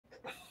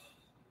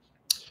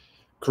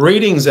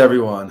Greetings,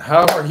 everyone.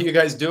 How are you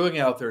guys doing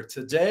out there?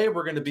 Today,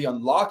 we're going to be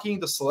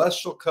unlocking the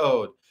celestial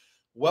code.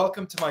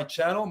 Welcome to my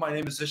channel. My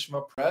name is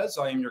Ismael Perez.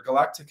 I am your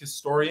galactic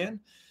historian,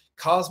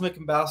 cosmic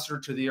ambassador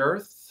to the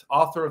earth,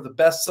 author of the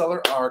bestseller,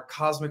 Our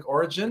Cosmic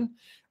Origin.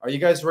 Are you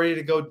guys ready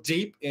to go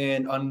deep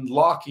in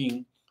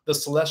unlocking the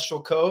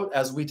celestial code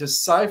as we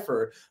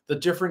decipher the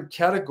different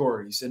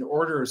categories and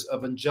orders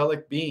of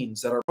angelic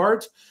beings that are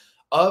part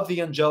of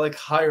the angelic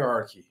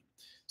hierarchy?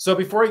 So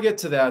before I get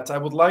to that, I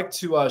would like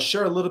to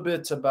share a little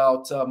bit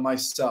about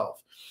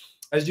myself.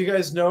 As you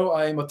guys know,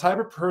 I am a type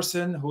of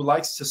person who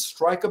likes to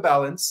strike a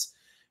balance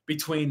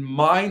between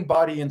mind,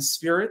 body, and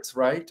spirit,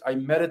 right? I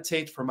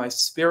meditate for my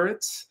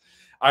spirit.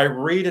 I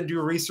read and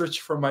do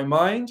research for my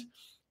mind.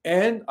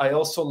 And I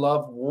also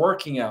love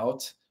working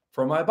out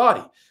for my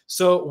body.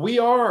 So we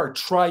are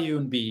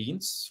triune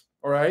beings,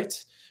 all right?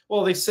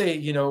 Well, they say,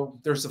 you know,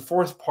 there's a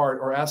fourth part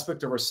or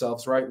aspect of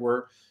ourselves, right?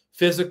 We're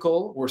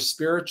physical, we're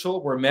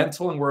spiritual, we're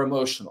mental, and we're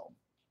emotional.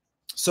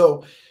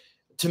 So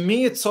to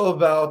me, it's all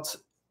about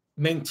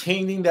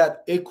maintaining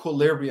that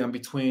equilibrium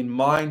between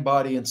mind,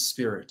 body, and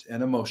spirit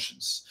and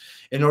emotions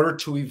in order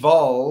to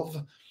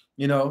evolve,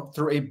 you know,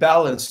 through a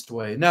balanced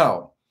way.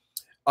 Now,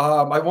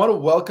 I want to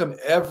welcome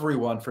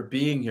everyone for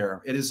being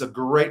here. It is a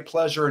great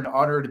pleasure and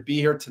honor to be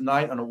here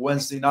tonight on a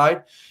Wednesday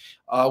night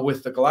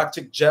with the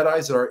Galactic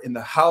Jedis that are in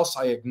the house.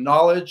 I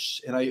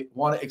acknowledge and I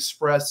want to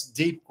express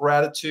deep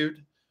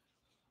gratitude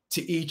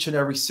to each and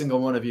every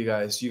single one of you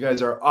guys. You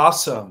guys are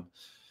awesome.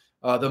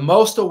 The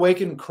most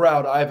awakened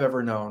crowd I've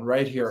ever known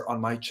right here on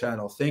my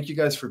channel. Thank you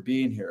guys for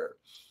being here.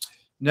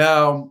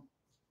 Now,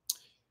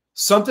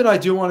 something I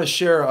do want to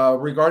share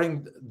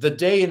regarding the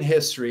day in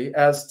history,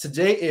 as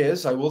today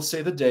is, I will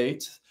say the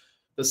date,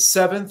 the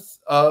 7th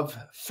of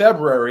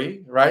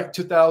February, right,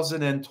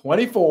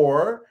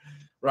 2024,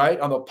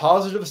 right, on the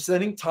positive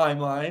ascending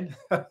timeline.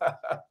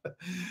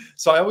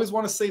 So I always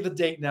want to say the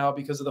date now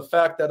because of the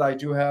fact that I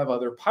do have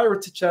other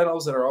pirate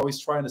channels that are always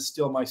trying to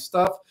steal my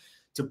stuff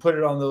to put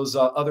it on those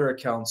other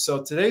accounts.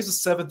 So today's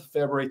the 7th of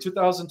February,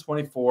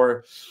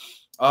 2024.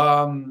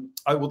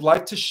 I would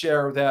like to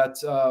share that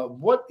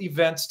what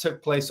events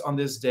took place on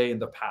this day in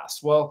the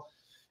past. Well,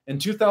 in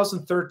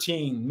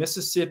 2013,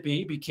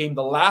 Mississippi became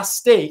the last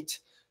state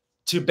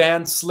to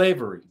ban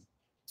slavery.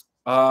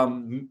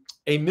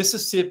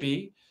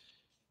 Mississippi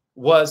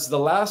was the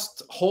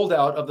last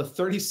holdout of the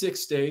 36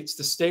 states.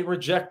 The state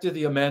rejected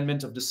the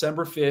amendment of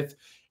December 5th,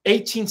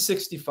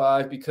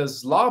 1865,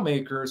 because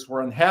lawmakers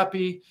were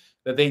unhappy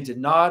that they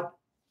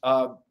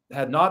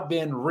had not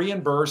been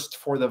reimbursed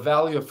for the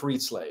value of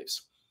freed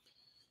slaves.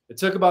 It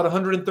took about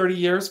 130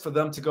 years for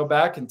them to go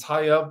back and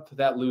tie up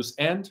that loose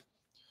end.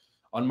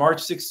 On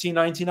March 16,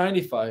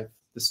 1995,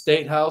 the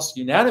State House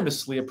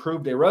unanimously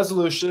approved a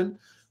resolution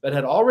that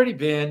had already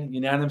been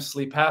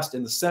unanimously passed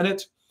in the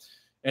Senate,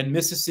 and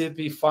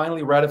Mississippi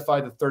finally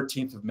ratified the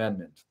 13th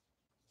Amendment.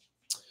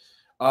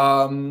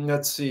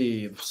 Let's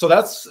see. So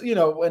that's, you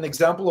know, an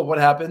example of what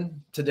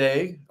happened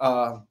today.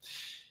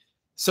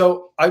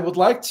 So I would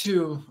like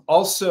to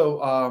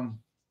also,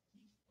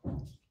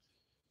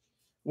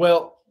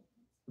 well,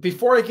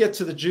 before I get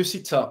to the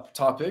juicy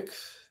topic,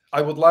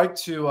 I would like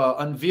to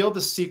unveil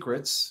the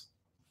secrets.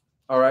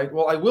 All right.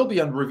 Well, I will be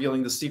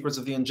revealing the secrets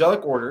of the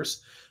angelic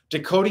orders,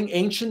 decoding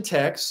ancient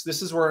texts.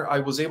 This is where I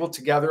was able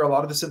to gather a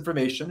lot of this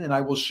information, and I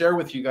will share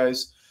with you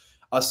guys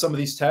some of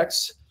these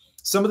texts,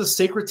 some of the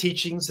sacred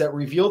teachings that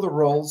reveal the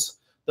roles,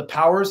 the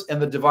powers, and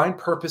the divine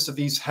purpose of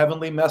these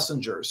heavenly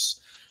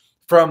messengers,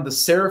 from the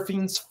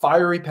Seraphim's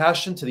fiery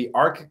passion to the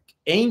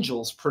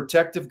Archangels'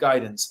 protective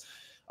guidance.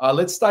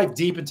 Let's dive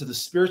deep into the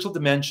spiritual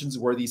dimensions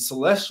where these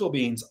celestial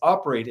beings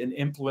operate and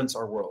influence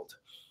our world.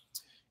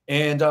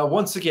 And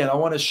once again, I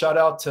want to shout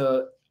out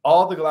to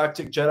all the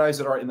Galactic Jedis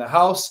that are in the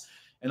house,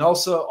 and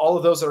also all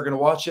of those that are going to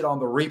watch it on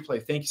the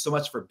replay. Thank you so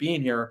much for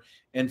being here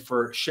and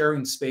for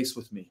sharing space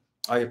with me.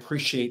 I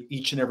appreciate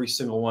each and every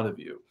single one of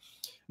you.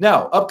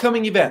 Now,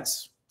 upcoming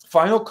events.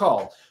 Final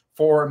call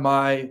for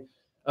my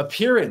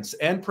appearance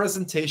and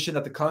presentation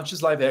at the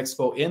Conscious Live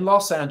Expo in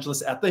Los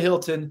Angeles at the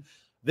Hilton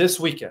this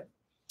weekend.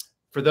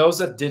 For those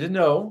that didn't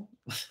know,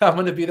 I'm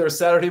going to be there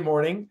Saturday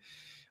morning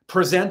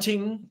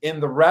presenting in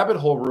the Rabbit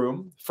Hole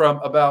Room from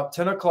about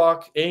 10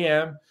 o'clock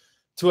a.m.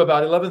 to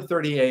about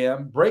 11:30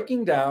 a.m.,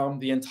 breaking down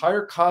the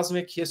entire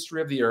cosmic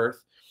history of the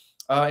Earth,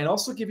 and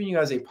also giving you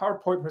guys a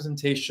PowerPoint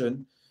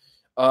presentation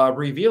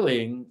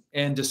revealing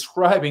and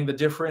describing the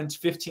different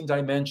 15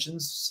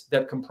 dimensions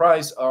that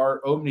comprise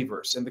our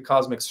omniverse and the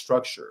cosmic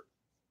structure.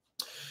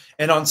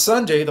 And on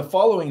Sunday, the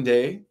following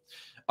day,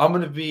 I'm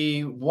going to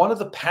be one of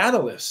the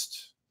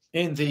panelists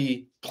in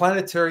the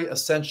Planetary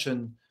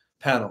Ascension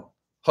panel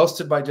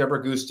hosted by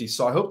Deborah Gusti.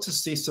 So I hope to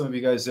see some of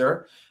you guys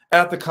there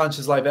at the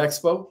Conscious Live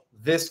Expo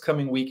this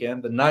coming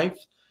weekend, the 9th,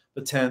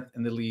 the 10th,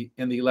 and the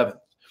 11th.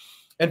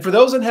 And for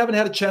those that haven't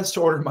had a chance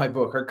to order my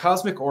book, Our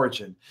Cosmic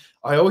Origin,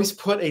 I always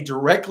put a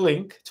direct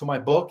link to my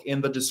book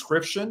in the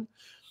description.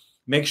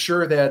 Make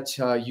sure that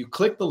you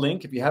click the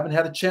link if you haven't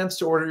had a chance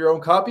to order your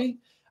own copy.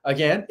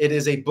 Again, it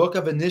is a book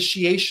of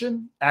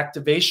initiation,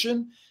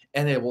 activation,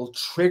 and it will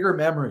trigger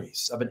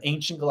memories of an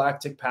ancient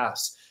galactic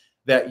past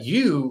that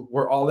you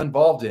were all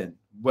involved in,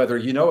 whether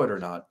you know it or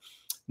not.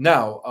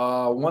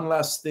 Now, one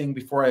last thing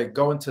before I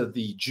go into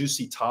the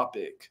juicy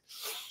topic.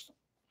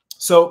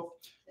 So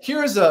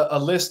here's a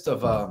list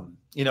of,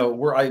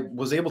 where I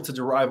was able to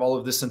derive all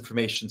of this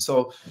information.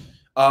 So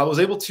I was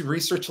able to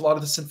research a lot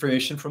of this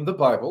information from the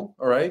Bible,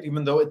 all right?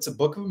 Even though it's a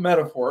book of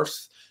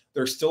metaphors,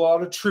 there's still a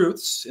lot of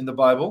truths in the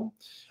Bible,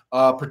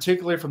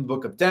 particularly from the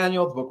book of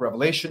Daniel, the book of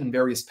Revelation, and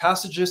various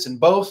passages in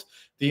both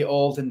the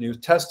Old and New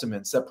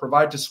Testaments that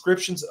provide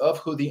descriptions of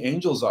who the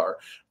angels are,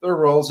 their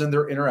roles, and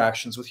their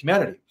interactions with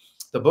humanity.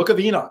 The book of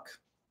Enoch,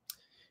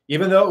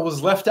 even though it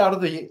was left out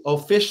of the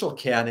official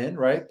canon,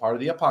 right, part of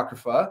the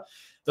Apocrypha,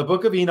 the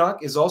book of Enoch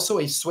is also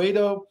a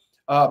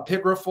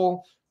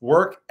pseudo-epigraphal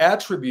work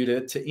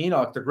attributed to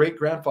Enoch, the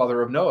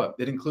great-grandfather of Noah.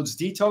 It includes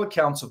detailed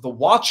accounts of the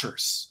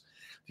watchers,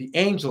 the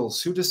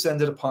angels who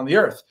descended upon the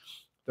earth,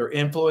 their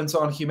influence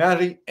on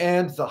humanity,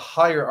 and the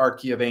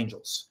hierarchy of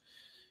angels.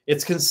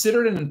 It's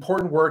considered an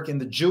important work in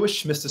the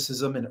Jewish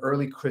mysticism and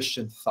early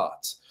Christian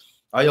thought.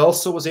 I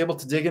also was able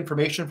to dig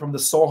information from the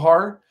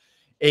Zohar,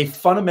 a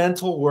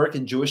fundamental work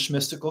in Jewish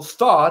mystical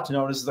thought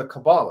known as the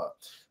Kabbalah.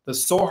 The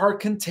Zohar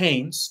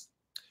contains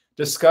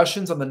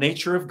discussions on the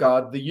nature of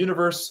God, the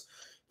universe,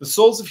 the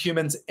souls of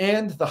humans,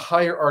 and the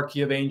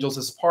hierarchy of angels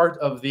as part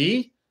of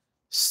the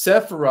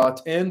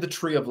Sephirot and the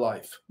Tree of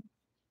Life.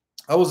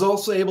 I was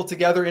also able to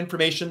gather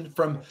information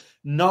from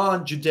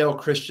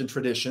non-Judeo-Christian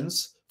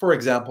traditions. For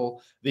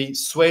example, the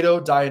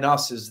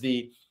Pseudo-Dionysus,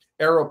 the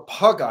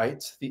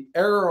Areopagite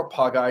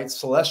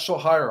celestial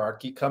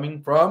hierarchy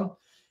coming from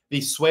the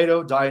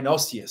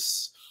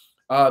Pseudo-Dionysius.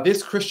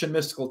 This Christian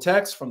mystical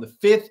text from the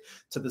 5th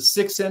to the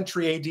 6th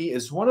century AD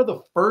is one of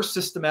the first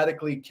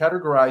systematically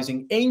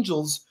categorizing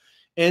angels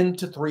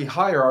into 3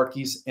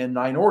 hierarchies and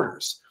 9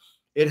 orders.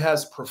 It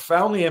has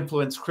profoundly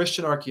influenced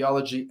Christian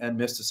archaeology and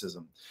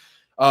mysticism.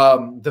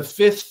 The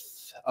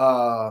fifth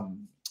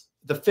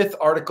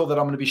article that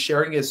I'm going to be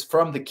sharing is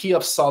from the Key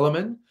of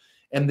Solomon,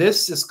 and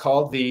this is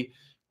called the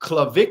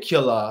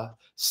Clavicula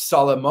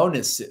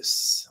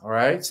Solomonicis. All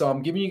right, so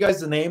I'm giving you guys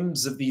the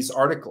names of these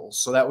articles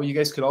so that way you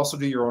guys could also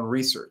do your own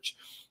research.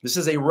 This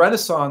is a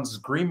Renaissance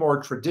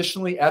grimoire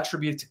traditionally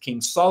attributed to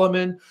King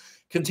Solomon,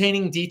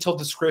 containing detailed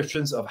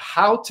descriptions of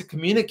how to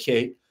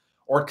communicate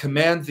or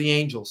command the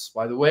angels.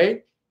 By the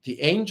way,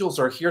 the angels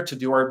are here to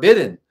do our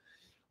bidding.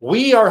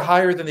 We are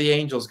higher than the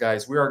angels,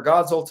 guys. We are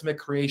God's ultimate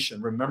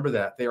creation. Remember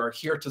that. They are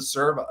here to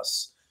serve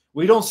us.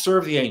 We don't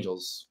serve the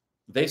angels.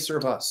 They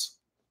serve us.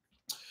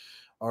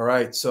 All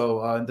right.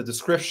 So in the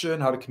description,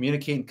 how to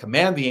communicate and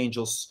command the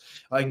angels,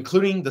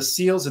 including the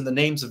seals and the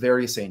names of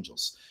various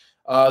angels.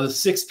 The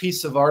 6th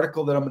piece of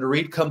article that I'm going to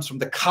read comes from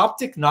the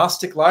Coptic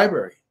Gnostic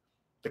Library.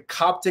 The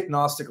Coptic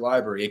Gnostic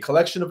Library, a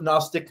collection of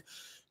Gnostic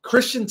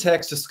Christian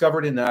texts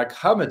discovered in Nag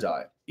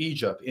Hammadi,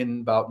 Egypt,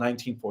 in about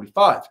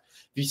 1945.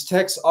 These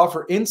texts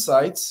offer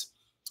insights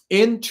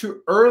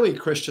into early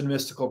Christian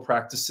mystical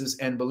practices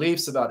and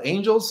beliefs about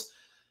angels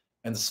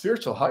and the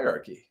spiritual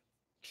hierarchy.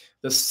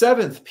 The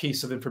 7th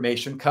piece of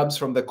information comes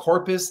from the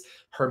Corpus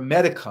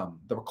Hermeticum,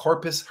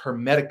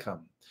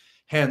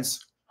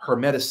 hence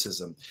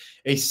Hermeticism,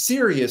 a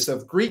series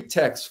of Greek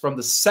texts from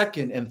the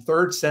 2nd and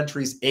 3rd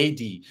centuries AD,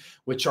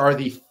 which are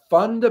the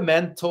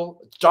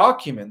fundamental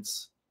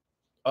documents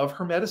of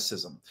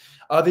Hermeticism.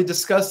 They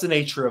discuss the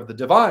nature of the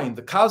divine,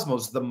 the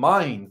cosmos, the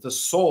mind, the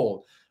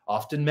soul,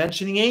 often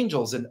mentioning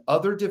angels and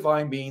other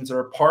divine beings are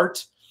a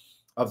part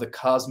of the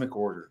cosmic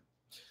order.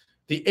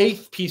 The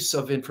 8th piece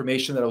of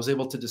information that I was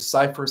able to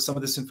decipher some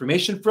of this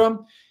information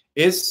from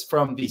is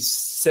from the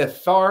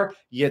Sefer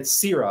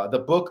Yetzirah, the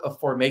Book of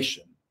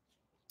Formation,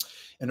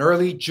 an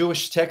early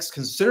Jewish text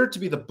considered to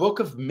be the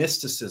book of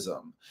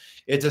mysticism.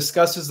 It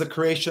discusses the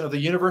creation of the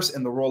universe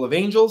and the role of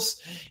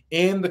angels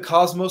in the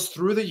cosmos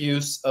through the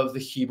use of the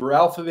Hebrew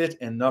alphabet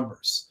and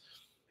numbers.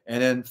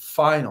 And then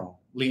finally,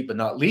 but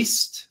not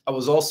least, I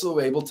was also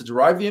able to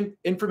derive the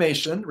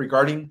information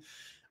regarding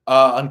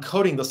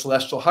uncoding the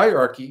celestial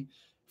hierarchy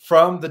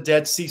from the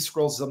Dead Sea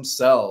Scrolls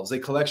themselves, a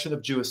collection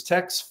of Jewish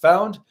texts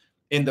found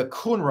in the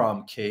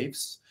Qumran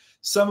caves,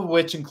 some of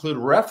which include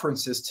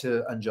references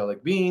to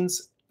angelic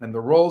beings and the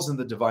roles in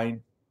the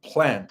divine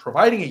plan,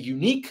 providing a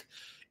unique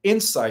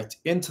insight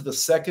into the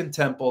Second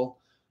Temple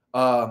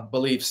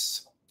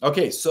beliefs.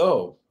 Okay,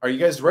 so are you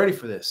guys ready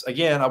for this?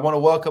 Again, I want to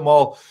welcome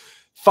all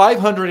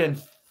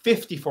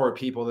 554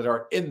 people that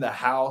are in the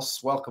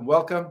house. Welcome,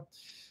 welcome.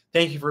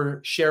 Thank you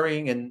for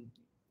sharing and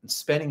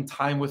spending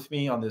time with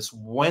me on this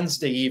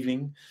Wednesday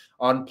evening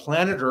on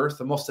planet Earth,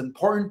 the most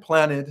important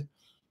planet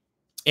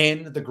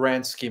in the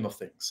grand scheme of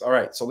things. All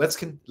right, so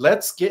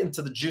let's get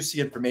into the juicy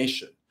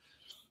information.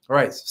 All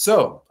right,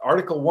 so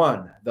Article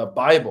 1, the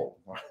Bible.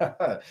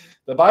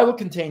 The Bible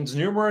contains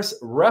numerous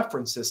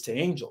references to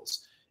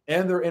angels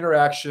and their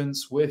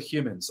interactions with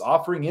humans,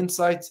 offering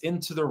insights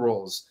into their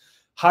roles,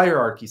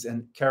 hierarchies,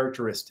 and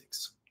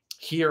characteristics.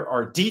 Here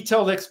are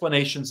detailed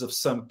explanations of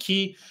some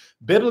key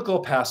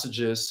biblical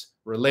passages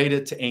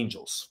related to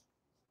angels.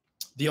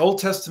 The Old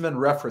Testament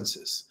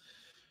references.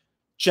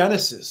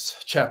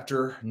 Genesis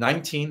chapter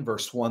 19,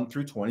 verse 1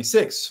 through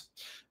 26.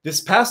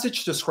 This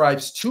passage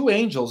describes two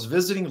angels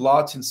visiting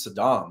Lot in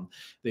Sodom.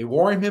 They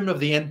warn him of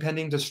the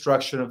impending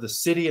destruction of the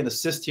city and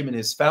assist him and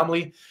his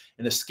family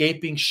in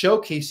escaping,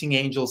 showcasing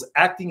angels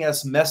acting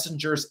as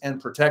messengers and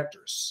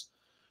protectors.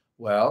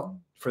 Well,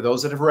 for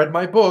those that have read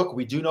my book,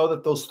 we do know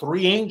that those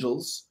three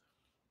angels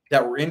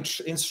that were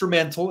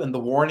instrumental in the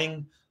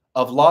warning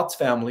of Lot's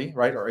family,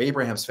 right, or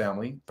Abraham's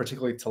family,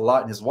 particularly to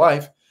Lot and his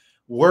wife,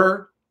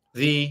 were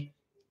the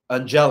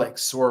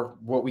angelics, or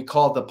what we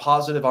call the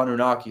positive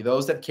Anunnaki,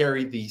 those that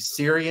carried the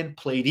Syrian,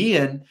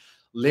 Pleiadian,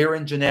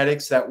 Lyran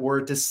genetics that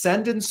were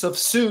descendants of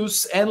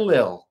Zeus and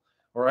Lil.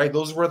 All right,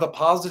 those were the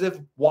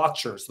positive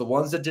watchers, the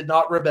ones that did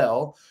not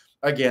rebel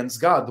against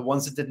God, the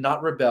ones that did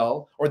not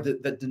rebel or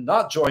that did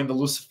not join the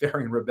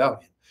Luciferian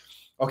rebellion.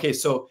 Okay,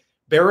 so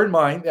bear in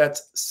mind that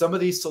some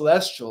of these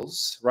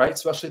celestials, right,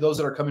 especially those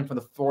that are coming from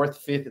the fourth,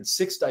 fifth, and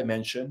sixth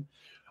dimension,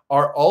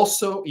 are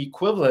also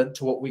equivalent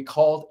to what we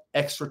call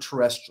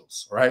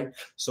extraterrestrials, right?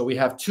 So we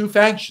have two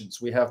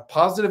factions. We have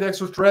positive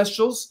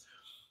extraterrestrials,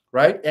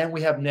 right? And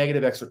we have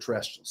negative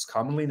extraterrestrials,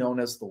 commonly known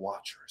as the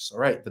Watchers, all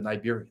right, the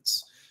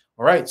Nibirians.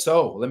 All right,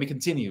 so let me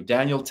continue.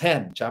 Daniel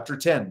 10, chapter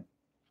 10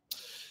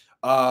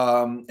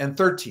 and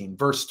 13,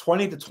 verse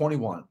 20 to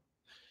 21.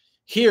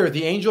 Here,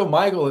 the angel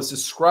Michael is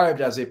described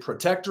as a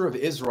protector of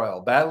Israel,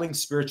 battling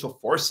spiritual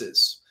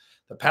forces.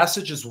 The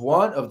passage is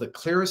one of the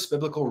clearest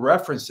biblical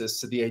references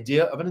to the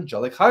idea of an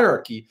angelic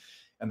hierarchy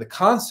and the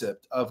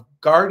concept of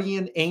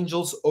guardian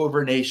angels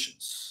over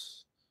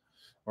nations.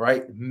 All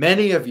right,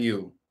 many of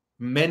you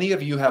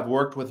have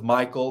worked with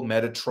Michael,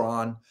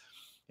 Metatron,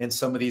 and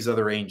some of these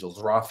other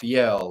angels,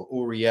 Raphael,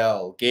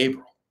 Uriel,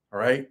 Gabriel. All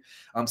right,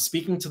 I'm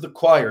speaking to the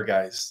choir,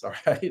 guys. All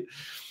right.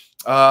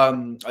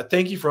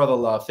 Thank you for all the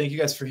love. Thank you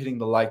guys for hitting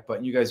the like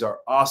button. You guys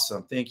are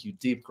awesome. Thank you.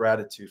 Deep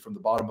gratitude from the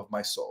bottom of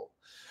my soul.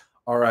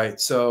 All right,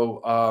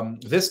 so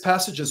this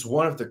passage is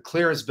one of the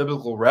clearest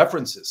biblical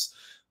references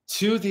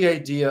to the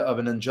idea of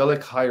an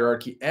angelic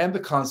hierarchy and the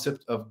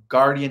concept of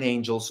guardian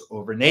angels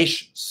over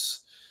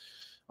nations.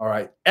 All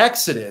right,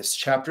 Exodus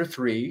chapter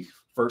 3,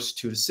 verse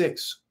 2 to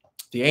 6.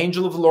 The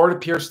angel of the Lord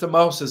appears to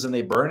Moses in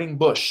a burning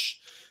bush,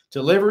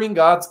 delivering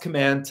God's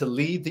command to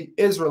lead the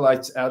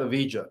Israelites out of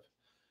Egypt.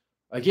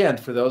 Again,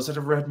 for those that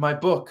have read my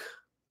book,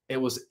 it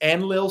was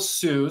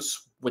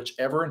Enlil-Zeus,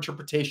 whichever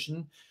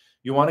interpretation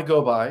you want to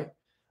go by,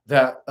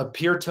 that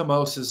appeared to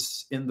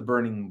Moses in the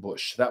burning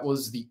bush. That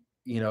was the,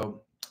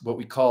 what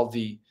we call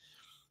the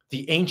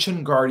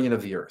ancient guardian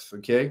of the earth,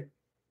 okay?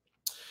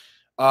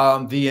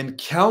 The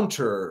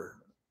encounter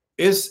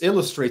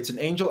illustrates an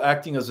angel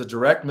acting as a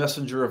direct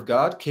messenger of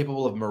God,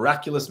 capable of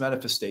miraculous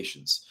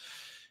manifestations.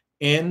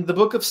 In the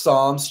book of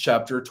Psalms,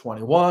 chapter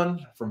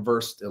 21, from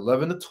verse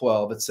 11 to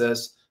 12, it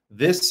says,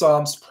 this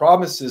Psalms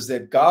promises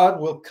that God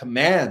will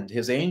command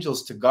his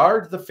angels to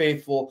guard the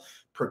faithful,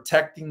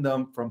 protecting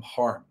them from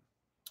harm.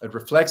 It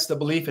reflects the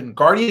belief in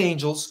guardian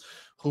angels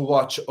who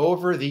watch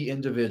over the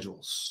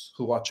individuals,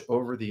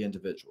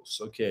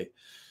 Okay,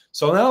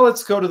 so now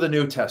let's go to the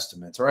New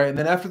Testament, all right? And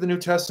then after the New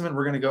Testament,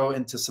 we're going to go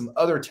into some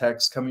other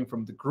texts coming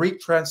from the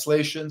Greek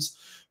translations,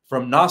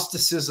 from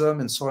Gnosticism,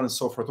 and so on and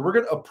so forth. We're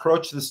going to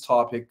approach this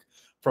topic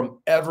from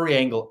every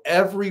angle,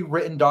 every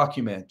written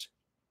document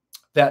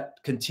that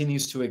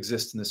continues to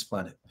exist in this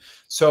planet.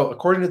 So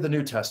according to the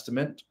New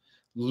Testament,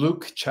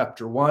 Luke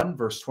chapter 1,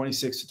 verse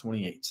 26 to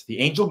 28, the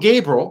angel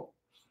Gabriel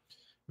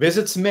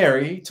visits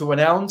Mary to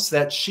announce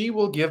that she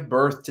will give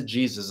birth to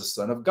Jesus, the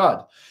Son of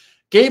God.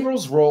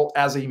 Gabriel's role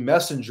as a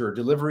messenger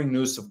delivering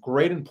news of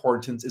great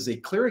importance is a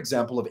clear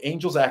example of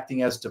angels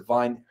acting as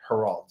divine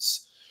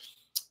heralds.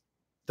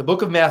 The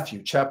book of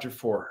Matthew, chapter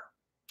 4,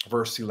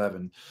 verse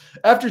 11.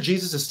 After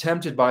Jesus is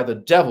tempted by the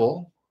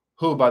devil,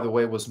 who, by the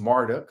way, was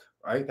Marduk,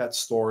 right? That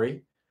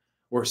story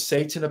where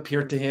Satan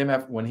appeared to him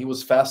when he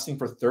was fasting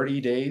for 30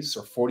 days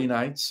or 40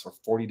 nights, or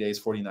 40 days,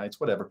 40 nights,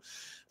 whatever.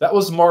 That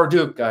was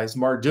Marduk, guys.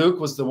 Marduk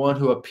was the one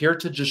who appeared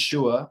to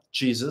Yeshua,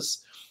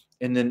 Jesus,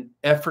 in an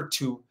effort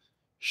to,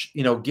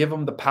 give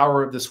him the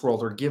power of this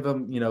world, or give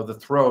him, the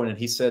throne. And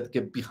he said,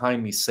 get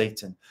behind me,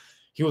 Satan.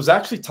 He was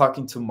actually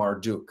talking to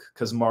Marduk,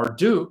 because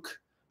Marduk,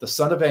 the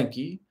son of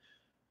Enki,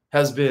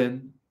 has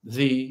been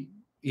the,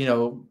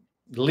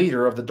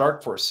 leader of the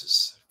dark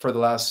forces for the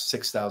last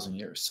 6,000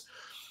 years.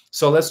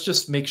 So let's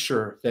just make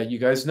sure that you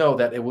guys know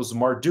that it was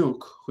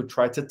Marduk who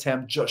tried to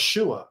tempt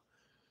Joshua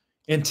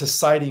into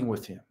siding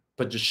with him.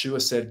 But Joshua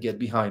said, get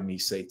behind me,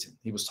 Satan.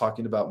 He was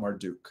talking about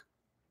Marduk.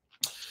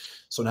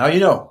 So now you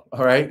know,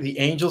 all right? The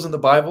angels in the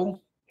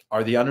Bible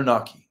are the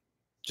Anunnaki,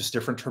 just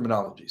different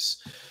terminologies.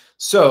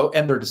 So,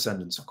 and their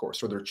descendants, of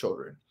course, or their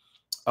children.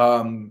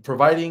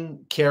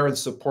 Providing care and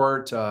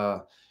support.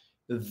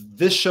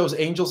 This shows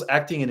angels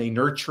acting in a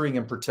nurturing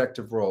and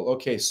protective role.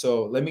 Okay,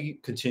 so let me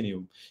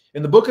continue.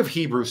 In the book of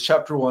Hebrews,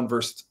 chapter 1,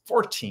 verse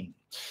 14,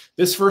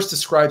 this verse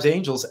describes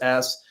angels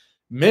as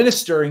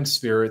ministering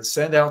spirits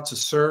sent out to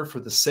serve for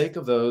the sake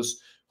of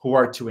those who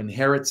are to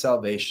inherit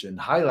salvation,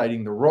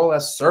 highlighting the role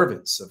as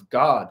servants of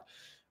God,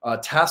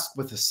 tasked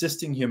with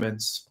assisting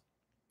humans.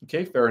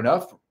 Okay, fair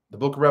enough. The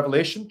book of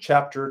Revelation,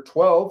 chapter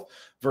 12,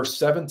 verse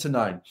 7 to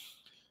 9.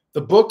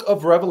 The book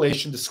of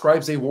Revelation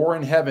describes a war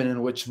in heaven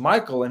in which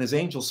Michael and his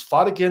angels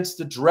fought against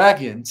the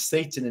dragon,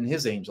 Satan, and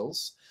his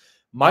angels.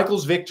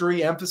 Michael's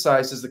victory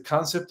emphasizes the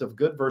concept of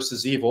good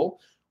versus evil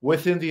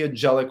within the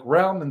angelic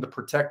realm and the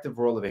protective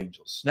role of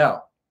angels.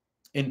 Now,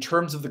 in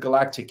terms of the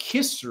galactic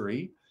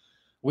history,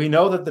 we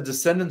know that the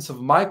descendants of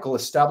Michael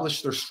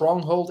established their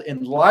stronghold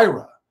in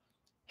Lyra,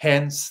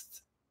 hence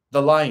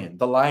the lion.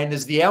 The lion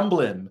is the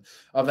emblem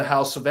of the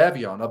house of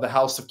Avion, of the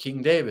house of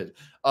King David,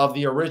 of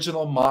the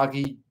original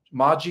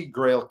Magi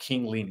Grail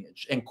king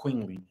lineage and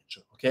queen lineage,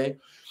 okay?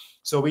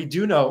 So we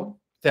do know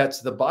that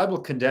the Bible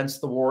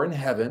condensed the war in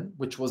heaven,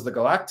 which was the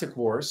galactic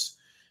wars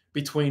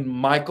between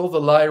Michael the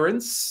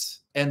Lyrans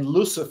and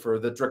Lucifer,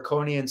 the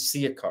draconian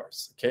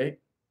Siacars, okay?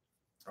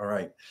 All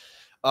right.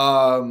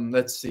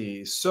 Let's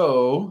see.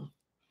 So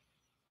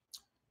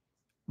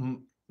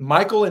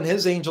Michael and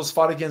his angels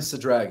fought against the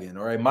dragon.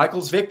 All right.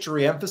 Michael's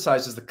victory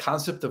emphasizes the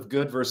concept of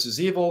good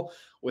versus evil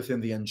within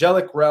the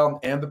angelic realm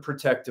and the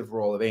protective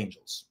role of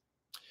angels.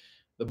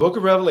 The book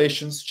of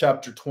Revelations,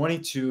 chapter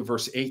 22,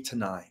 verse 8 to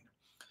 9.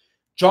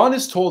 John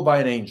is told by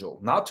an angel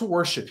not to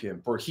worship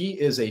him, for he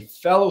is a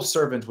fellow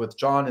servant with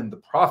John and the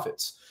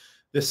prophets.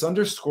 This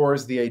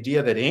underscores the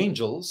idea that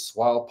angels,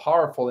 while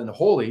powerful and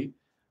holy,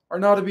 are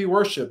not to be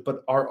worshipped,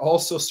 but are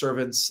also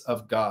servants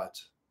of God,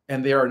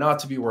 and they are not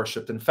to be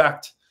worshipped. In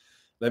fact,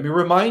 let me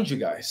remind you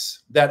guys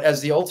that as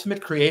the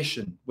ultimate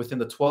creation within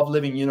the 12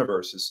 living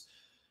universes,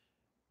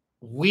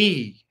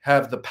 we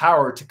have the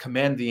power to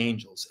command the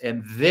angels,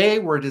 and they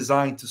were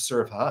designed to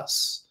serve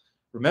us.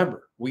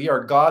 Remember, we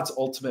are God's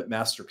ultimate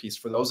masterpiece.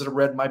 For those that have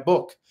read my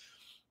book,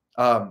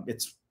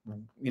 it's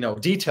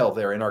detailed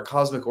there in our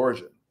cosmic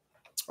origin.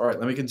 All right,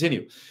 let me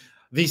continue.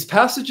 These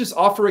passages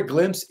offer a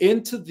glimpse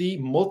into the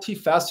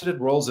multifaceted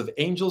roles of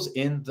angels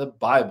in the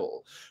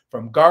Bible,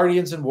 from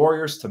guardians and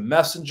warriors to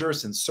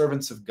messengers and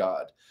servants of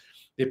God.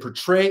 They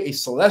portray a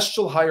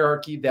celestial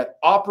hierarchy that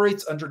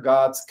operates under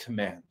God's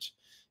command,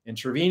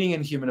 intervening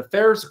in human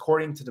affairs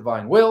according to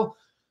divine will.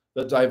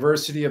 The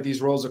diversity of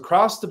these roles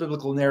across the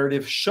biblical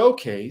narrative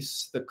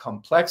showcase the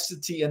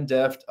complexity and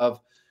depth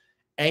of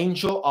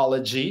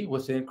angelology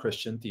within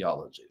Christian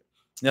theology.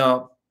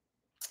 Now,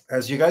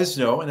 as you guys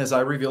know, and as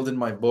I revealed in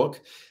my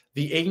book,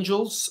 the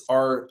angels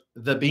are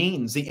the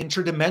beings, the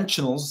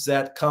interdimensionals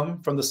that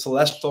come from the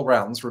celestial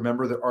realms.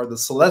 Remember, there are the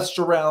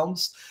celestial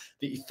realms,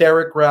 the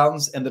etheric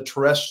realms, and the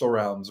terrestrial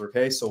realms,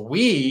 okay? So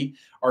we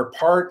are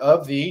part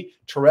of the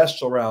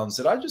terrestrial realms.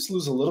 Did I just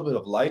lose a little bit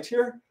of light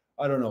here?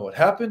 I don't know what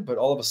happened, but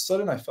all of a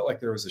sudden I felt like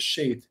there was a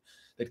shade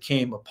that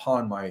came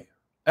upon my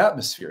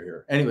atmosphere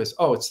here. Anyways,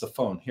 oh, it's the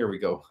phone. Here we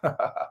go.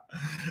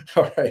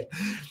 All right.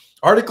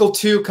 Article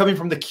 2, coming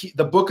from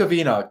the book of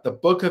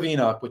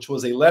Enoch, which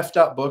was a left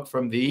out book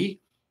from the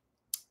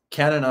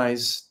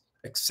canonized,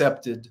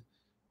 accepted,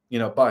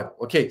 Bible.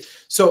 Okay,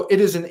 so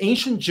it is an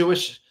ancient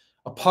Jewish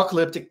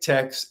apocalyptic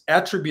text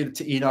attributed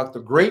to Enoch, the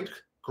great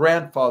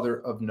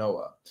grandfather of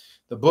Noah.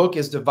 The book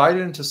is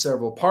divided into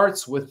several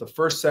parts, with the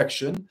first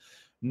section,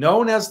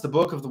 known as the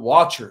Book of the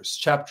Watchers,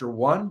 chapter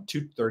 1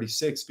 to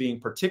 36, being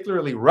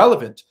particularly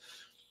relevant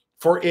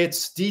for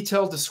its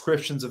detailed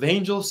descriptions of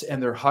angels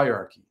and their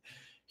hierarchy.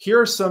 Here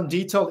are some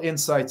detailed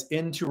insights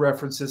into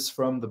references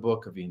from the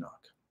book of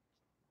Enoch.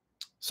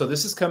 So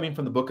this is coming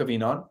from the book of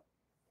Enoch.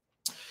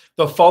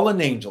 The fallen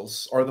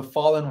angels are the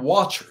fallen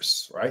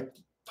watchers, right?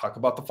 Talk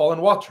about the fallen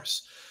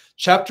watchers.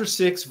 Chapter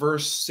 6,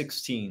 verse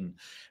 16.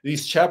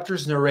 These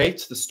chapters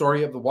narrate the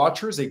story of the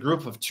watchers, a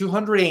group of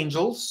 200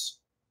 angels,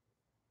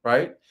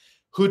 right,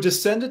 who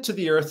descended to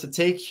the earth to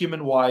take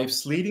human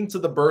wives, leading to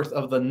the birth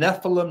of the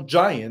Nephilim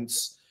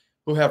giants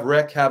who have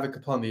wreaked havoc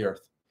upon the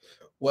earth.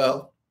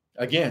 Well,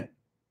 again,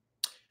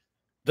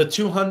 the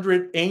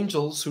 200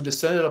 angels who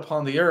descended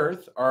upon the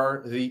earth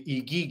are the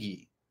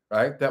Igigi,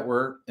 right? That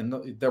were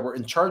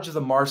in charge of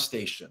the Mars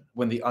station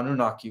when the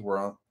Anunnaki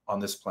were on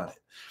this planet.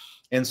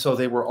 And so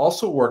they were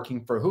also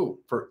working for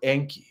who? For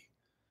Enki.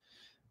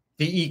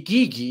 The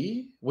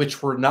Igigi,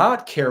 which were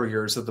not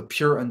carriers of the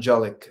pure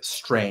angelic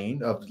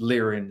strain of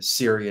Lyrian,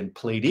 Syrian,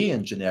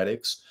 Pleiadian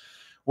genetics,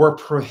 were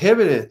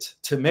prohibited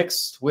to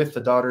mix with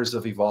the daughters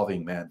of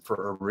evolving man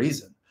for a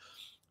reason.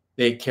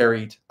 They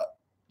carried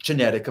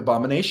genetic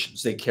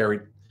abominations. They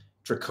carried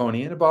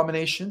draconian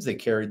abominations. They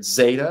carried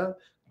Zeta,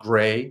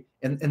 Gray,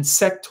 and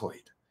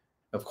insectoid.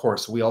 Of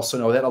course, we also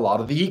know that a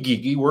lot of the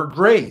Igigi were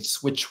Greys,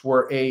 which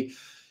were a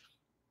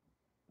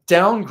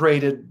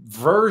downgraded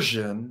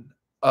version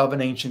of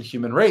an ancient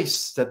human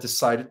race that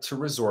decided to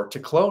resort to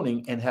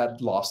cloning and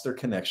had lost their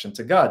connection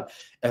to God.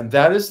 And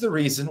that is the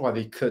reason why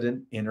they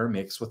couldn't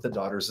intermix with the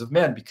daughters of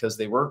men, because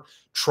they were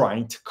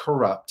trying to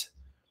corrupt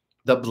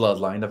the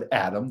bloodline of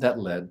Adam that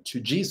led to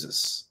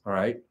Jesus. All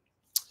right.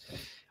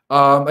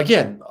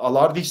 Again, a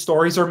lot of these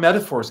stories are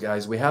metaphors,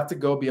 guys. We have to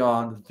go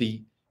beyond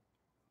the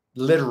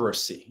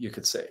literacy, you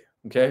could say.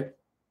 Okay.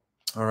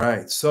 All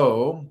right.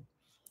 So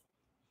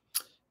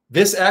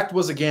this act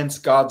was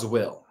against God's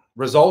will,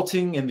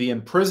 resulting in the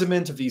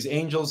imprisonment of these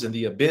angels in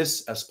the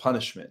abyss as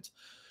punishment.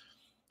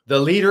 The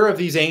leader of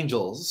these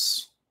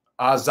angels,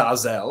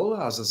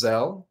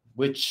 Azazel,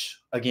 which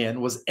again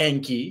was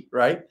Enki,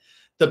 right?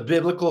 The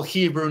biblical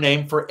Hebrew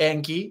name for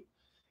Enki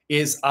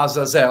is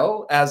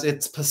Azazel, as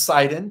it's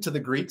Poseidon to the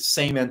Greeks,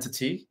 same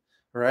entity,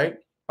 right?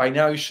 By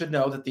now you should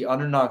know that the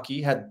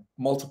Anunnaki had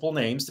multiple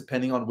names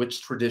depending on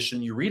which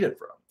tradition you read it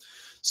from.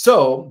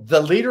 So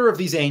the leader of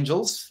these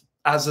angels,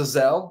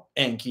 Azazel,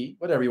 Enki,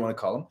 whatever you want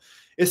to call him,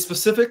 is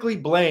specifically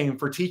blamed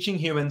for teaching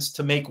humans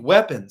to make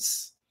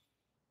weapons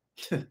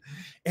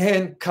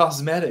and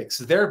cosmetics,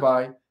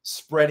 thereby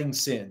spreading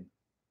sin.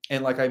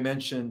 And like I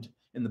mentioned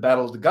in the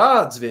Battle of the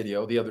Gods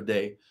video the other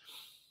day,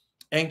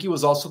 Enki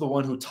was also the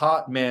one who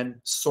taught men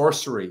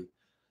sorcery,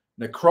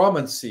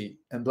 necromancy,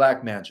 and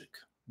black magic.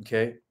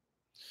 Okay,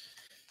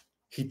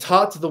 he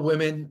taught the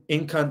women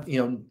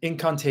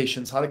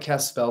incantations, how to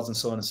cast spells, and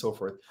so on and so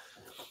forth.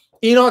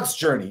 Enoch's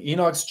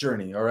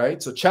journey. All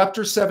right. So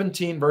chapter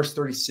 17, verse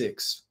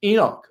 36.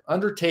 Enoch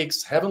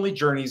undertakes heavenly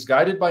journeys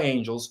guided by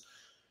angels,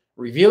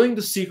 revealing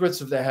the secrets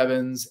of the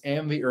heavens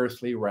and the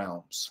earthly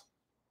realms.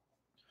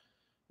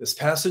 This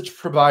passage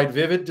provides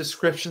vivid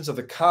descriptions of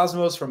the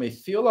cosmos from a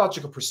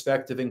theological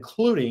perspective,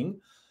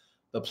 including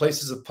the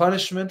places of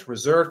punishment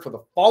reserved for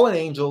the fallen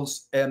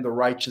angels and the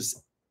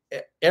righteous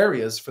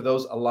areas for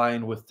those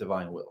aligned with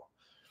divine will.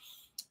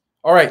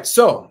 All right,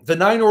 so the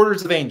 9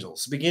 orders of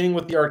angels, beginning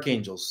with the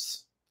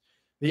archangels.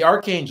 The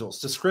archangels,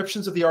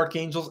 descriptions of the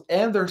archangels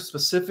and their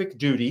specific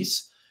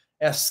duties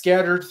as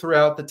scattered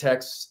throughout the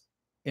text.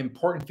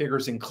 Important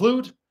figures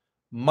include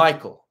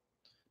Michael,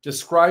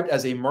 described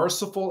as a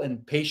merciful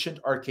and patient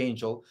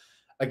archangel,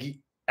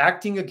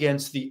 acting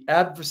against the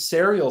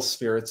adversarial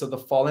spirits of the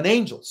fallen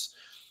angels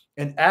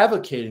and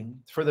advocating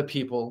for the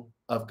people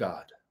of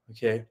God.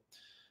 Okay,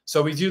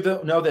 so we do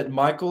know that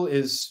Michael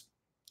is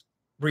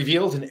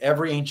revealed in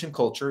every ancient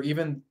culture,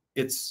 even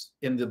it's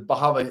in the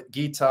Bhagavad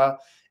Gita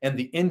and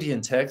the Indian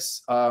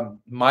texts.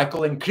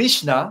 Michael and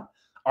Krishna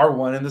are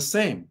one and the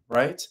same,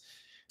 right?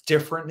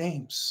 Different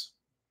names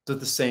to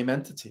the same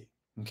entity.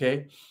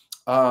 Okay.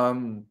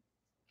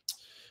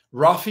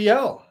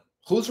 Raphael.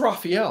 Who's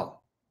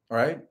Raphael? All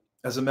right.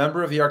 As a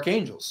member of the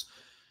archangels.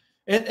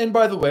 And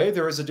by the way,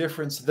 there is a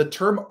difference. The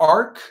term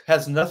arch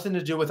has nothing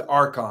to do with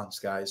archons,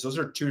 guys. Those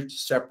are 2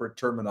 separate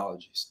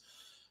terminologies.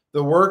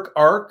 The word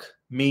arch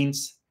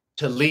means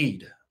to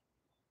lead.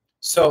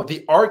 So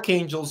the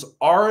archangels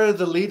are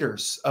the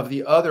leaders of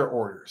the other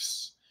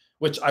orders,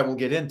 which I will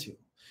get into.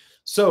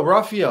 So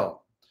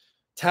Raphael,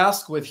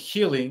 tasked with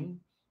healing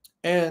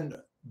and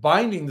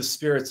binding the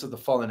spirits of the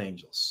fallen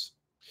angels.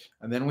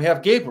 And then we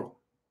have Gabriel.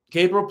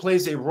 Gabriel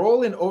plays a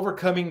role in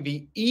overcoming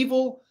the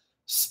evil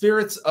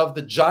spirits of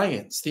the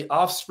giants, the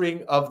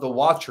offspring of the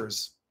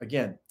Watchers.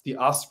 Again, the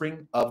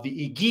offspring of the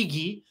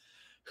Igigi,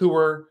 who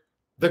were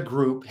the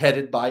group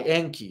headed by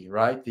Enki,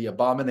 right? The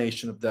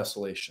abomination of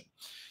desolation.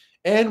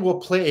 And will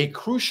play a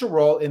crucial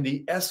role in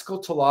the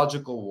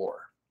eschatological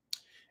war.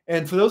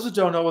 And for those who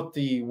don't know what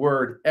the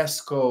word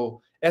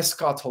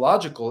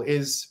eschatological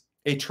is,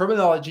 a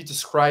terminology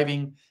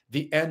describing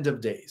the end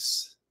of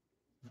days,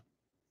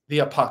 the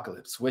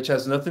apocalypse, which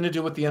has nothing to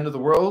do with the end of the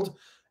world,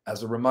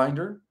 as a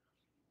reminder,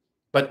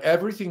 but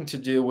everything to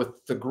do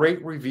with the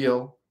great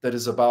reveal that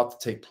is about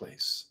to take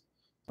place.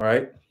 All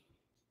right.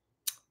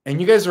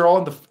 And you guys are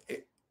all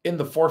in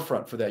the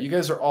forefront for that. You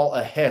guys are all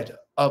ahead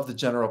of the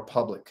general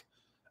public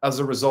as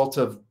a result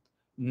of,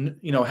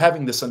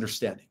 having this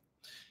understanding.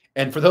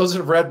 And for those that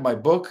have read my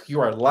book, you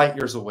are light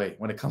years away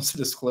when it comes to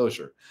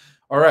disclosure.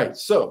 All right,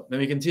 so let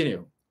me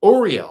continue.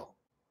 Uriel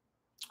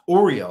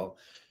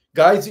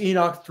guides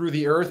Enoch through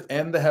the earth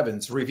and the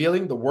heavens,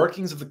 revealing the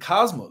workings of the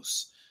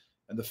cosmos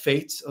and the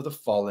fates of the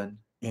fallen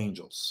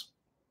angels.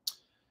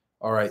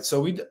 All right,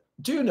 so we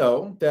do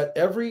know that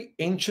every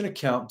ancient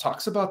account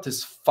talks about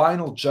this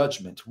final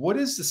judgment. What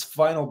is this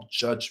final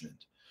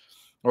judgment?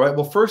 All right,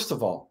 well, first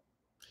of all,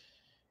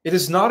 it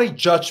is not a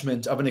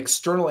judgment of an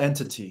external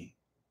entity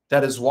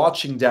that is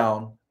watching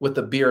down with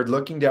a beard,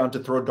 looking down to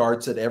throw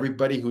darts at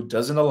everybody who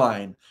doesn't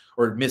align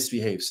or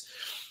misbehaves.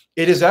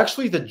 It is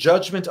actually the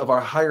judgment of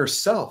our higher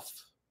self.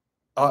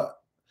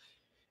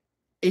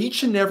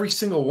 Each and every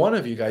single one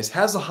of you guys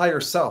has a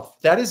higher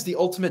self. That is the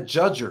ultimate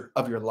judger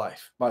of your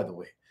life, by the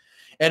way.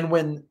 And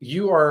when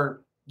you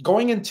are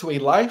going into a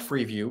life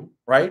review,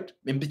 right,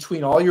 in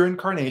between all your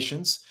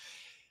incarnations,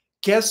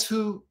 guess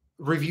who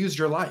reviews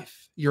your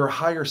life? Your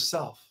higher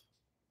self.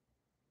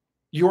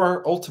 You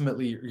are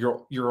ultimately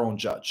your own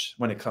judge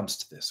when it comes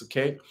to this,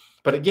 okay?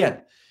 But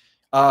again,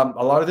 a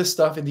lot of this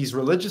stuff in these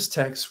religious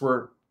texts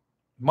were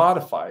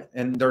modified,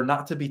 and they're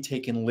not to be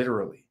taken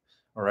literally,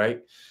 all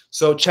right?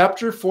 So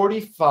chapter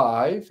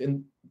 45,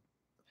 and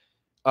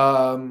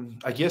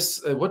I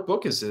guess, what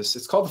book is this?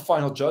 It's called The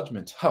Final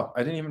Judgment. Oh,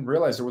 I didn't even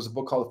realize there was a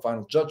book called The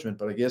Final Judgment,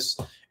 but I guess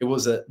it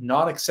was a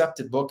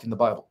non-accepted book in the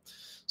Bible.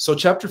 So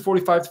chapter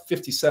 45 to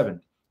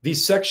 57,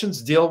 these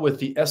sections deal with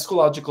the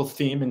eschatological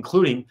theme,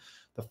 including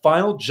the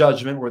final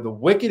judgment where the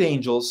wicked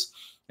angels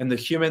and the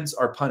humans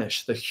are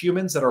punished. The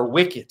humans that are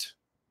wicked,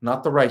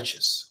 not the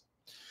righteous.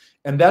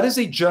 And that is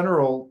a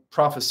general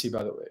prophecy,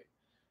 by the way,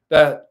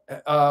 that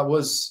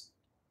was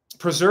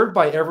preserved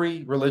by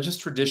every religious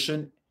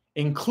tradition,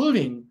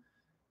 including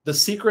the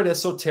secret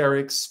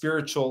esoteric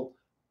spiritual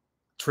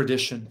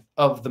tradition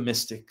of the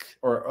mystic,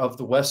 or of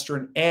the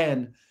Western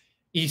and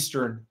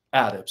Eastern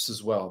adepts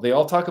as well. They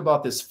all talk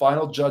about this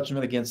final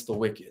judgment against the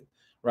wicked,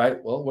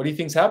 right? Well, what do you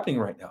think is happening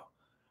right now?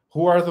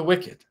 Who are the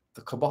wicked?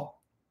 The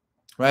cabal,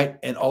 right?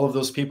 And all of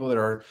those people that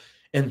are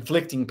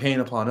inflicting pain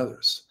upon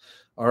others.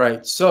 All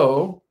right,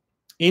 so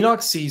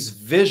Enoch sees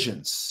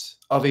visions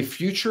of a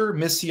future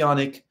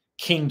messianic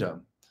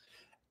kingdom,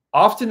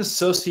 often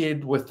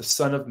associated with the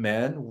Son of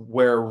Man,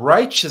 where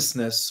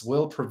righteousness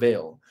will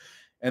prevail.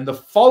 And the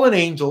fallen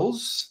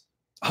angels,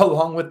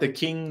 along with the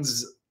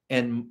kings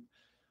and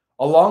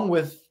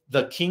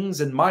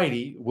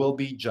mighty, will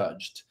be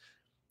judged.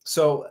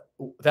 So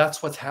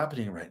that's what's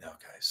happening right now,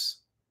 guys.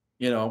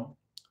 You know,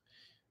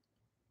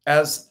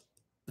 as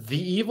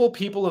the evil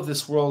people of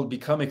this world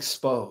become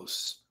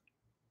exposed,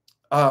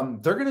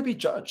 they're going to be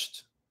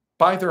judged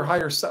by their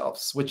higher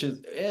selves,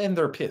 and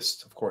they're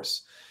pissed, of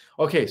course.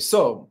 Okay,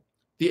 so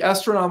the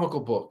astronomical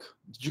book.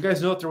 Did you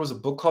guys know that there was a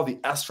book called the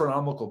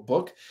Astronomical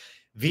Book?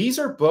 These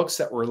are books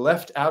that were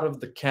left out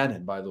of the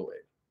canon, by the way.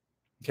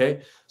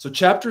 Okay, so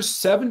chapter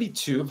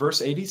 72,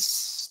 verse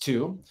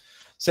 82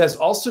 says,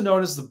 also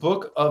known as the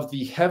Book of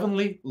the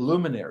Heavenly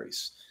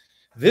Luminaries.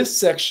 This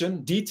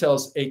section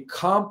details a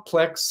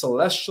complex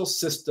celestial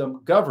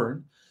system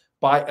governed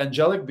by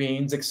angelic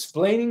beings,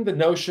 explaining the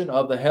notion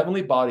of the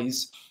heavenly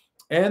bodies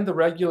and the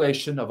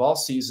regulation of all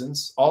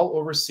seasons, all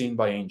overseen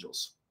by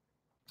angels.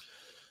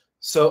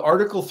 So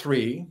Article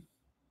 3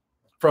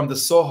 from the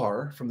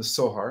Zohar, the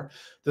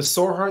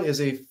Zohar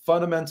is a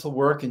fundamental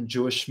work in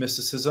Jewish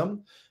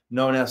mysticism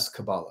known as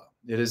Kabbalah.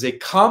 It is a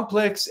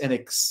complex and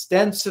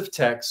extensive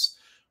text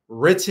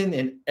written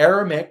in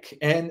Aramaic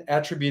and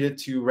attributed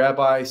to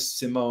Rabbi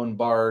Simon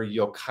Bar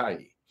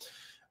Yochai,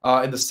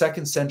 in the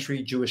 2nd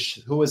century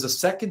who was a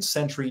 2nd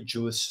century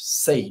Jewish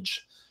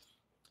sage.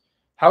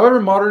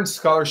 However, modern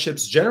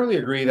scholarships generally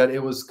agree that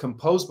it was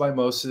composed by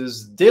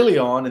Moses de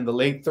Leon in the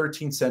late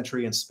 13th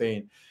century in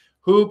Spain,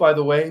 who, by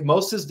the way,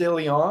 Moses de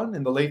Leon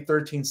in the late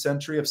 13th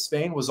century of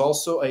Spain was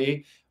also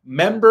a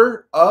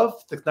member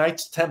of the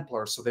Knights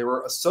Templar. So they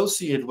were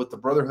associated with the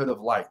Brotherhood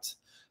of Light,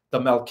 the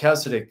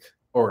Melchizedek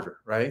order,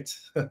 right?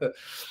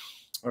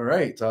 All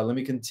right, let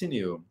me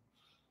continue.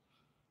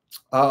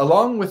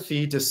 Along with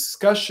the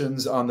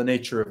discussions on the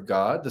nature of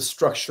God, the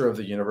structure of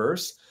the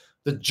universe,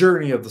 the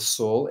journey of the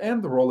soul,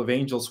 and the role of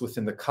angels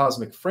within the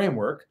cosmic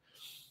framework,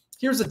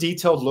 here's a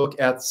detailed look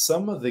at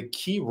some of the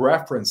key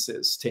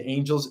references to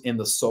angels in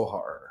the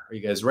Zohar. Are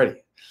you guys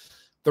ready?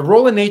 The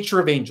role and nature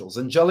of angels,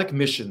 angelic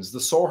missions. The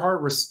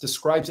Zohar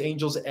describes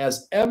angels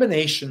as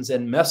emanations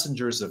and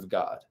messengers of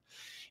God,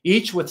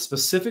 each with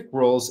specific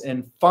roles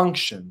and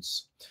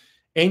functions.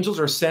 Angels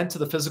are sent to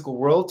the physical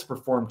world to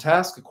perform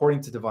tasks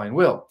according to divine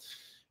will,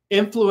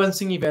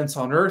 influencing events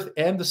on earth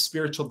and the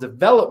spiritual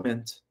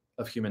development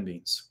of human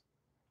beings.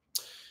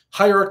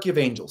 Hierarchy of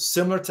angels.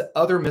 Similar to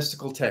other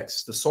mystical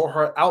texts, the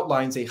Zohar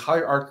outlines a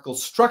hierarchical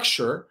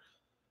structure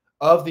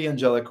of the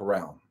angelic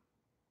realm.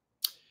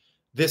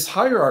 This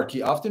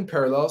hierarchy often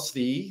parallels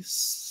the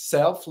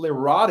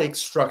self-lerotic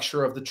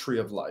structure of the tree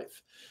of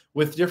life,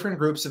 with different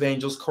groups of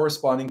angels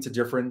corresponding to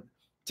different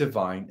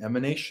divine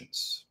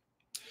emanations.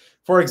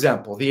 For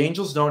example, the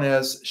angels known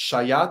as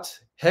Shayat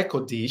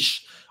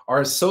Hekodish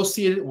are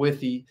associated with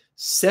the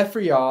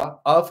Sephirah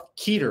of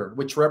Keter,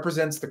 which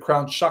represents the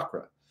crown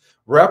chakra,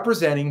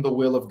 representing the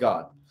will of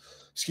God.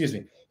 Excuse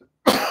me.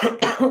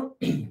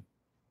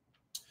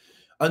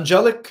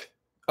 Angelic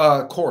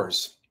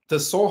cores. The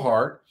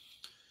Zohar,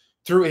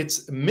 through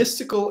its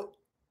mystical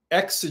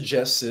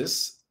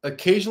exegesis,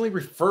 occasionally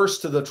refers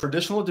to the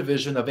traditional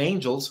division of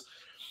angels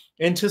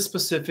into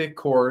specific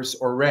cores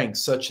or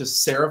ranks, such as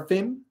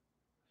Seraphim,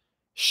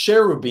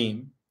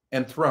 Cherubim,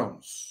 and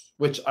thrones,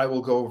 which I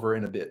will go over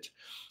in a bit.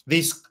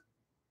 These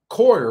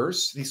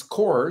cores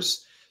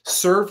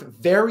serve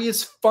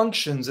various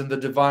functions in the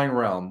divine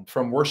realm,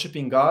 from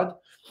worshiping God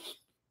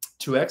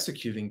to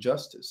executing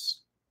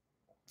justice.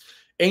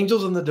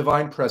 Angels in the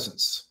divine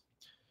presence.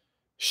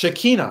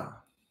 Shekinah.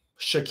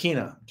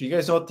 Shekinah. Do you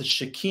guys know that the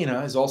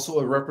Shekinah is also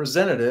a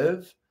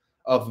representative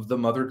of the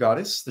mother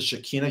goddess, the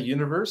Shekinah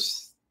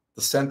universe,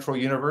 the central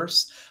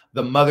universe,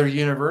 the mother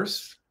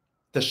universe,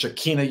 the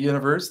Shekinah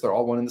universe? They're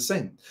all one and the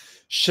same.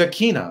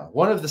 Shekinah,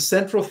 one of the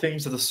central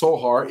themes of the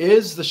Zohar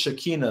is the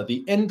Shekinah,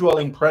 the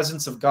indwelling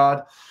presence of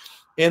God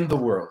in the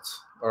world.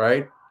 All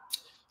right.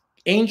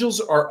 Angels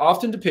are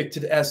often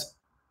depicted as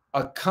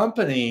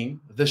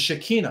accompanying the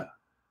Shekinah,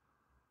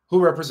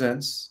 who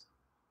represents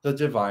the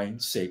divine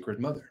sacred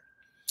mother,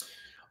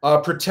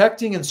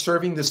 protecting and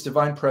serving this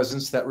divine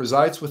presence that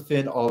resides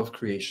within all of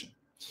creation.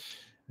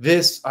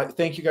 I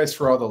thank you guys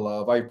for all the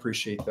love. I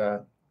appreciate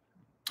that.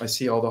 I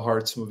see all the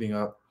hearts moving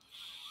up.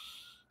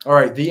 All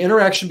right, the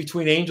interaction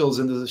between angels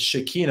and the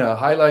Shekinah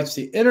highlights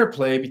the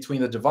interplay between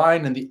the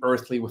divine and the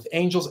earthly, with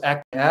angels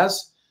acting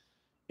as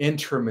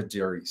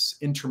intermediaries.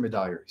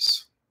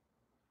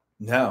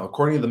 Now,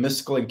 according to the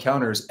mystical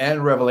encounters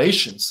and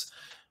revelations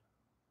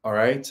All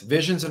right.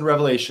 Visions and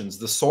revelations.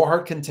 The soul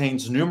heart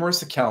contains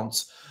numerous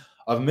accounts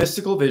of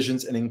mystical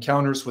visions and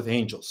encounters with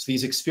angels.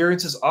 These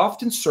experiences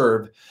often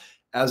serve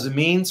as a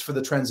means for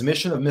the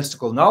transmission of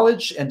mystical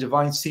knowledge and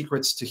divine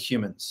secrets to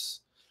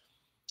humans.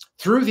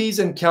 Through these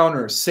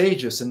encounters,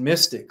 sages and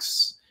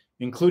mystics,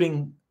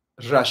 including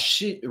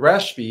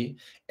Rashbi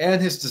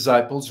and his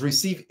disciples,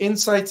 receive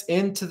insights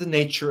into the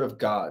nature of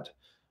God,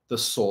 the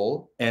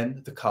soul,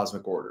 and the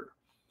cosmic order.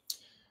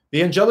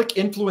 The angelic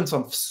influence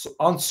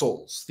on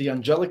souls. The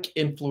angelic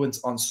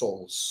influence on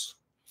souls.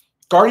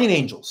 Guardian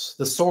angels.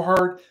 The soul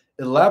heart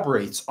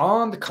elaborates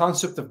on the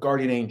concept of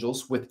guardian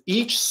angels, with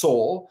each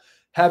soul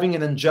having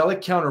an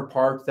angelic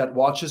counterpart that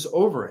watches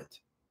over it.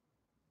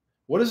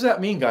 What does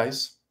that mean,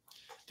 guys?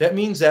 That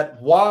means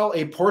that while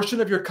a portion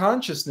of your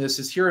consciousness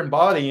is here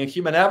embodying a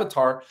human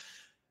avatar,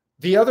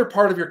 the other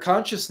part of your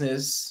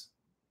consciousness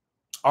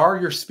are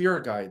your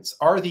spirit guides,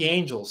 are the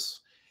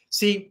angels.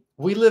 See,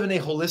 we live in a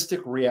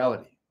holistic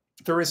reality.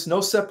 There is no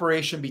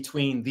separation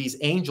between these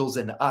angels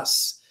and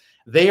us.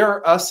 They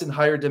are us in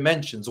higher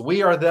dimensions.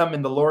 We are them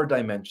in the lower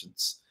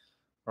dimensions.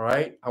 All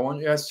right? I want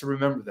you guys to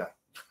remember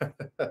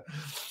that.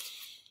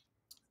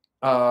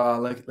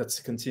 Let's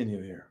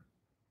continue here.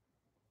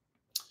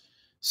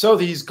 So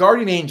these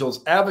guardian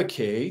angels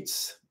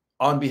advocate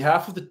on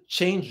behalf of the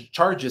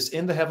charges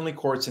in the heavenly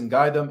courts and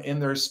guide them in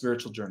their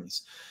spiritual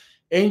journeys.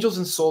 Angels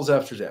and souls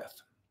after death.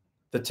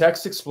 The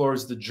text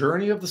explores the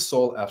journey of the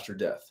soul after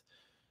death,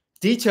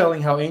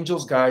 detailing how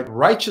angels guide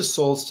righteous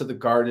souls to the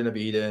Garden of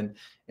Eden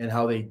and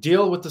how they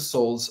deal with the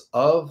souls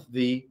of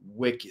the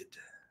wicked.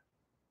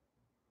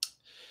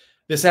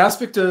 This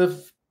aspect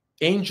of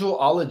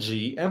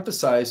angelology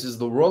emphasizes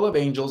the role of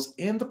angels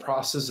in the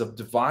process of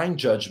divine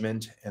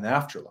judgment and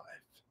afterlife.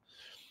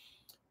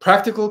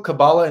 Practical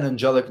Kabbalah and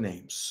angelic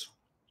names.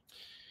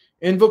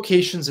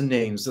 Invocations and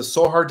names. The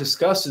Zohar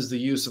discusses the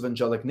use of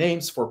angelic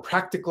names for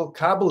practical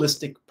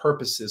Kabbalistic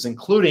purposes,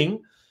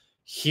 including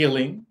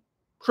healing,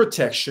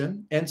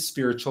 protection, and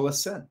spiritual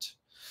ascent.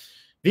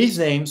 These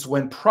names,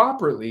 when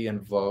properly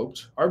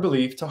invoked, are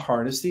believed to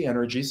harness the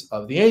energies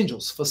of the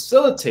angels,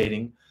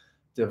 facilitating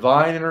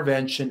divine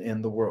intervention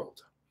in the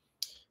world.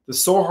 The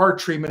Zohar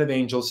treatment of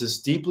angels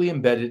is deeply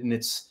embedded in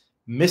its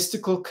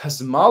mystical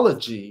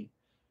cosmology,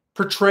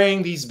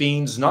 portraying these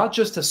beings not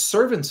just as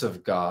servants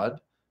of God,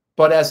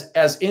 but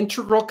as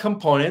integral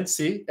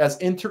components, as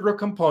integral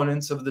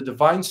components of the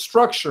divine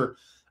structure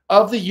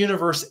of the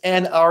universe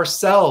and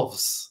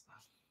ourselves.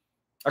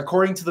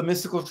 According to the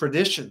mystical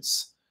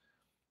traditions,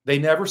 they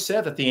never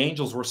said that the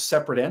angels were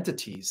separate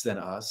entities than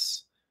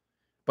us.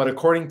 But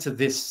according to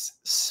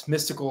this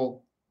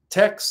mystical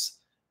text,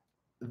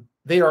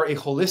 they are a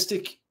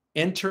holistic,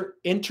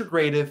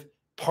 integrative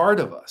part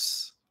of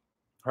us,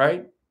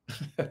 right?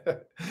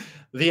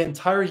 The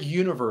entire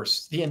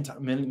universe,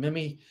 let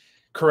me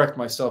correct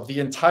myself,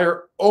 the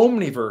entire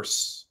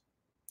omniverse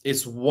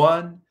is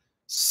one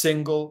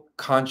single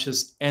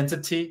conscious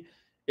entity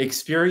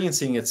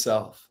experiencing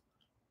itself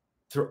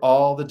through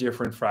all the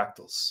different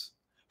fractals,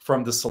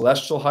 from the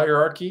celestial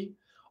hierarchy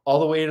all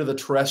the way to the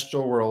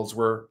terrestrial worlds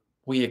where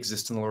we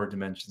exist in the lower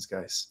dimensions,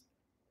 guys.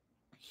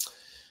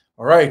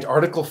 All right,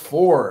 Article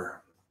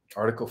 4.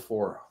 Article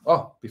 4.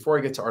 Oh, before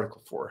I get to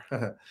Article 4,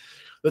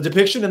 the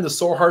depiction in the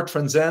soul heart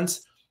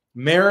transcends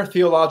mere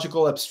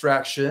theological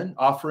abstraction,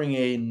 offering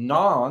a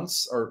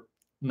nuance,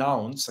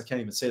 I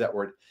can't even say that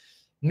word,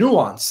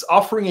 nuance,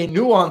 offering a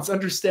nuanced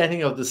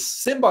understanding of the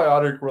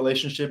symbiotic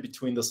relationship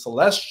between the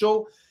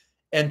celestial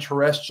and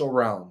terrestrial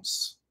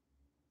realms.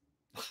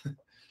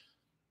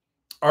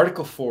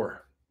 Article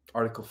 4.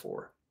 Article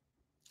 4.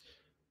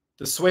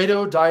 The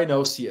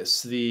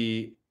pseudo-Dionysius,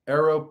 the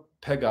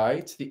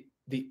Areopagite,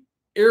 the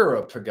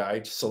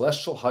Areopagite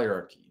celestial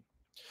hierarchy.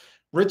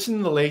 Written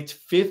in the late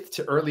 5th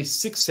to early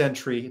 6th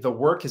century, the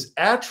work is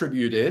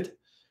attributed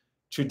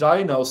to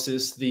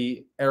Dionysius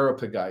the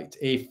Areopagite,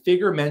 a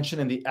figure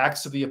mentioned in the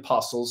Acts of the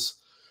Apostles,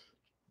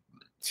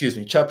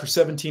 chapter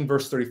 17,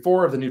 verse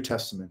 34 of the New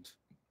Testament.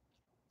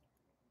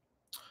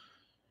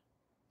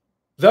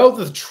 Though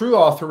the true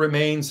author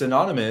remains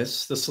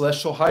anonymous, the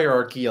celestial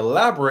hierarchy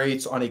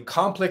elaborates on a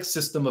complex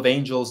system of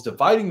angels,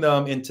 dividing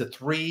them into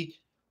 3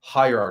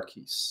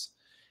 hierarchies,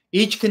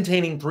 each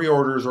containing 3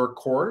 orders or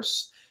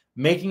corps,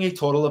 making a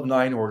total of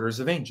 9 orders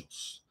of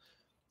angels.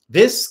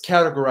 This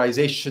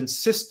categorization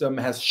system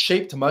has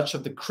shaped much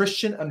of the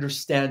Christian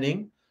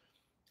understanding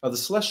of the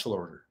celestial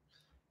order.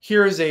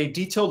 Here is a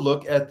detailed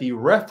look at the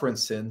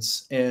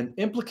references and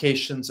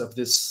implications of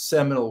this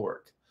seminal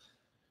work.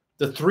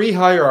 The 3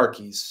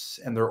 hierarchies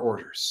and their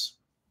orders.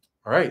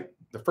 All right,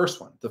 the first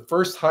one. The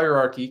first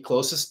hierarchy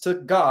closest to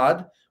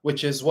God,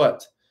 which is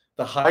what?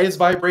 The highest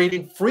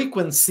vibrating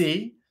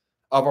frequency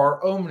of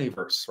our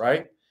omniverse,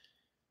 right?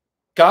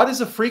 God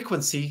is a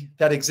frequency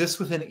that exists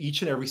within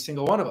each and every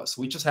single one of us.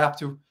 We just have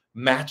to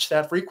match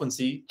that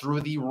frequency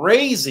through the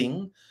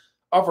raising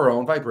of our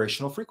own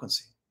vibrational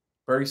frequency.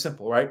 Very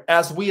simple, right?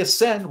 As we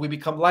ascend, we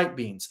become light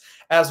beings.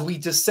 As we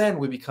descend,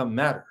 we become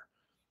matter,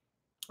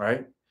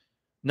 right?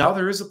 Now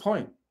there is a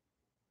point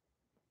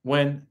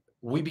when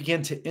we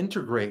begin to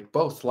integrate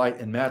both light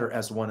and matter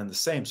as one and the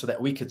same so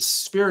that we could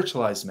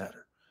spiritualize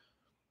matter.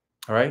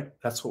 All right?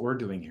 That's what we're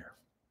doing here,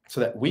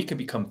 so that we could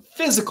become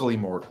physical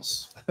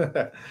immortals.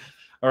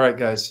 All right,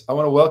 guys, I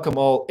want to welcome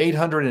all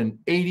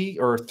 880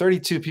 or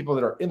 32 people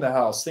that are in the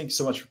house. Thank you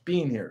so much for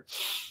being here.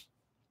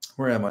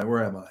 Where am I?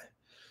 Where am I?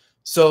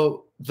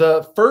 So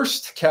the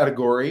first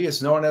category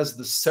is known as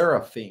the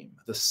Seraphim.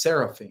 The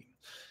Seraphim.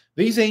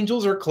 These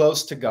angels are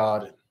close to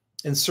God,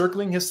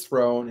 encircling his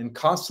throne and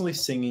constantly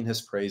singing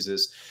his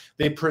praises.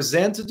 They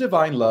present a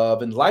divine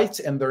love and light,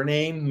 and their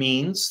name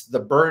means the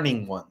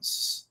burning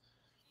ones,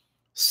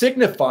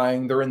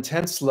 signifying their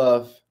intense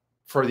love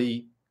for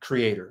the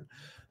Creator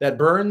that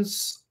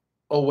burns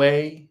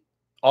away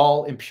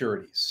all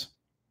impurities.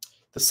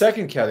 The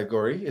second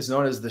category is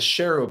known as the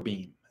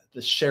Cherubim.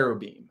 The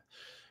Cherubim.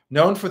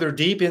 Known for their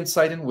deep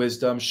insight and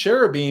wisdom,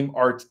 cherubim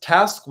are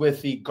tasked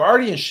with the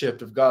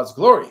guardianship of God's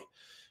glory.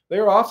 They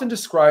are often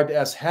described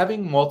as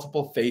having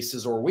multiple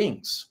faces or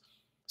wings,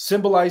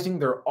 symbolizing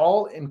their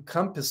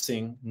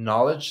all-encompassing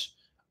knowledge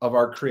of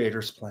our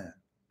Creator's plan.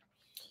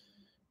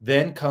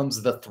 Then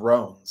comes the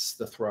thrones.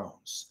 The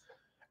thrones.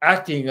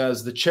 Acting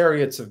as the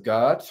chariots of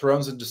God,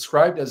 thrones are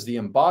described as the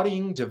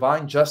embodying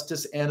divine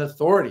justice and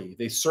authority.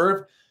 They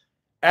serve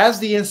as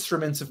the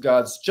instruments of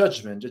God's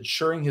judgment,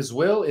 ensuring his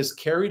will is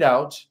carried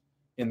out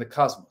in the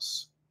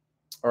cosmos.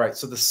 All right,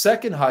 so the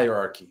second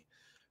hierarchy,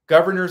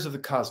 governors of the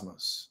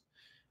cosmos,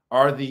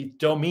 are the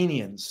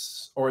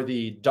dominions or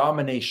the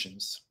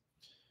dominations.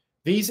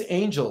 These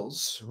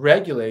angels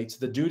regulate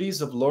the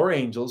duties of lower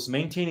angels,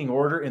 maintaining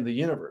order in the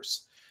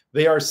universe.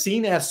 They are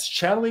seen as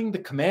channeling the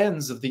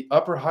commands of the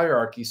upper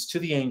hierarchies to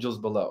the angels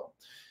below,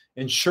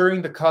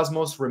 ensuring the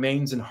cosmos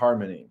remains in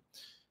harmony.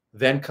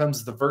 Then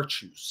comes the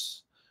virtues.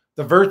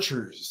 The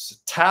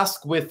virtues,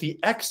 tasked with the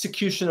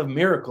execution of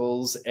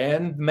miracles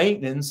and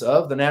maintenance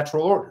of the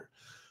natural order.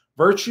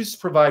 Virtues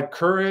provide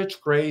courage,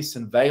 grace,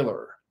 and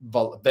valor.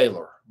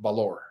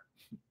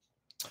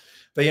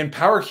 They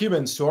empower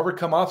humans to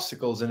overcome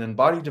obstacles and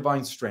embody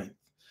divine strength.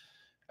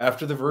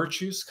 After the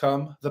virtues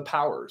come the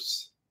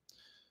powers.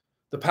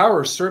 The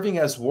powers serving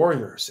as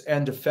warriors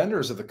and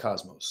defenders of the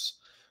cosmos.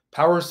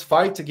 Powers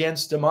fight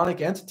against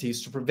demonic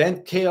entities to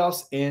prevent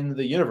chaos in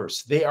the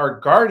universe. They are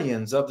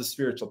guardians of the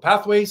spiritual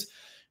pathways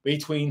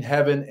between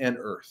heaven and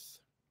earth.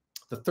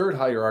 The third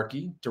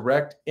hierarchy,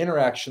 direct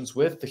interactions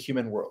with the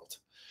human world.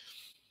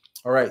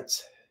 All right,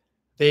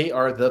 they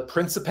are the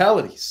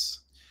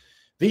principalities.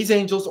 These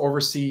angels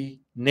oversee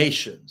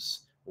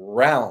nations,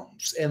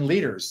 realms, and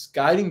leaders,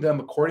 guiding them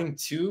according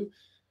to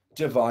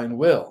divine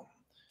will.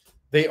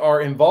 They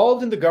are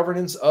involved in the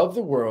governance of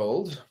the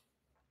world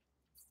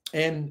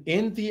and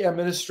in the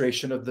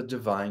administration of the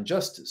divine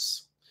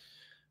justice.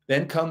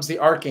 Then comes the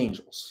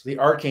archangels. The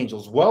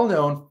archangels,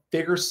 well-known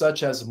figures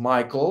such as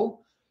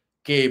Michael,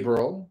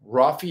 Gabriel,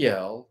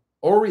 Raphael,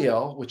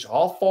 Uriel, which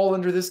all fall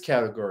under this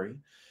category.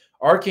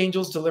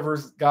 Archangels deliver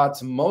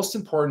God's most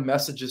important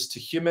messages to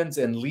humans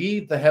and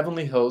lead the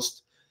heavenly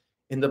host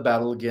in the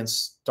battle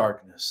against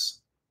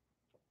darkness.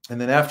 And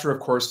then after, of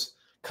course,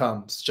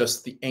 comes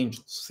just the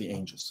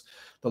angels,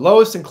 the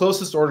lowest and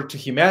closest order to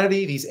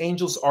humanity. These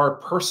angels are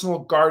personal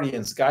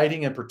guardians,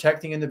 guiding and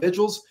protecting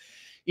individuals.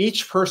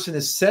 Each person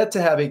is said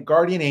to have a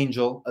guardian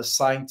angel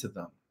assigned to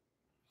them.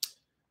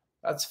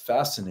 That's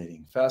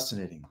fascinating,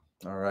 fascinating.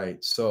 All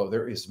right, so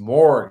there is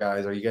more,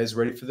 guys. Are you guys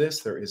ready for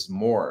this? There is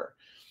more.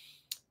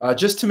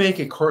 Just to make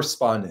a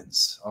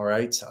correspondence, all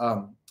right,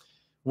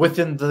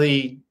 within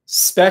the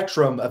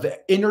spectrum of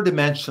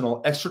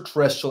interdimensional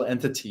extraterrestrial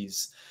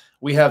entities,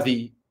 we have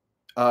the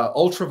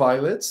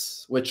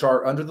ultraviolets, which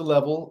are under the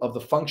level of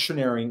the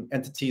functioning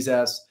entities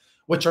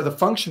which are the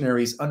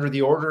functionaries under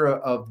the order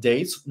of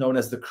days known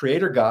as the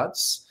creator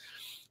gods.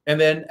 And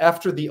then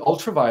after the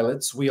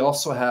ultraviolets, we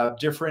also have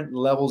different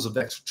levels of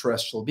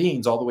extraterrestrial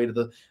beings all the way to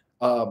the,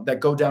 that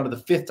go down to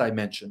the fifth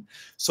dimension.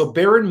 So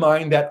bear in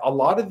mind that a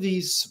lot of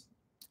these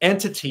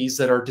entities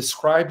that are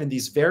described in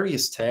these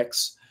various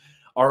texts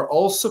are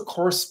also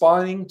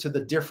corresponding to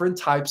the different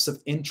types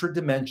of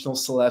interdimensional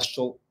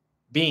celestial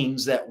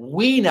beings that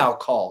we now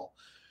call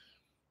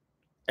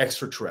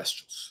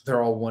extraterrestrials.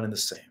 They're all one and the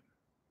same.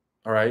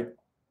 All right.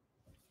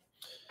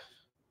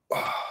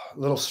 A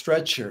little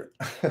stretch here.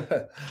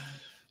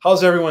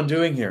 How's everyone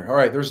doing here? All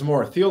right, there's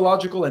more.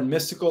 Theological and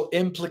mystical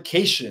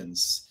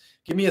implications.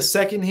 Give me a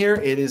second here.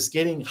 It is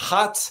getting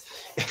hot.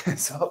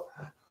 So,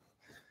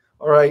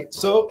 all right.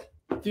 So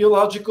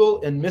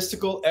theological and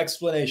mystical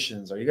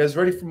explanations. Are you guys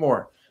ready for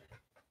more?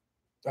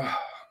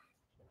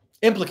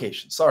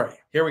 Implications. Sorry.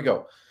 Here we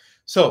go.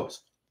 So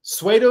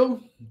Pseudo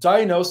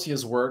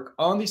Dionysia's work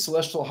on the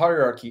celestial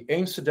hierarchy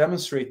aims to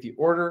demonstrate the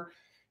order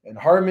and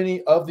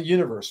harmony of the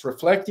universe,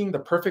 reflecting the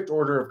perfect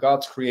order of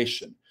God's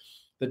creation.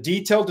 The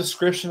detailed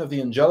description of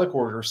the angelic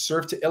order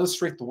serves to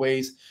illustrate the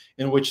ways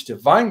in which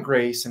divine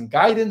grace and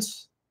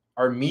guidance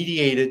are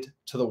mediated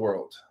to the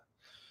world.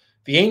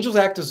 The angels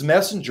act as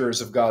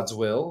messengers of God's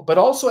will, but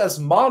also as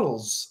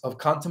models of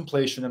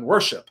contemplation and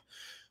worship,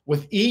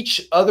 with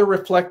each other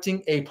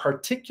reflecting a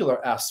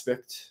particular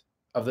aspect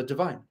of the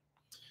divine.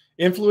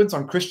 Influence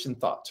on Christian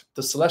thought.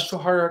 The celestial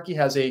hierarchy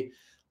has a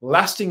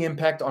lasting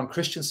impact on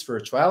Christian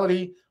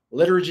spirituality,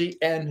 liturgy,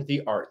 and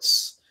the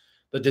arts.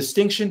 The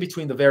distinction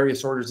between the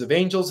various orders of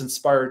angels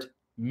inspired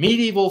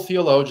medieval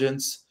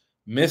theologians,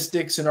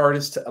 mystics, and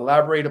artists to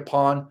elaborate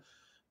upon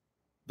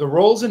the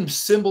roles and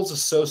symbols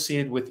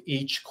associated with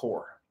each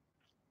core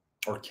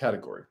or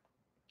category.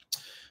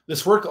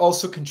 This work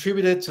also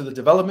contributed to the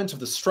development of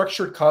the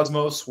structured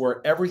cosmos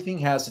where everything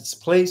has its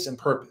place and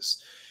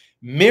purpose,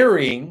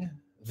 mirroring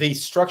the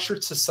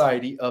structured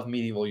society of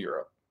medieval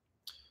Europe.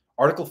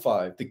 Article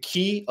 5, the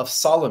Key of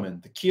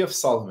Solomon,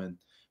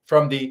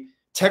 from the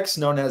text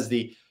known as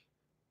the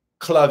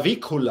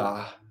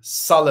Clavicula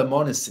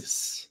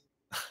Solomonicis.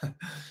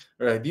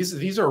 Right,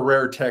 these are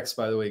rare texts,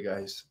 by the way,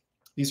 guys.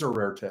 These are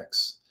rare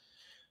texts.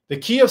 The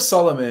Key of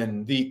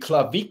Solomon, the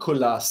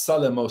Clavicula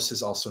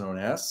Salomonis, also known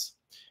as,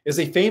 is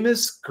a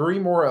famous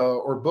grimoire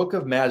or book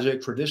of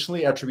magic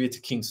traditionally attributed to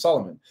King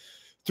Solomon.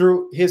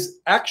 Though its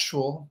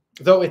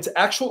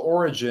actual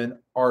origin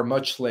are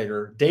much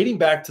later, dating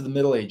back to the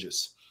Middle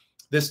Ages.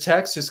 This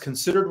text is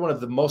considered one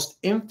of the most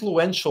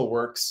influential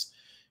works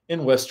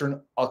in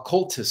Western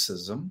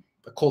occultism,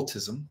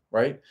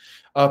 right?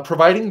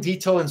 Providing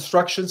detailed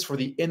instructions for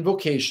the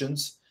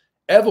invocations,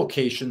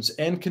 evocations,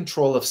 and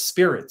control of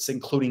spirits,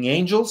 including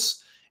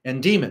angels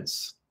and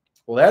demons.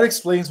 Well, that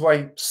explains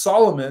why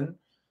Solomon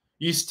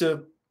used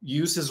to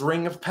use his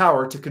ring of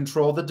power to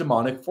control the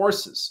demonic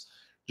forces.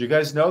 Do you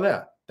guys know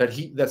that?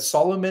 That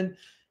Solomon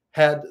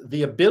had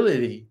the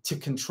ability to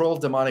control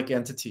demonic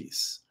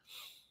entities.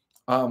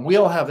 We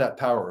all have that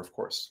power, of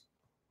course.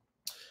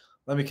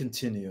 Let me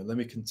continue.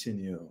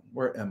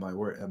 Where am I?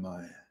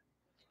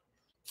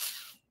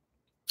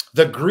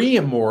 The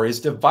grimoire is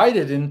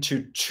divided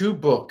into 2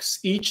 books,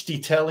 each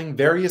detailing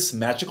various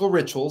magical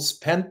rituals,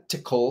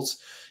 pentacles,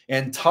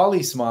 and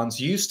talismans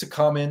used to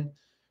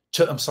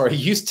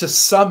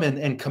summon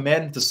and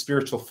command the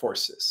spiritual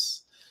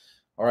forces.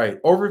 All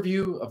right,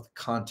 overview of the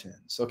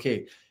contents.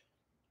 Okay,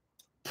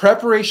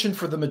 preparation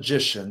for the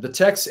magician. The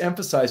text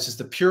emphasizes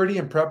the purity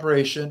and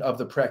preparation of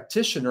the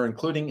practitioner,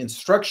 including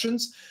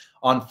instructions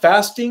on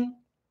fasting,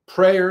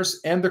 prayers,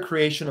 and the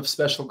creation of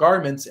special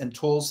garments and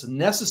tools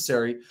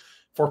necessary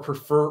for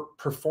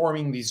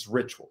performing these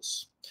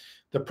rituals.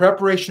 The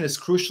preparation is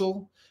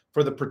crucial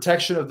for the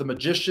protection of the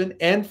magician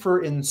and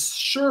for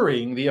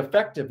ensuring the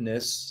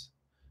effectiveness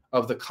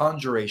of the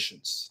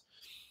conjurations.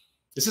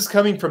 This is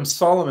coming from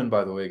Solomon,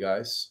 by the way,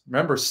 guys.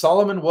 Remember,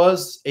 Solomon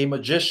was a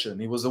magician.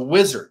 He was a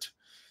wizard,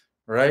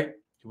 right?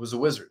 He was a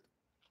wizard.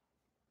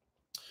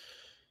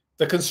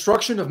 The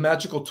construction of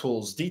magical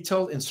tools.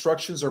 Detailed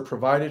instructions are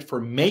provided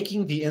for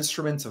making the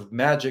instruments of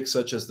magic,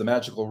 such as the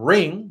magical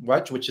ring,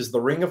 right, which is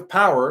the ring of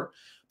power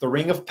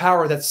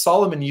that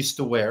Solomon used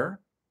to wear,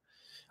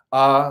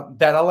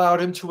 that allowed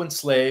him to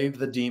enslave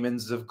the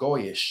demons of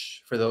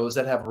Goyish, for those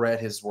that have read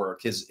his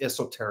work, his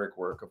esoteric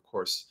work, of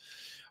course.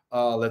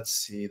 Let's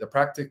see, the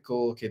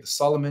practical, okay, the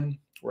Solomon,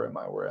 where am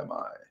I?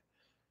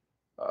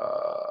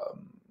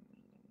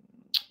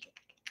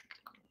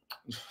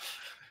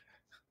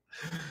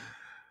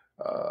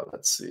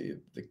 Let's see,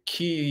 the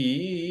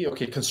key,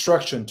 okay,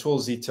 construction,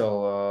 tools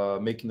detail,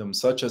 making them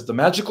such as the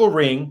magical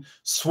ring,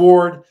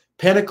 sword,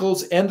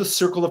 pentacles, and the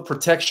circle of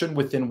protection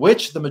within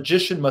which the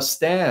magician must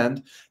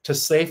stand to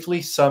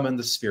safely summon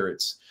the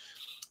spirits.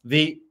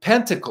 The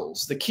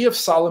pentacles, the Key of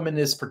Solomon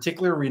is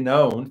particularly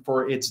renowned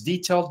for its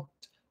detailed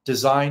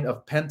design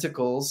of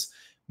pentacles,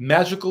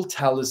 magical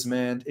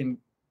talisman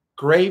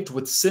engraved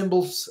with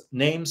symbols,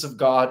 names of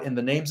God, and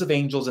the names of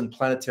angels and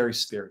planetary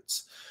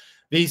spirits.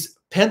 These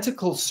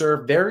pentacles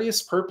serve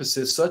various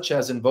purposes, such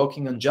as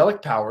invoking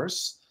angelic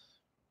powers,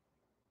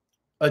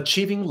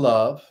 achieving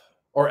love,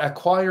 or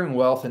acquiring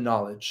wealth and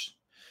knowledge,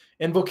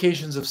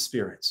 invocations of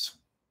spirits.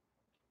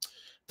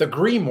 The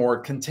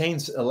grimoire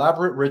contains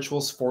elaborate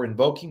rituals for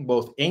invoking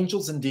both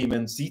angels and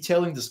demons,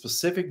 detailing the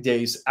specific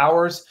days,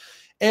 hours,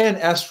 and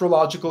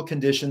astrological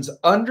conditions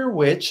under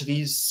which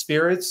these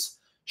spirits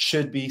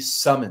should be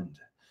summoned.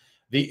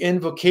 The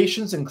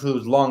invocations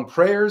include long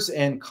prayers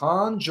and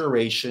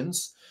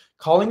conjurations,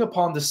 calling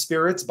upon the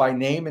spirits by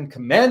name and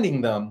commanding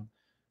them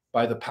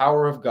by the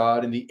power of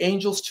God, and the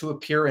angels to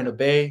appear and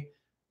obey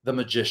the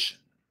magician.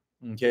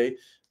 Okay,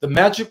 the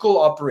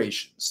magical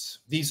operations.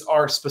 These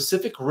are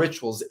specific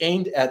rituals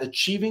aimed at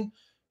achieving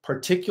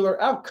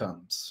particular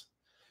outcomes,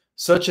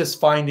 such as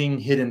finding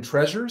hidden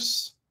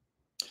treasures,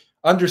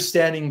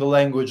 understanding the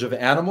language of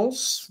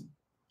animals,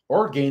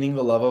 or gaining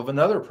the love of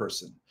another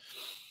person.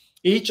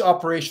 Each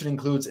operation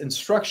includes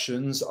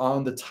instructions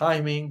on the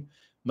timing,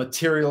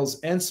 materials,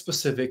 and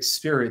specific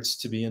spirits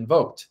to be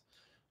invoked.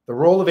 The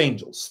role of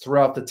angels.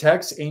 Throughout the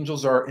text,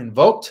 angels are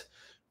invoked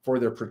for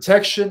their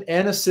protection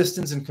and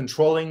assistance in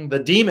controlling the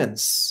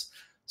demons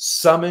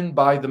summoned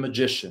by the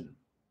magician.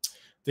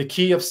 The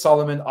Key of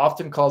Solomon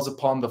often calls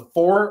upon the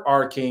 4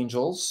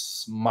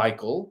 archangels,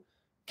 Michael,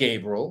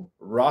 Gabriel,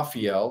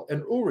 Raphael,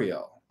 and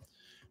Uriel,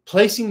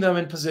 placing them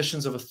in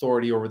positions of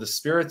authority over the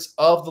spirits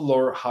of the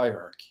lower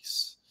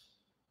hierarchies.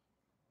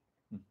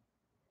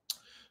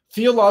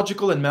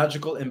 Theological and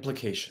magical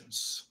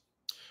implications.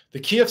 The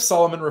Key of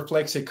Solomon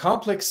reflects a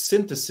complex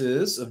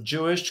synthesis of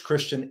Jewish,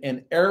 Christian,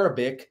 and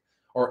Arabic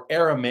or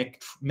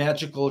Aramic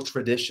magical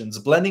traditions,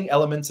 blending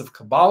elements of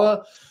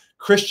Kabbalah,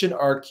 Christian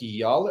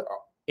angelology,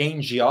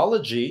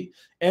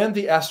 and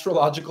the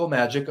astrological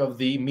magic of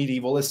the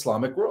medieval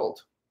Islamic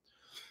world.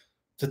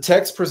 The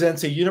text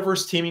presents a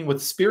universe teeming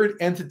with spirit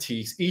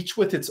entities, each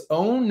with its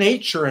own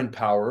nature and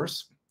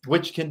powers,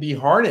 which can be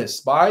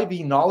harnessed by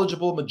the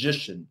knowledgeable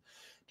magician.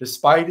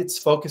 Despite its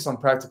focus on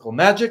practical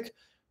magic,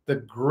 the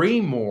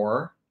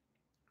Grimoire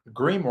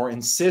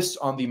insists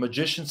on the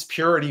magician's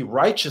purity,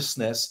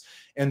 righteousness,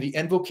 and the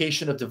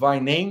invocation of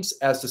divine names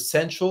as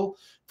essential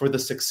for the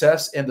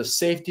success and the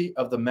safety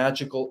of the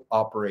magical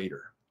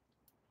operator.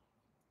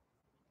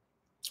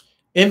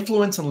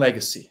 Influence and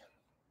legacy.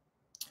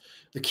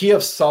 The Key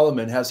of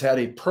Solomon has had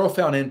a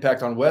profound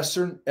impact on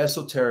Western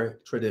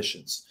esoteric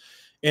traditions,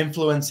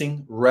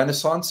 influencing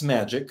Renaissance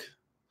magic,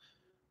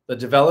 the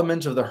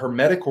development of the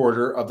Hermetic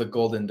Order of the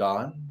Golden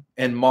Dawn,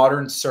 and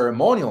modern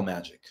ceremonial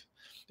magic.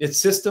 Its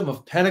system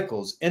of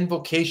pentacles,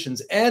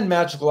 invocations, and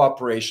magical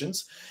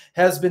operations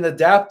has been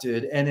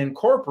adapted and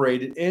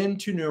incorporated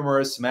into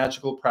numerous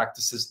magical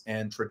practices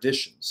and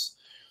traditions.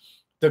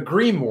 The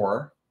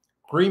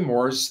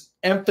Grimoire's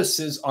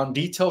emphasis on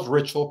detailed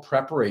ritual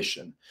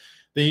preparation,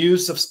 the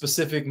use of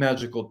specific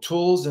magical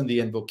tools, and the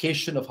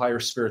invocation of higher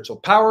spiritual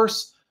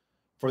powers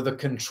for the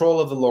control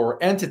of the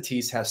lower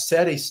entities has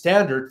set a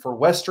standard for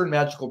Western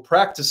magical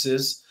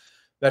practices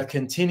that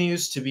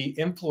continues to be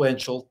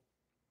influential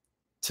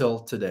till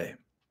today.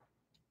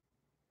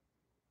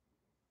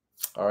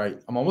 All right,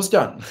 I'm almost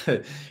done.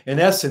 In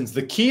essence,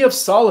 the Key of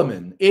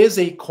Solomon is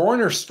a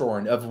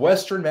cornerstone of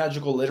Western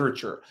magical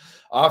literature,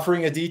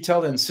 offering a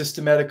detailed and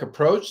systematic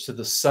approach to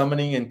the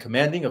summoning and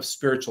commanding of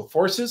spiritual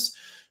forces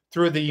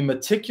through the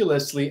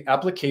meticulously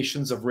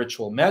applications of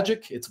ritual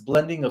magic, its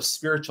blending of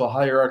spiritual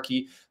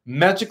hierarchy,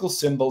 magical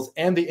symbols,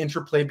 and the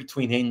interplay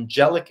between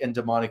angelic and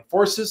demonic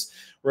forces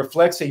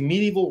reflects a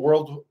medieval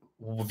world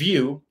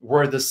view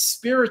where the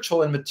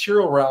spiritual and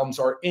material realms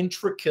are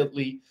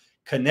intricately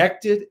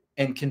connected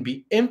and can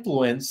be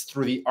influenced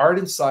through the art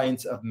and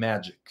science of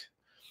magic.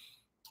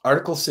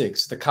 Article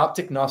 6, the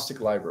Coptic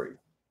Gnostic Library.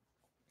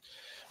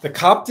 The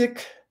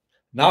Coptic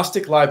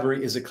Gnostic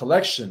Library is a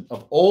collection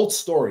of old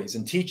stories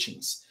and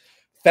teachings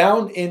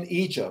found in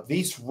Egypt.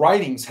 These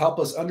writings help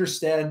us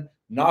understand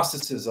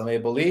Gnosticism, a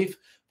belief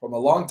from a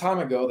long time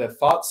ago that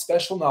thought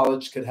special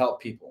knowledge could help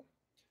people.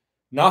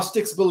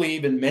 Gnostics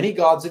believe in many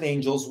gods and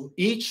angels,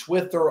 each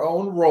with their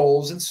own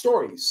roles and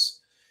stories,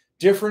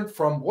 different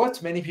from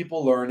what many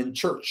people learn in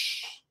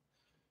church.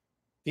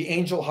 The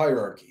angel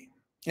hierarchy.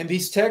 In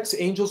these texts,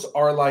 angels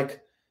are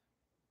like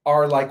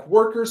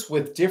workers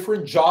with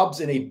different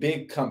jobs in a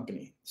big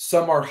company.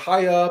 Some are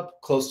high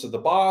up, close to the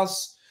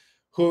boss,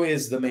 who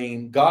is the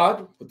main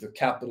god with the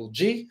capital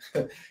G,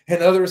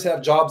 and others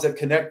have jobs that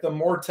connect them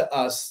more to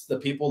us, the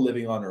people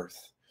living on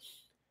earth.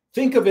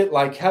 Think of it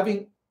like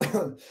having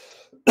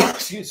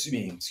excuse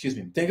me.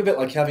 Think of it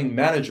like having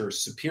managers,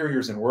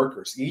 superiors, and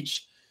workers,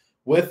 each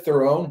with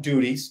their own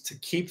duties to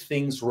keep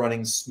things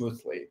running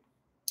smoothly.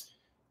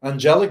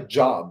 Angel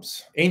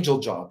jobs.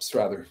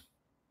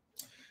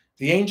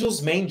 The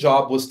angel's main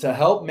job was to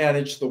help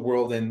manage the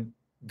world and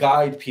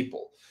guide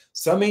people.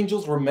 Some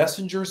angels were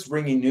messengers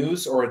bringing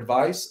news or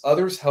advice.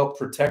 Others helped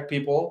protect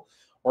people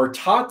or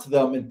taught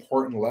them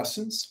important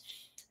lessons.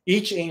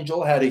 Each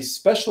angel had a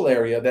special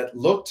area that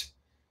looked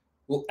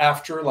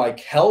after like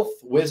health,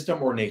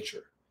 wisdom, or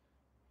nature.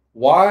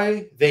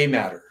 Why they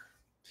matter.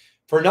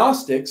 For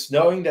Gnostics,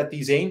 knowing that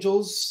these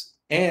angels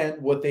and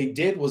what they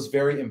did was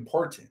very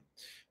important.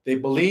 They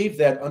believed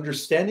that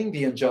understanding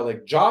the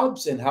angelic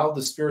jobs and how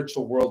the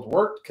spiritual world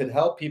worked could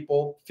help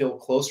people feel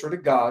closer to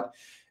God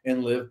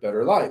and live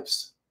better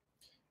lives.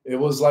 It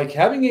was like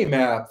having a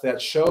map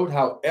that showed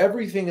how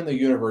everything in the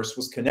universe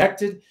was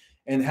connected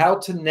and how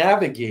to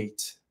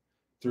navigate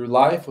through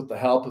life with the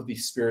help of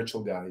these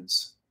spiritual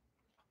guides.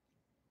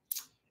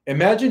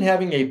 Imagine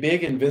having a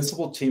big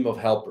invincible team of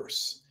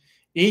helpers,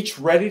 each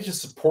ready to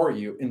support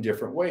you in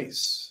different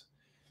ways.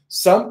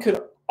 Some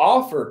could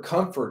offer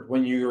comfort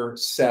when you're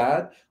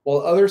sad, while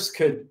others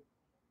could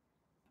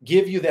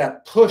give you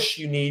that push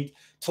you need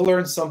to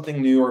learn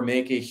something new or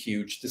make a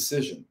huge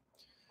decision.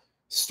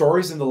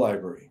 Stories in the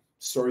library.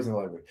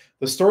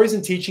 The stories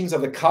and teachings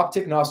of the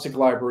Coptic Gnostic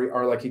Library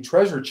are like a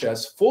treasure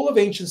chest full of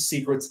ancient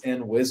secrets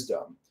and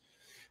wisdom.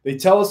 They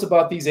tell us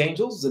about these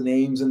angels, the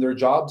names and their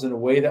jobs in a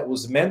way that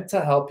was meant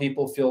to help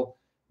people feel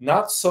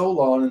not so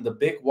alone in the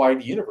big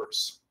wide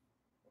universe.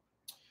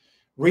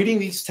 Reading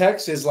these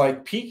texts is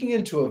like peeking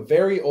into a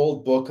very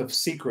old book of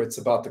secrets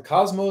about the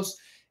cosmos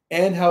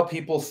and how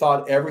people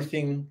thought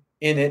everything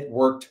in it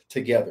worked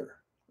together.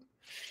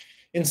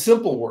 In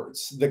simple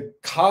words, the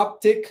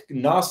Coptic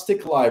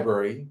Gnostic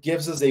Library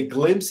gives us a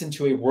glimpse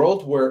into a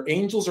world where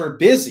angels are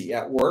busy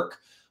at work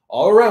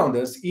all around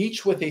us,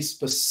 each with a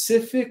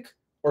specific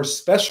or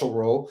special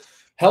role,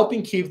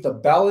 helping keep the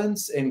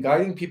balance and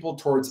guiding people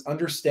towards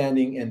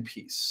understanding and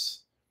peace.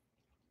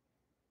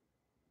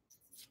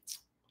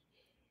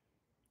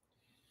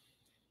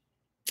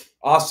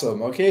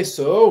 Awesome. Okay,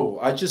 so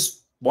I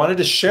just wanted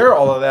to share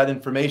all of that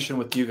information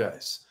with you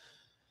guys.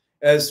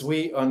 As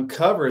we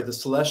uncover the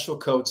celestial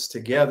codes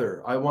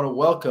together, I want to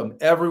welcome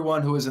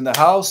everyone who is in the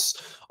house,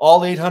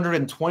 all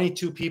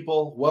 822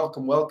 people.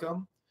 Welcome,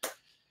 welcome.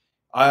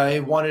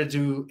 I wanted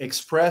to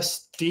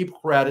express deep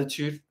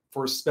gratitude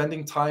for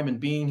spending time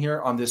and being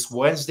here on this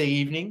Wednesday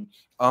evening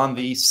on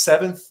the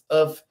 7th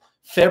of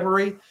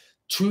February,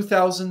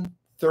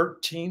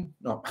 2013.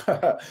 No,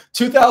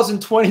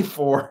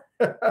 2024.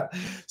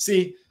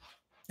 See,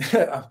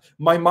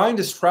 my mind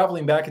is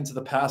traveling back into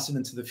the past and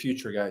into the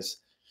future, guys.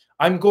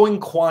 I'm going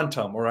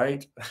quantum, all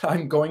right?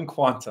 I'm going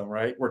quantum,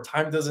 right? Where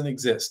time doesn't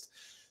exist.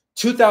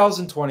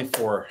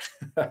 2024,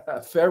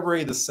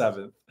 February the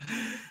 7th.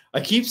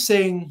 I keep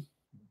saying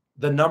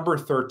the number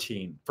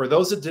 13. For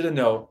those that didn't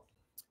know,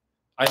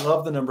 I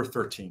love the number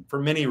 13 for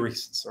many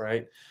reasons, all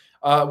right?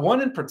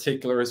 One in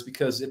particular is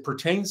because it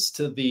pertains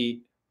to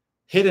the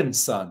hidden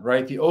sun,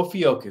 right? The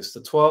Ophiuchus,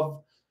 the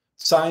 12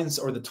 signs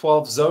or the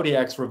 12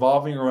 zodiacs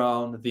revolving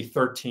around the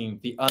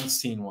 13th, the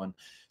unseen one,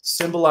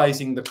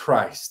 symbolizing the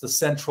Christ, the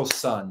central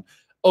sun,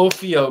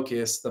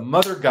 Ophiuchus, the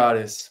mother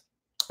goddess.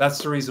 That's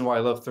the reason why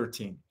I love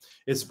 13.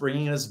 It's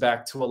bringing us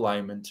back to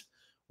alignment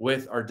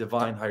with our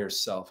divine higher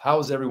self. How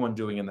is everyone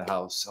doing in the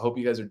house? I hope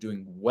you guys are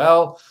doing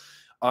well.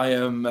 I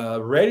am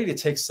ready to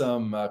take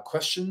some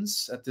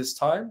questions at this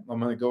time. I'm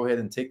going to go ahead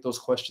and take those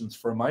questions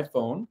from my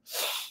phone.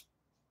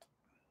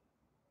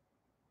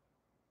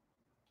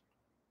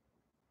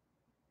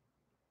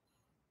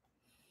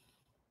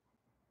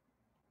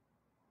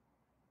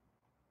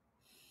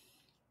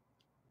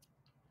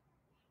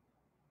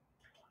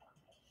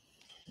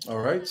 All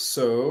right,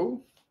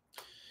 so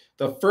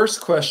the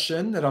first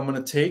question that I'm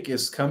going to take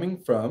is coming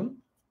from,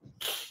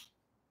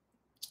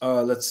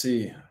 let's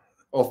see.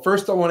 Well,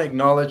 first I want to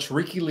acknowledge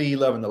Ricky Lee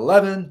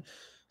 1111,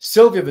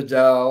 Sylvia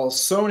Vidal,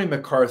 Sony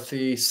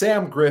McCarthy,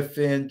 Sam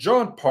Griffin,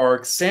 John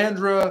Park,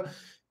 Sandra,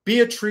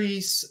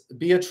 Beatrice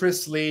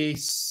Lee,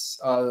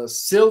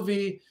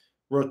 Sylvie,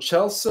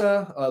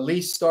 Rochelsa,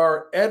 Lee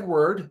Star,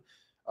 Edward,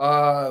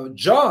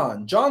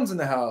 John's in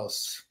the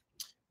house,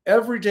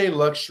 Everyday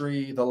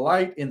Luxury, The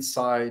Light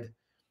Inside,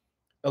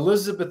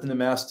 Elizabeth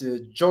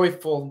Namaste,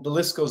 Joyful, the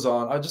list goes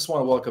on. I just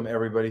want to welcome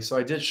everybody. So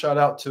I did shout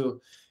out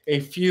to a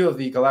few of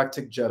the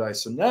Galactic Jedi.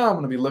 So now I'm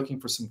going to be looking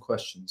for some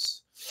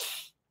questions.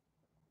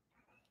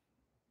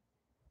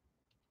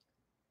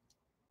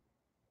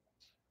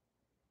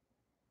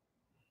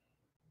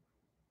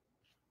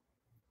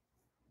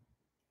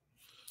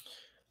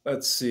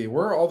 Let's see.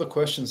 Where are all the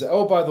questions?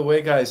 Oh, by the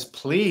way, guys,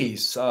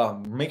 please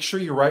make sure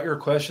you write your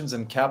questions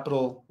in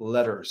capital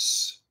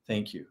letters.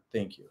 Thank you.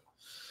 Thank you.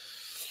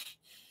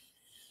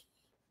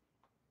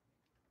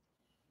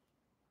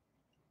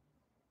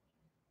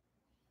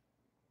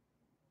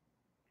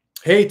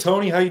 Hey,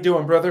 Tony, how you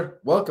doing, brother?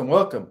 Welcome,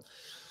 welcome.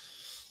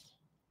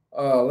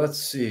 Let's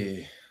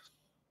see.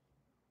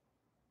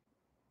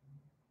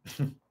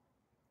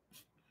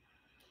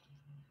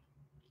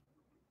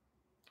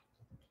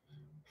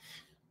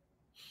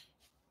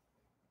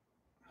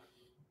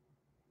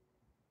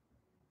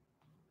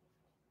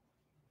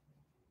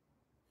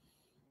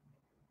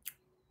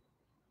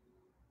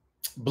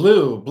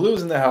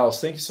 Blue's in the house.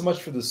 Thank you so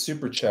much for the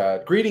super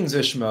chat. Greetings,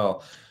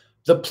 Ishmael.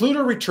 The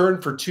Pluto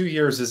return for 2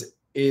 years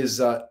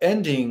is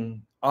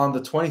ending on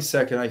the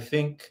 22nd. I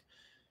think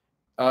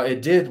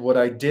it did what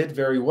I did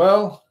very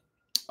well.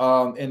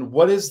 And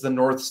what is the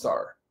North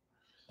Star?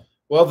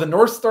 Well, the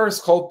North Star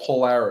is called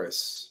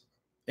Polaris.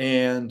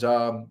 And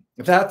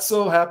that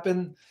so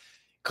happened,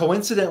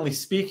 coincidentally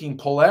speaking,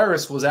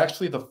 Polaris was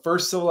actually the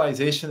first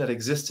civilization that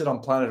existed on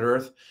planet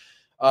Earth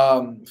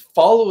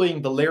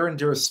following the Lyran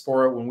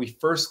Diaspora when we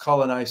first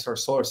colonized our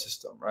solar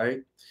system,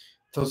 right?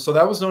 So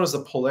that was known as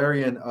the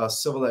Polarian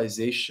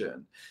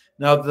civilization.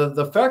 Now,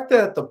 the fact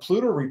that the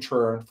Pluto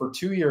return for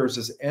 2 years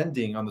is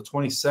ending on the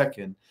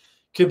 22nd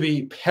could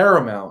be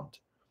paramount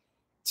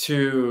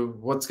to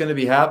what's going to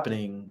be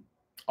happening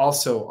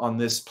also on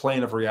this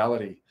plane of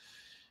reality.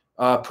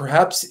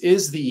 Perhaps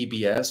is the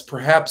EBS,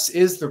 perhaps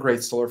is the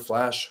Great Solar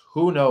Flash,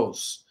 who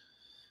knows?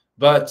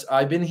 But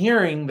I've been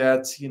hearing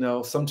that, you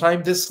know,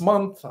 sometime this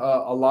month,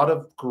 a lot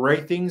of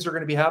great things are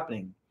going to be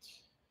happening.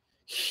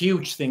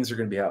 Huge things are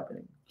going to be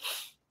happening.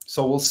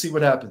 So we'll see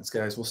what happens,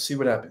 guys. We'll see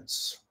what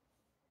happens.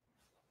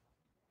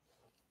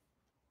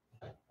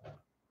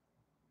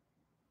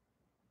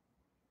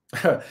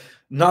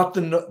 Not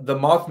the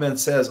Mothman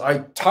says, I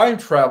time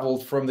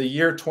traveled from the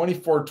year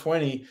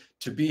 2420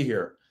 to be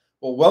here.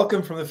 Well,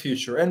 welcome from the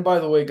future. And by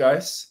the way,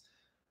 guys,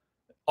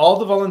 all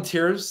the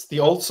volunteers, the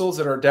old souls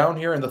that are down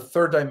here in the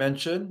third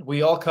dimension,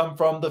 we all come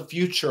from the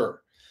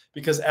future.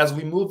 Because as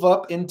we move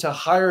up into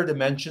higher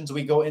dimensions,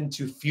 we go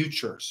into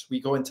futures. We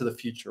go into the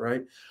future,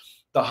 right?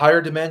 The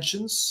higher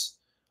dimensions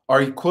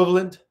are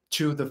equivalent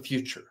to the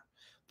future.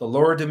 The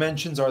lower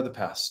dimensions are the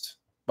past,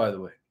 by the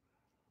way.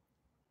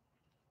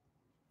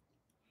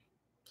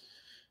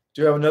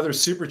 Do you have another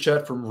super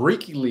chat from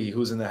Ricky Lee,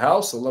 who's in the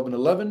house,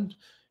 1111?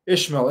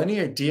 Ishmael, any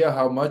idea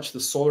how much the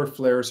solar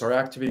flares are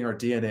activating our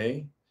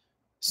DNA?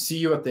 See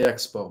you at the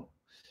expo.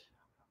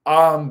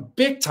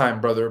 Big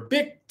time, brother.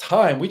 Big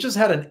time. We just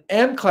had an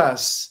M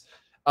class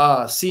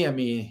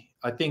CME,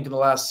 I think, in the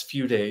last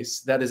few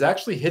days that is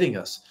actually hitting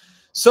us.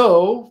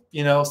 So,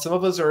 you know, some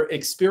of us are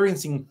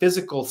experiencing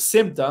physical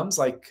symptoms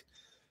like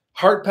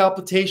heart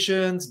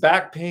palpitations,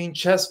 back pain,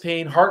 chest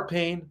pain, heart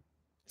pain.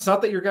 It's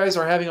not that your guys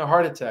are having a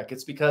heart attack.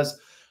 It's because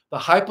the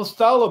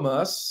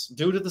hypothalamus,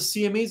 due to the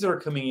CMEs that are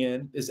coming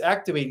in, is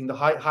activating the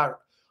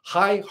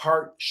high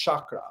heart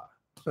chakra.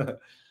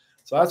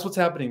 So that's what's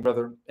happening,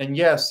 brother. And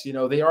yes, you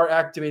know, they are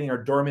activating our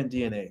dormant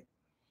DNA.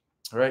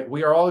 All right.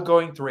 We are all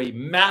going through a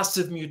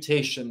massive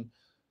mutation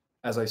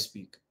as I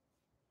speak.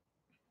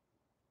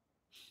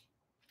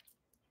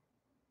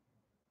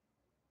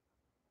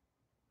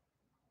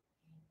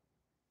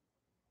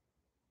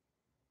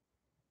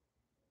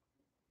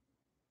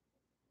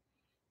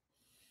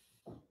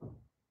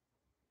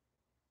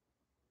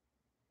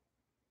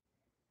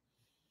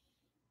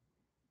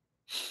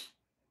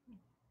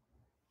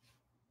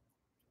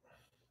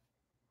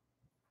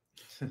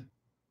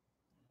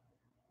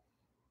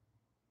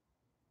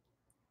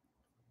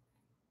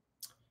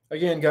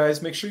 Again,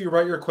 guys, make sure you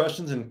write your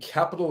questions in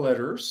capital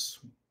letters.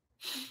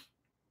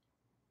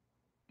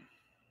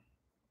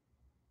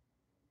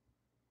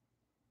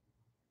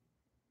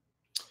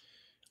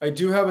 I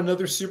do have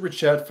another super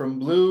chat from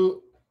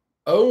Blue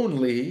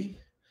Only.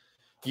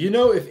 You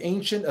know, if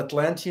ancient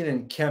Atlantean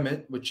and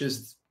Kemet, which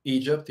is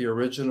Egypt, the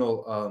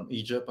original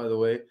Egypt, by the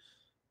way,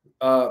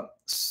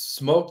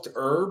 smoked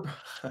herb.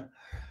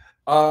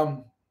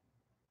 um,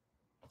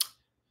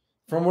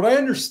 from what I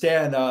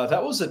understand,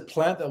 that was a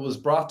plant that was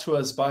brought to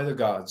us by the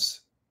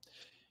gods.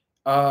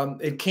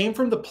 It came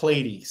from the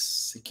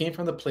Pleiades. It came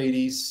from the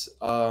Pleiades.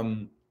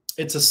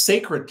 It's a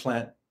sacred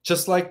plant,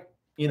 just like,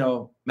 you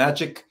know,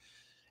 magic,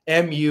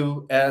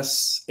 MUSHRO.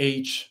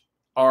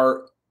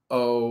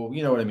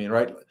 You know what I mean,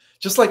 right?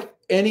 Just like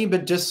any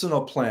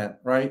medicinal plant,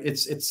 right?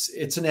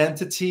 It's an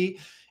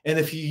entity, and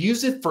if you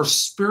use it for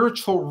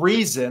spiritual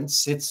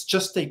reasons, it's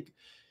just a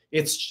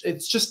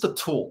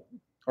tool.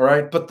 All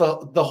right. But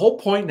the whole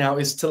point now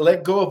is to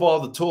let go of all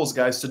the tools,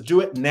 guys, to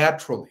do it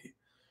naturally.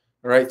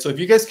 All right. So if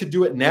you guys could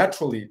do it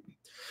naturally,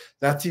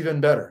 that's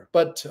even better.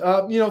 But,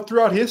 you know,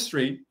 throughout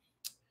history,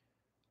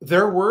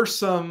 there were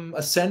some not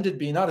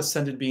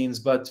ascended beings,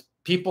 but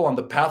people on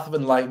the path of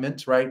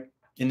enlightenment, right?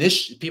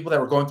 People that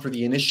were going through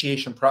the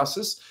initiation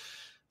process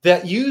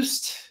that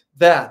used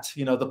that,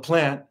 you know, the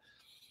plant,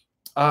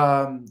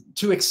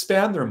 to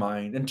expand their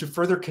mind and to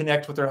further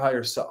connect with their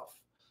higher self.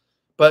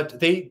 But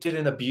they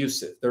didn't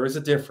abuse it. There is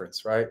a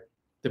difference, right?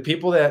 The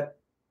people that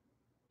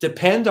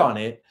depend on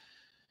it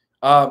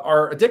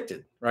are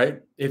addicted,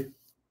 right?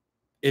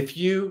 If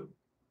you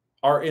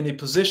are in a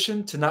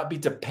position to not be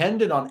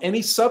dependent on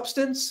any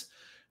substance,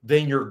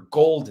 then you're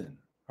golden,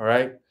 all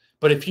right?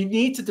 But if you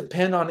need to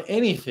depend on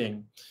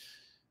anything,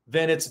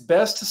 then it's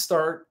best to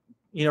start,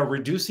 you know,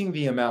 reducing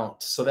the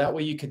amount so that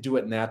way you can do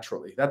it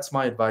naturally. That's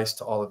my advice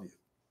to all of you.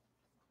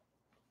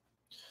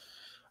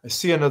 I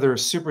see another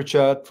super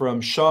chat from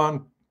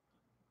Sean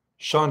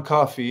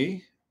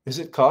Coffee. Is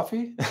it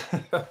coffee?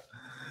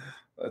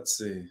 Let's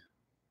see.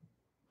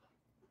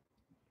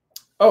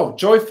 Oh,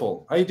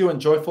 Joyful. How you doing,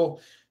 Joyful?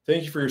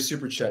 Thank you for your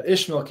super chat.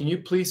 Ishmael, can you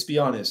please be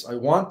honest? I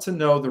want to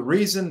know the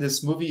reason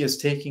this movie is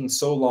taking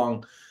so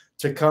long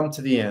to come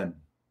to the end.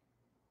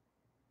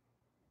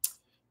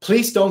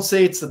 Please don't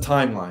say it's the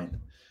timeline.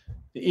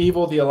 The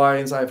evil, the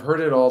alliance, I've heard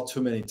it all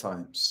too many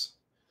times.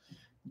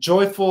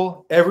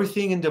 Joyful,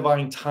 everything in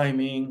divine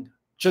timing.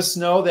 Just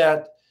know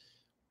that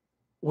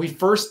we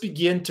first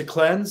begin to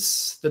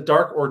cleanse the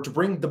dark or to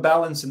bring the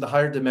balance in the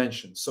higher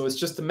dimension. So it's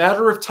just a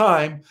matter of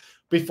time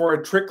before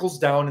it trickles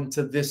down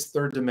into this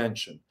third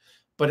dimension.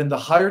 But in the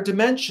higher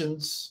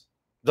dimensions,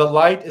 the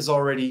light is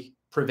already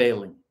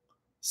prevailing.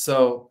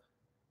 So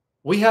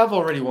we have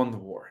already won the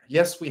war.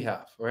 Yes, we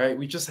have. Right?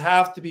 We just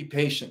have to be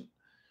patient.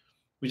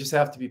 We just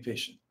have to be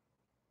patient.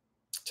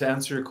 To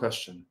answer your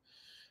question,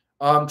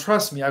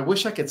 trust me, I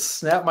wish I could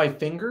snap my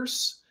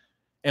fingers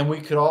and we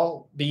could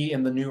all be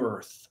in the new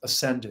earth,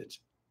 ascended,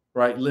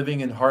 right?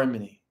 Living in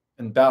harmony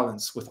and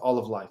balance with all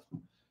of life.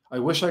 I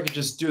wish I could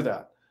just do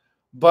that.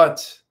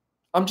 But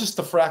I'm just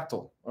a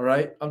fractal, all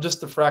right? I'm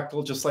just a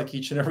fractal, just like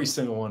each and every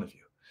single one of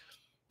you.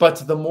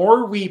 But the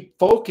more we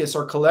focus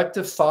our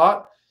collective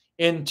thought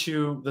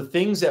into the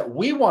things that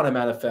we want to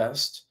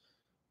manifest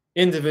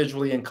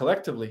individually and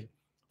collectively,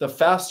 the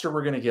faster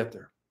we're going to get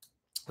there.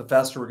 The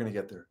faster we're going to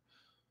get there.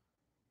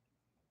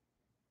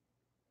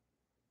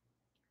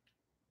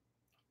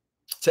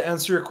 To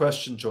answer your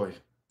question,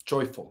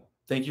 Joyful,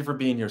 thank you for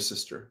being here,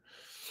 sister.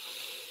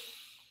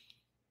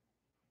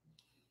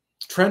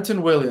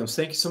 Trenton Williams,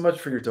 thank you so much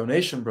for your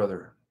donation,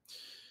 brother.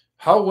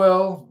 How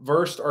well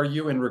versed are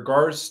you in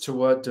regards to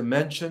what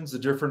dimensions the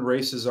different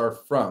races are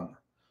from?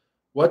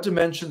 What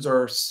dimensions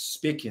are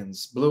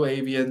Spikians, Blue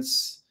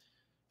Avians,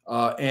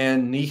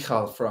 and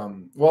Nihal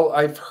from? Well,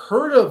 I've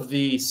heard of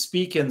the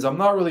Spikians. I'm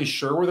not really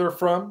sure where they're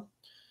from.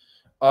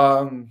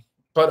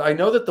 But I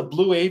know that the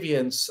Blue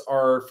Avians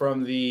are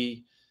from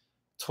the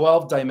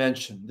 12th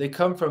dimension. They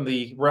come from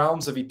the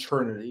realms of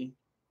eternity.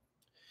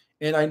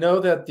 And I know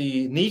that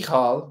the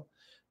Nihal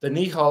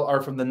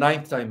are from the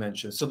 9th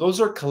dimension. So those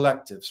are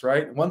collectives,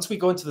 right? Once we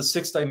go into the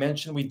 6th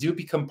dimension, we do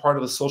become part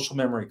of the social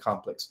memory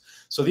complex.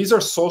 So these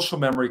are social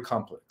memory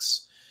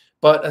complex.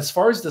 But as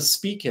far as the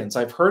speak-ins,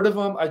 I've heard of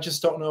them. I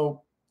just don't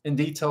know in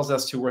details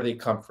as to where they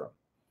come from,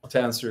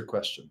 to answer your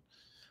question.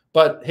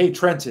 But hey,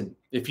 Trenton,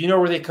 if you know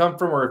where they come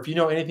from, or if you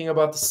know anything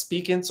about the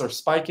speak-ins or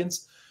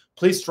spike-ins,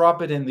 please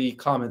drop it in the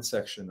comment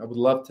section. I would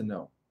love to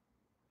know.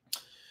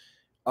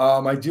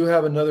 I do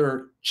have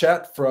another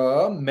chat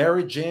from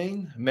Mary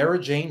Jane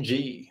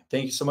G.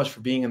 Thank you so much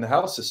for being in the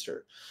house,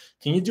 sister.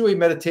 Can you do a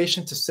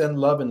meditation to send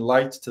love and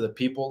light to the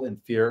people in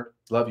fear?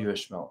 Love you,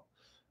 Ishmael.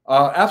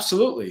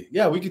 Absolutely.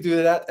 Yeah, we could do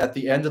that at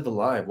the end of the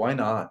live. Why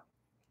not?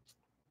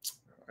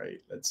 All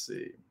right, let's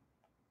see.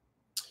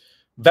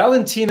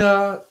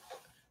 Valentina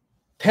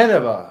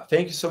Peneva,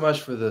 thank you so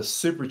much for the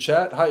super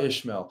chat. Hi,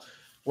 Ishmael.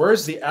 Where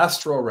is the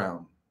astral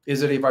realm?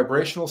 Is it a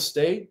vibrational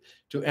state?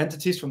 Do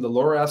entities from the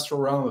lower astral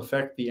realm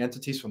affect the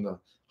entities from the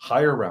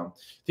higher realm?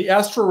 The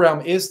astral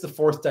realm is the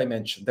 4th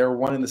dimension. They're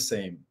one and the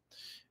same.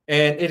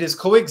 And it is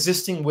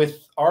coexisting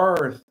with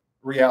our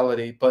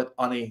reality, but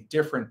on a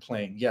different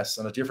plane. Yes,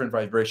 on a different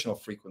vibrational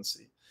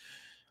frequency.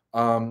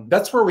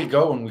 That's where we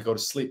go when we go to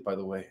sleep, by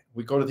the way.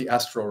 We go to the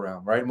astral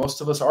realm, right? Most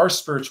of us are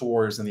spiritual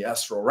warriors in the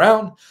astral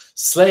realm,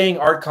 slaying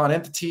archon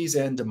entities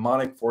and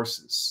demonic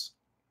forces.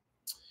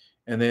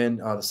 And then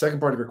the second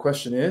part of your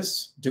question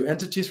is, do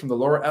entities from the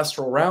lower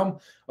astral realm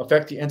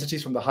affect the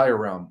entities from the higher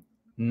realm?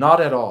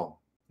 Not at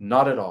all.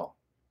 Not at all.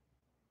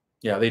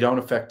 Yeah, they don't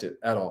affect it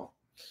at all.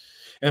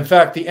 In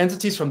fact, the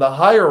entities from the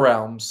higher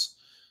realms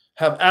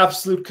have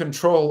absolute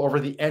control over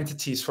the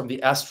entities from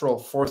the astral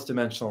 4th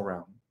dimensional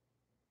realm.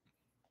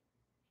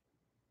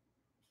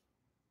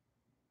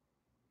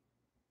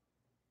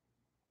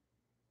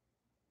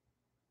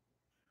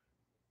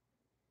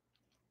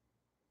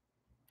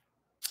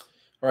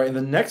 All right, and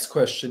the next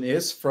question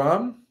is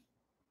from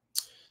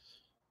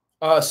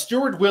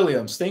Stuart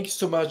Williams. Thank you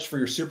so much for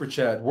your super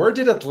chat. Where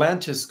did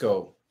Atlantis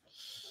go?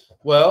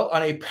 Well,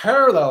 on a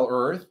parallel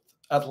Earth,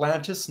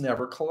 Atlantis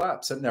never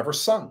collapsed. It never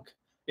sunk.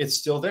 It's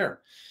still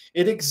there.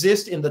 It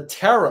exists in the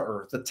Terra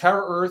Earth. The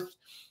Terra Earth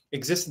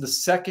exists in the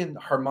 2nd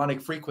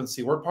harmonic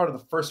frequency. We're part of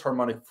the 1st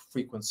harmonic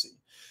frequency.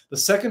 The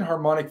 2nd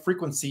harmonic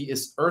frequency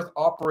is Earth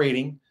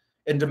operating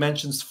in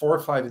dimensions 4,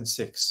 5, and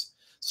 6.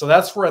 So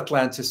that's where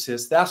Atlantis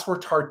is. That's where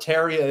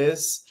Tartaria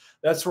is.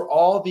 That's where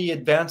all the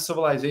advanced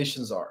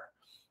civilizations are.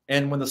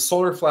 And when the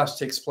solar flash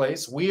takes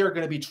place, we are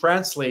going to be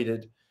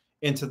translated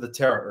into the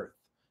Terra Earth.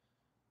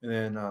 And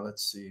then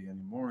let's see,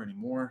 any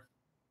more.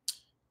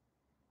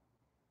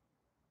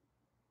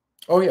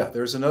 Oh, yeah,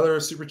 there's another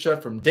super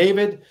chat from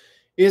David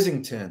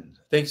Isington.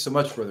 Thanks so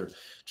much, brother.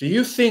 Do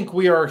you think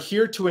we are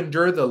here to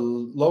endure the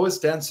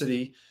lowest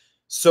density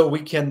so we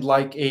can,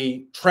 like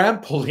a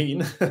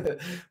trampoline,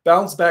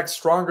 bounce back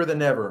stronger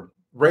than ever,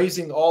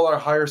 raising all our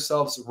higher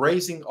selves,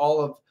 raising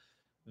all of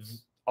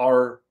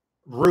our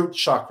root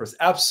chakras?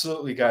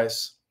 Absolutely,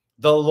 guys.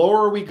 The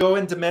lower we go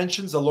in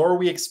dimensions, the lower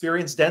we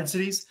experience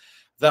densities,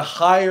 the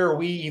higher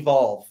we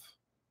evolve,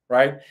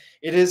 right?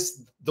 It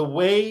is the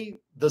way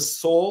the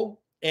soul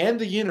and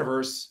the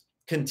universe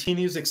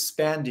continues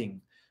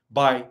expanding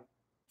by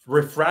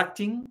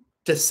refracting,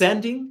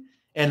 descending,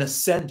 and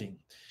ascending.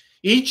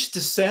 Each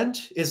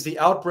descent is the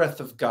outbreath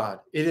of God.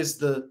 It is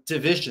the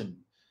division,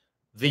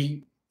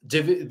 the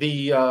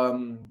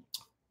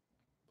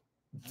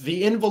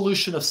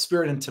involution of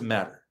spirit into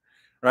matter,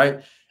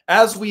 right?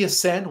 As we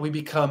ascend, we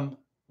become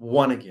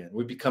one again.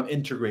 We become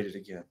integrated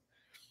again.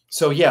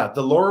 So yeah,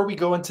 the lower we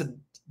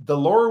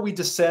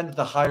descend,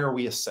 the higher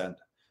we ascend.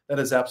 That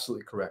is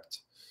absolutely correct.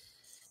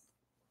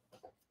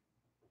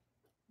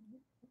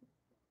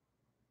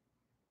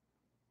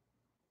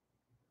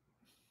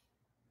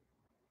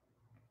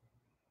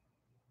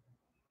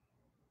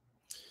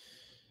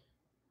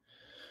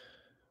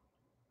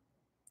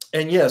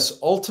 And yes,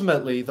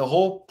 ultimately, the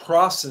whole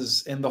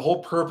process and the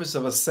whole purpose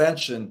of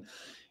ascension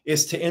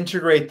is to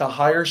integrate the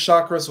higher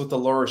chakras with the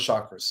lower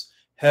chakras,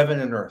 heaven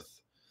and earth.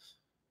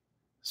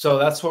 So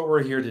that's what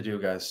we're here to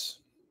do, guys.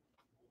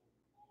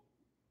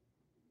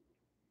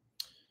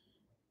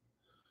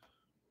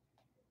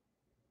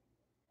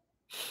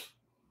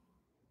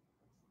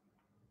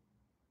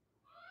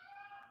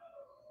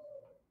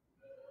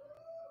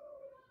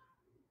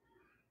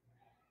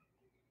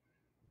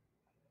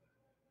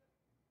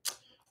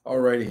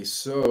 Alrighty,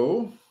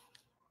 so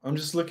I'm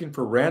just looking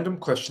for random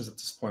questions at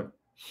this point.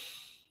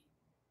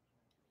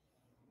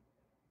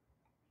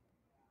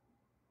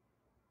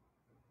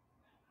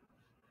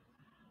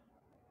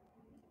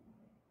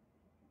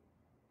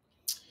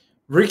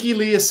 Ricky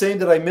Lee is saying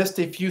that I missed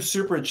a few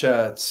super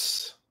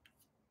chats.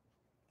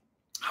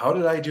 How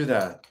did I do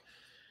that?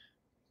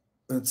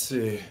 Let's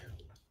see.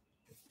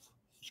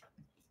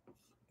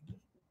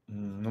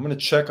 I'm going to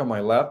check on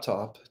my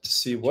laptop to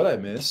see what I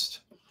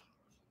missed.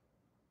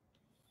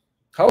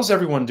 How's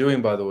everyone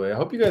doing, by the way? I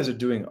hope you guys are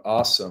doing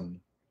awesome.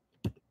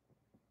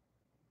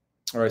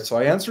 All right, so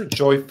I answered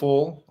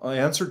Joyful. I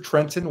answered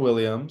Trenton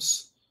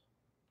Williams.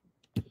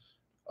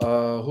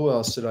 Who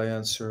else did I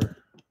answer?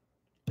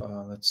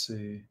 Let's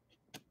see.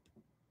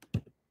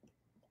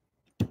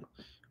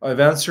 I've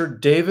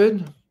answered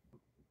David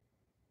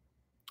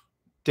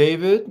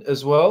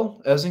as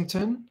well,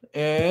 Essington,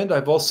 and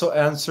I've also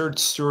answered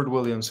Stuart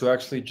Williams, who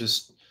actually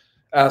just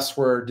asked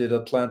where did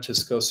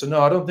Atlantis go. So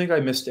no, I don't think I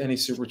missed any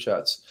super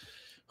chats.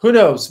 Who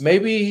knows?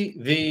 Maybe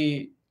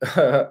the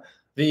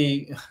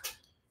the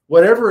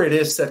whatever it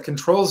is that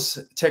controls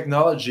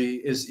technology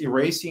is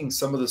erasing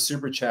some of the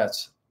super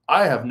chats.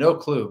 I have no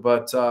clue,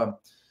 but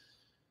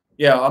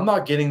yeah, I'm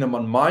not getting them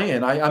on my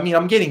end. I mean,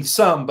 I'm getting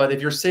some, but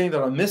if you're saying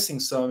that I'm missing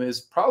some, is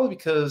probably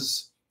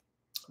because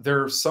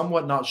they're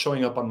somewhat not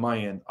showing up on my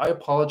end. I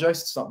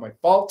apologize. It's not my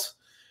fault.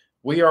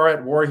 We are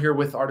at war here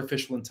with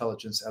artificial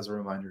intelligence, as a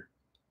reminder.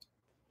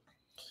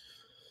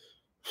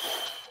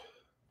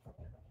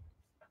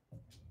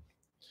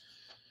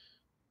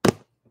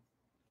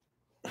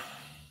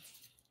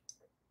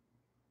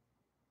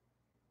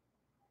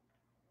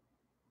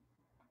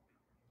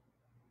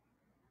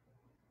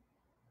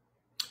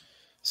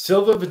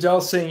 Sylvia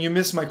Vidal saying, you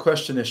missed my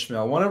question,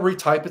 Ishmael. I want to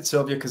retype it,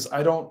 Sylvia, because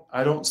I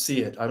don't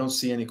see it. I don't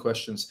see any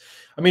questions.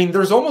 I mean,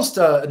 there's almost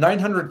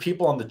 900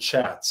 people on the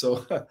chat.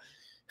 So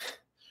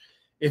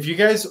if you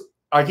guys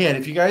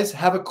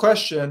have a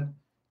question,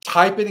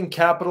 type it in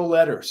capital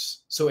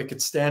letters so it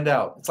could stand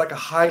out. It's like a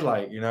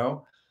highlight, you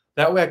know?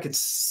 That way I could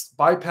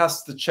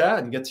bypass the chat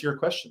and get to your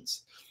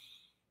questions.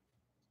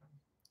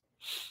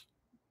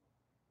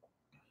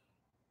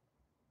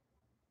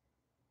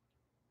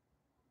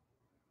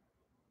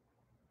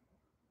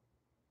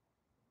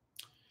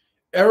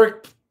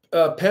 Eric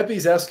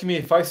Pepe's asking me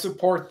if I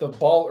support the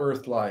ball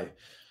earth lie.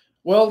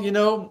 Well, you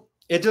know,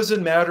 it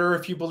doesn't matter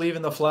if you believe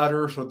in the flat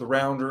earth or the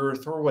round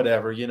earth or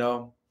whatever, you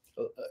know.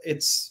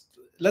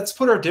 Let's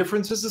put our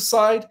differences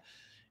aside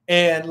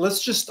and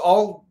let's just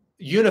all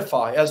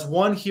unify as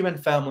one human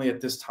family at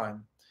this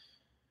time.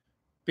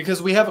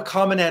 Because we have a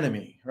common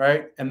enemy,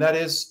 right? And that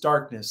is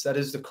darkness. That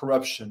is the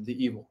corruption,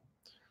 the evil.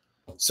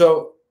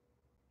 So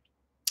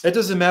it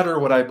doesn't matter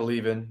what I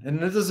believe in,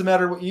 and it doesn't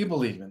matter what you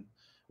believe in.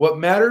 What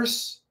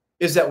matters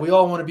is that we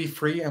all want to be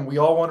free and we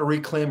all want to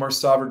reclaim our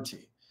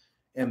sovereignty.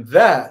 And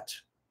that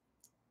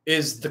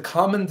is the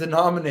common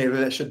denominator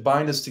that should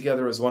bind us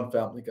together as one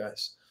family,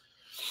 guys.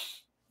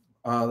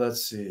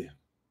 Let's see.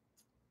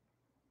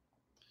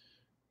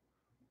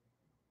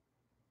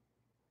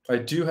 I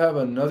do have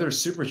another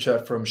super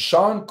chat from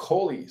Sean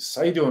Coleys.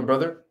 How you doing,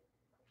 brother?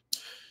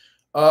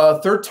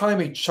 Third time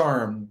a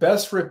charm.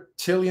 Best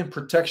reptilian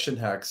protection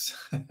hacks.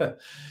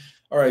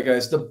 All right,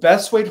 guys. The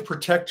best way to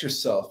protect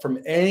yourself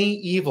from any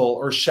evil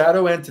or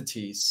shadow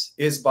entities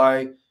is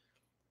by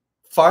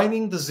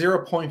finding the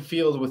 0-point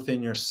field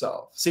within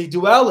yourself. See,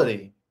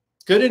 duality,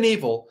 good and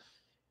evil,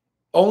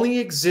 only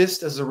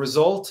exists as a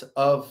result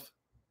of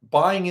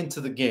buying into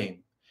the game.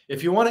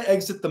 If you want to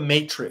exit the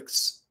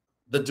matrix,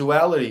 the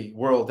duality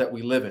world that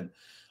we live in,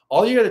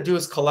 all you got to do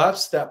is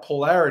collapse that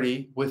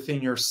polarity within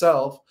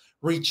yourself,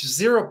 reach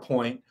 0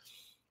 point,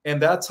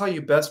 and that's how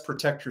you best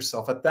protect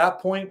yourself. At that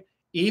point,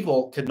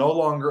 evil can no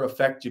longer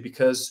affect you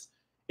because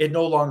it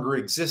no longer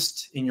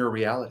exists in your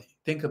reality.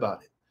 Think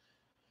about it.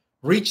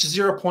 Reach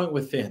 0 point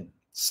within.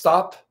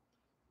 Stop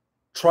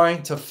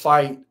trying to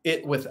fight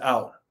it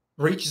without.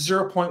 Reach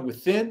 0 point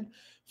within.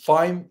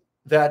 Find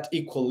that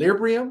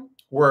equilibrium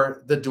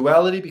where the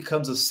duality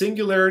becomes a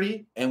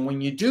singularity. And when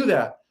you do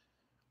that,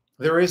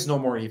 there is no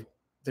more evil.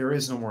 There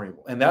is no more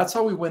evil. And that's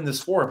how we win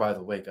this war, by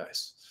the way,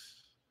 guys.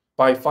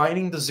 By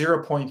finding the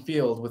 0 point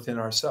field within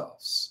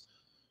ourselves.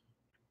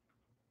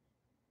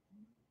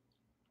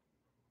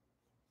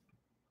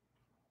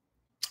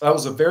 That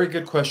was a very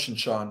good question,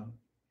 Sean.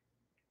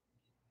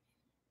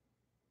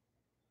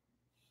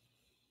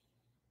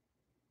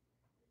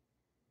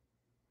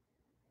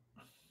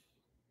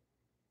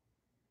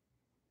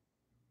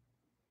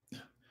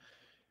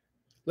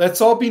 Let's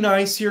all be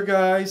nice here,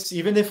 guys.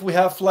 Even if we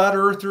have flat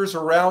earthers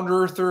or round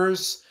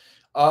earthers,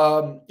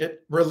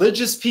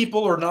 religious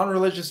people or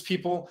non-religious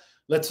people,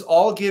 let's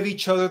all give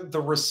each other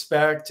the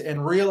respect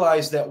and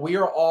realize that we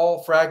are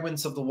all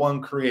fragments of the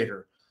one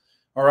creator.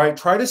 All right.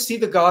 Try to see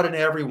the God in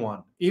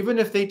everyone, even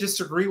if they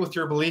disagree with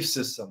your belief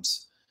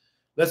systems.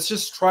 Let's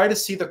just try to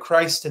see the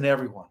Christ in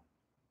everyone.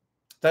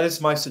 That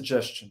is my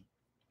suggestion.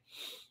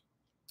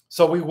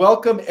 So we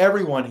welcome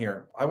everyone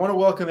here. I want to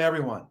welcome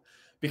everyone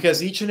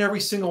because each and every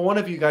single one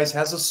of you guys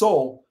has a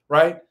soul,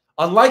 right?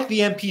 Unlike the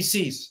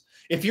NPCs.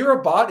 If you're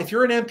a bot, if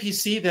you're an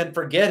NPC, then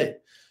forget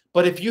it.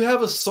 But if you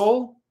have a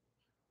soul,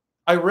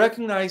 I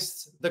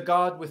recognize the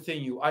God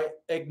within you. I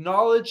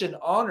acknowledge and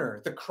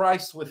honor the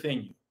Christ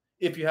within you.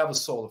 If you have a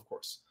soul, of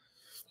course.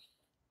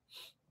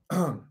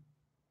 All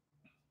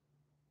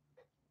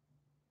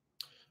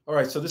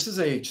right, so this is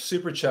a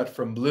super chat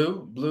from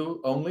Blue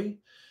only.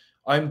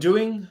 I'm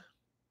doing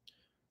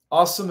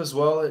awesome as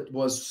well. It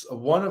was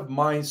one of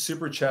my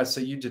super chats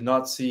that you did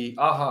not see.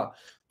 Aha,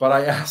 but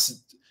I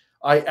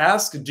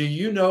asked, do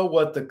you know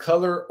what the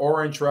color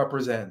orange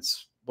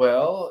represents?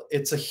 Well,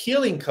 it's a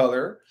healing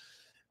color.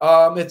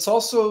 It's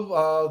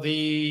also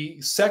the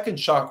second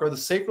chakra, the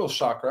sacral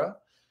chakra.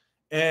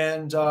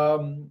 And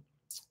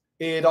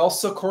it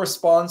also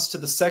corresponds to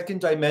the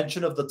second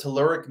dimension of the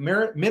telluric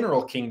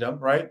mineral kingdom,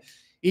 right?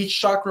 Each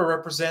chakra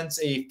represents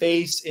a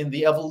phase in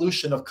the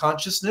evolution of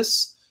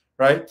consciousness,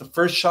 right? The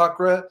first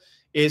chakra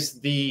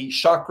is the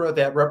chakra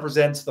that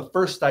represents the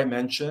first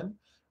dimension,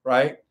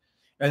 right?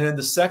 And then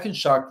the second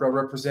chakra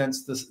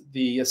represents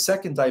the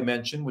second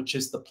dimension, which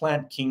is the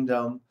plant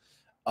kingdom,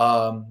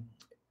 um,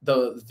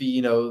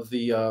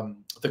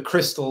 the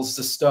crystals,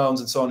 the stones,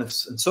 and so on and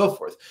so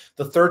forth.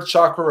 The third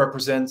chakra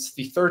represents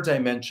the third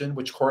dimension,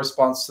 which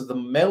corresponds to the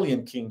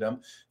mammalian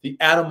kingdom, the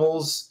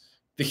animals,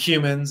 the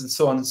humans, and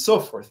so on and so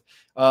forth.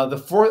 The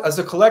fourth, as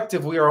a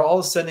collective, we are all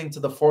ascending to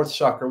the fourth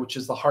chakra, which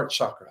is the heart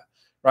chakra,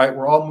 right?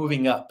 We're all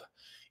moving up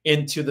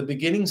into the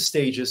beginning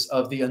stages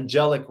of the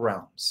angelic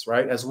realms,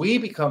 right? As we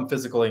become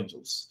physical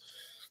angels.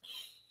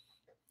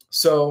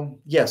 So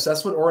yes,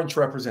 that's what orange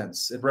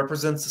represents. It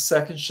represents the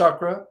second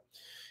chakra,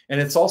 and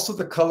it's also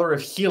the color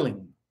of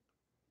healing.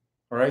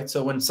 All right.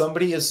 So when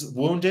somebody is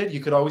wounded, you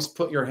could always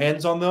put your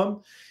hands on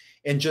them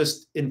and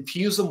just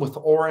infuse them with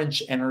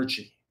orange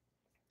energy,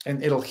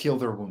 and it'll heal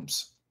their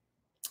wounds.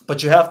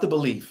 But you have to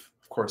believe.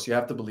 Of course, you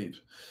have to believe.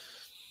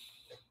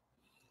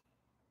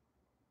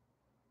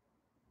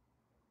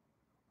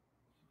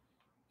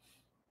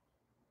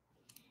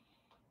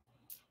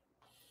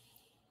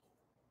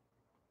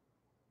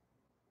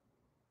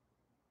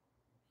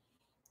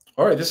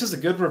 All right, this is a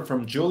good one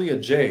from Julia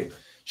J.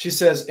 She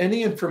says,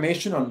 any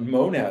information on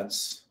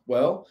monads?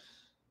 Well,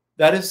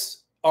 that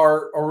is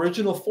our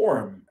original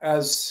form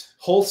as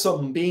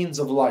wholesome beings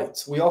of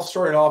light. We all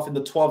started off in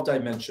the 12th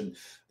dimension.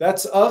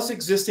 That's us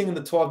existing in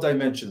the 12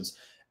 dimensions.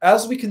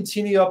 As we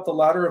continue up the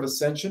ladder of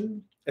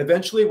ascension,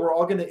 eventually we're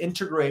all going to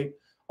integrate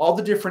all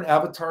the different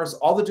avatars,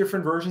 all the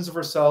different versions of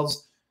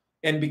ourselves,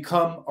 and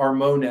become our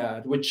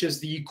monad, which is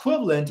the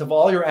equivalent of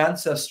all your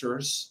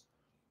ancestors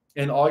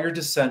and all your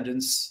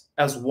descendants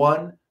as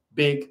one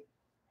big,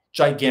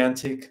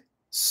 gigantic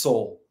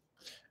soul.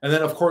 And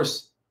then, of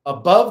course,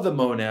 above the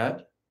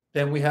monad,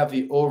 then we have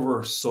the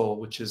over soul,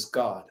 which is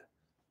God,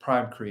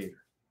 prime creator.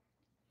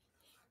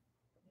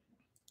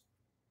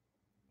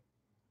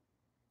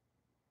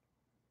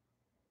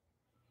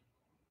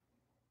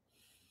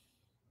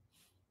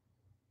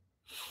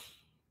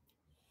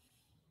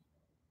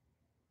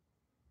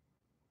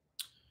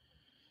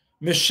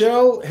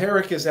 Michelle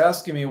Herrick is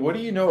asking me, what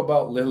do you know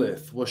about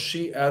Lilith? Was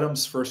she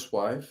Adam's first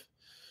wife?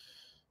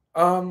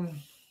 All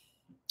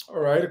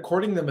right.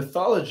 According to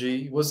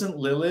mythology, wasn't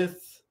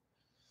Lilith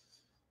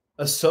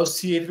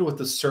associated with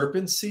the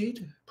serpent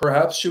seed?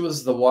 Perhaps she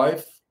was the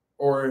wife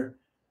or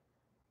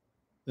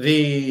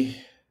the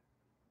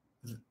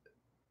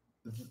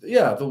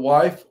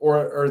wife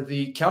or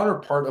the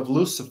counterpart of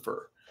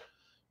Lucifer.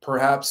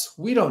 Perhaps,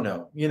 we don't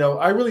know. You know,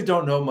 I really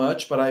don't know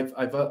much, but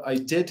I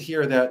did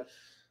hear that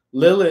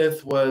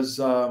Lilith was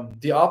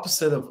the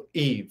opposite of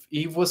Eve.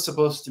 Eve was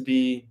supposed to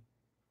be,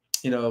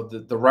 you know,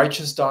 the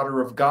righteous daughter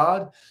of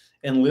God,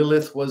 and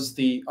Lilith was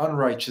the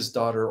unrighteous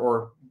daughter,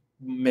 or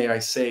may I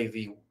say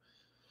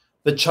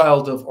the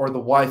child of, or the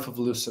wife of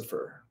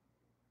Lucifer.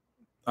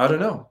 I don't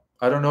know.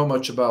 I don't know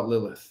much about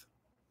Lilith.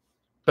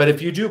 But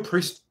if you do,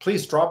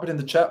 please drop it in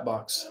the chat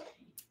box.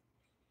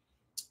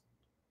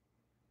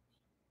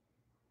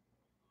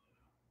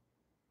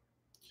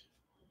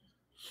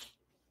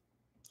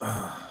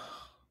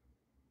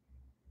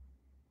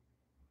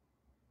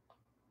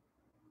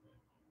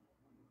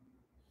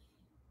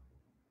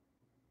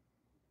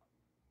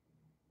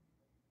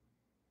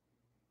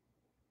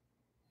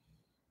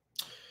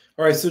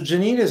 All right, so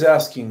Janine is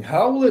asking,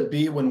 how will it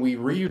be when we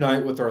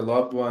reunite with our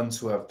loved ones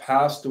who have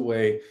passed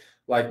away,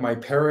 like my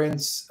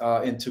parents,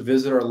 and to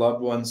visit our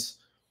loved ones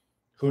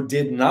who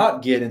did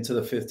not get into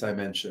the fifth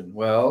dimension?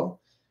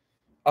 Well,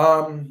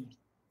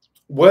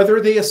 whether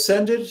they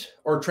ascended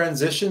or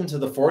transitioned to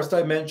the fourth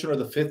dimension or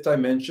the fifth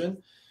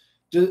dimension,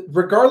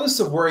 regardless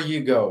of where you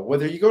go,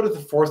 whether you go to the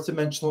fourth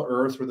dimensional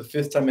Earth or the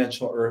fifth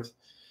dimensional Earth,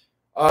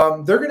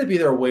 they're going to be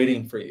there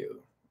waiting for you.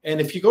 And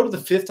if you go to the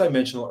fifth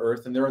dimensional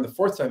Earth and they're in the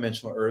fourth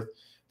dimensional Earth,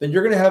 then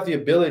you're going to have the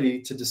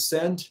ability to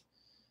descend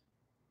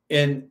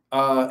and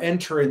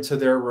enter into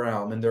their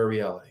realm and their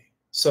reality.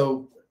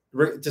 So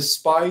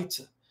despite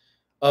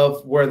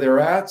of where they're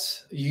at,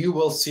 you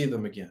will see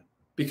them again,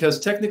 because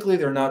technically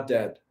they're not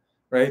dead,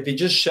 right? They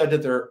just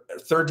shedded their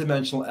third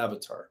dimensional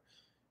avatar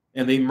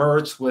and they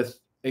merged with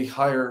a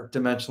higher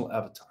dimensional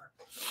avatar.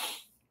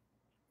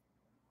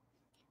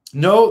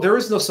 No, there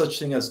is no such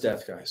thing as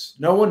death, guys.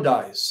 No one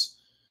dies.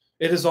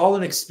 It is all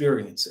an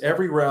experience.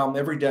 Every realm,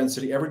 every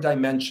density, every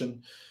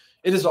dimension,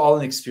 it is all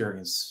an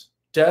experience.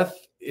 Death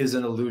is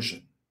an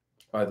illusion,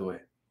 by the way.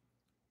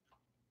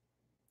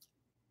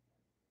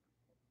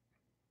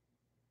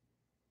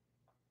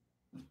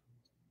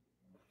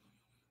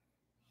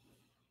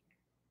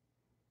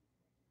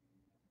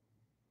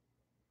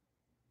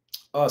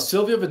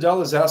 Sylvia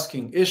Vidal is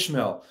asking,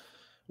 Ishmael,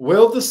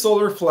 will the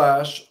solar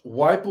flash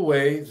wipe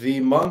away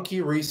the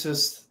monkey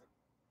rhesus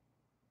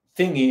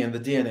thingy in the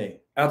DNA?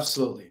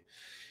 Absolutely.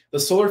 The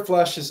solar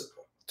flash is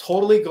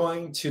totally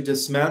going to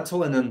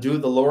dismantle and undo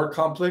the lower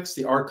complex,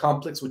 the R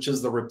complex, which is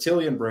the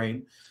reptilian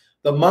brain,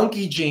 the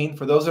monkey gene,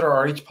 for those that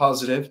are Rh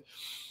positive,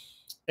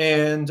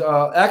 and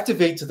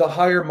activate to the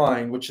higher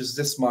mind, which is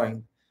this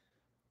mind,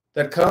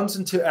 that comes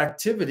into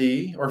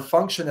activity or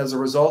function as a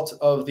result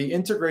of the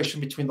integration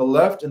between the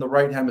left and the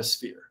right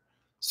hemisphere.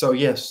 So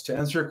yes, to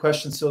answer your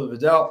question, Sylvia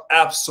Vidal,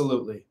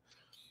 absolutely.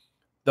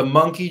 The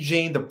monkey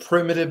gene, the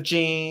primitive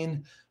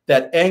gene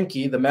that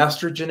Enki, the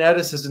master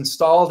geneticist, has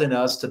installed in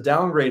us to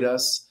downgrade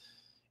us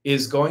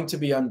is going to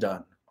be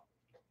undone.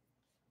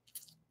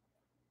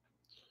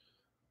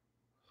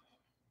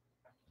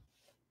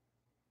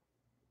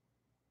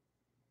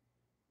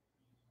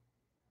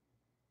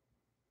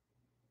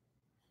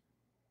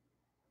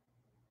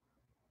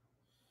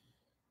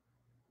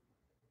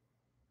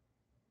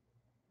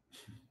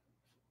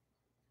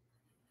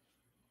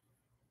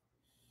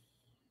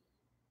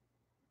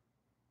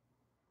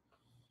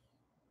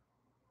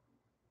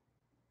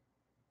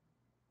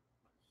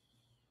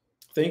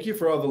 Thank you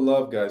for all the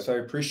love, guys. I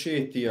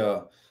appreciate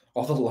the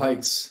all the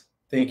likes.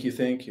 Thank you,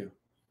 thank you.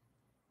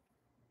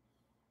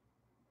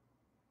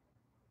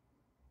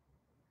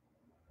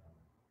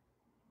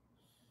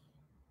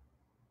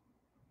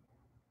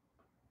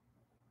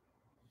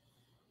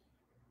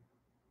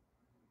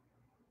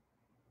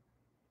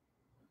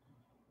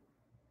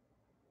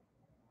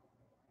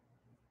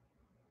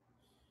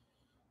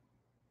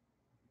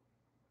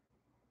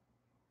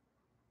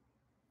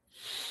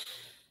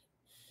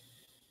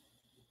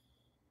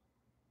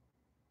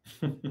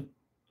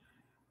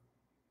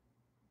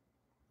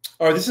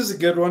 All right, this is a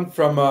good one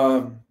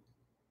from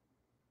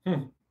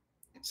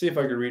see if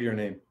I can read your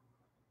name.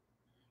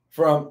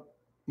 From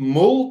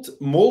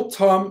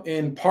Multum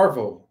in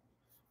Parvo.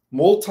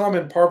 Multum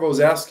in Parvo is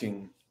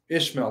asking,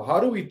 Ishmael,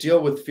 how do we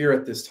deal with fear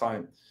at this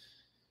time?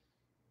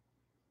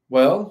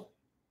 Well,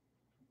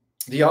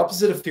 the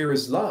opposite of fear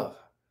is love.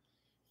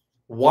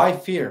 Why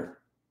fear?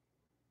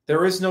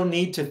 There is no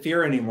need to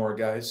fear anymore,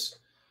 guys.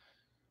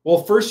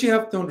 Well, first you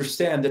have to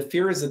understand that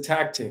fear is a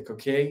tactic,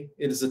 okay?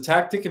 It is a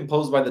tactic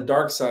imposed by the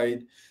dark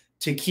side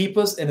to keep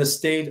us in a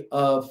state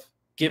of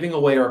giving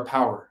away our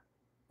power,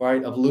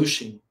 right? Of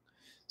looshing.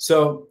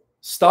 So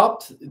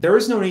stop. There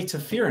is no need to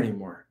fear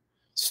anymore.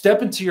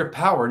 Step into your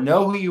power.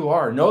 Know who you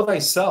are. Know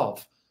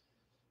thyself.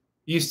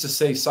 Used to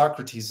say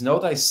Socrates, know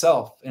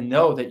thyself and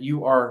know that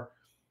you are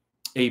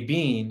a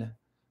being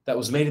that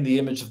was made in the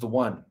image of the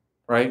one,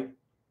 right?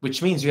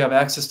 Which means you have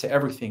access to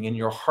everything in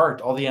your heart.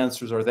 All the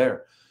answers are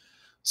there.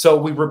 So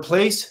we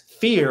replace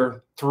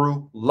fear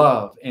through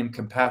love and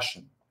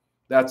compassion.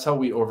 That's how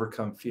we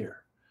overcome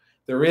fear.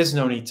 There is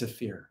no need to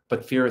fear,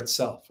 but fear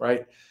itself,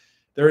 right?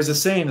 There is a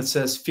saying that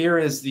says fear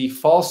is the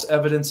false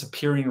evidence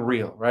appearing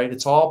real, right?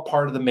 It's all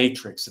part of the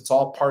matrix. It's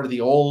all part of the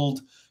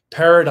old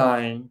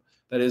paradigm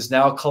that is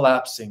now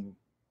collapsing.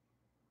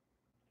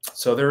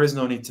 So there is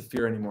no need to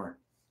fear anymore.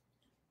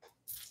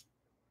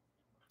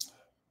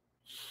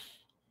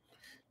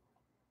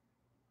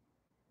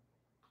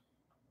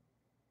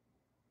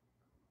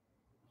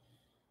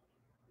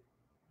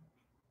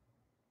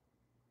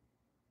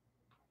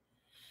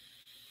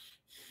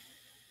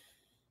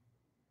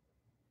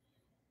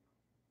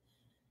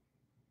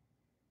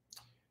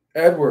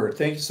 Edward,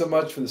 thank you so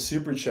much for the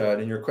super chat.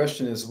 And your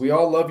question is, we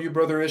all love you,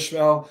 Brother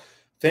Ishmael.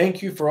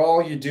 Thank you for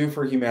all you do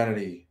for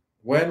humanity.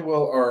 When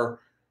will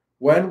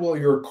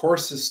your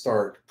courses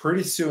start?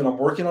 Pretty soon. I'm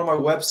working on my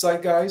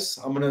website, guys.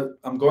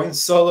 I'm going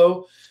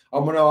solo.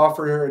 I'm gonna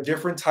offer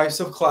different types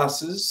of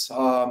classes.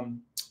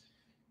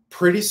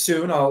 Pretty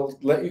soon, I'll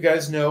let you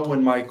guys know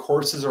when my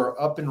courses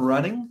are up and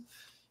running.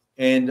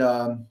 And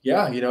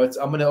yeah, you know,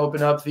 I'm gonna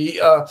open up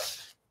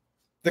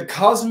the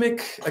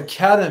Cosmic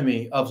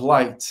Academy of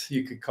Light,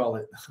 you could call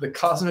it. The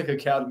Cosmic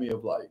Academy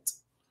of Light.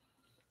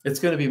 It's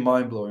going to be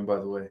mind-blowing, by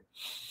the way.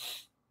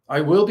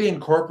 I will be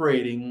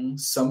incorporating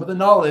some of the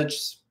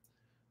knowledge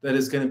that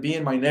is going to be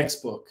in my next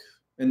book.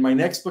 In my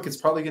next book, it's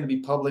probably going to be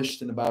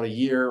published in about a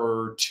year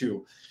or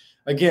two.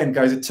 Again,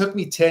 guys, it took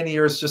me 10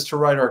 years just to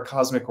write our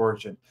Cosmic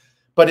Origin.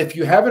 But if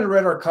you haven't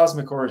read our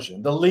Cosmic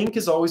Origin, the link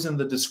is always in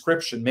the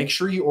description. Make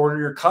sure you order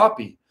your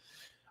copy.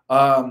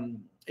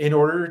 In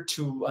order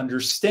to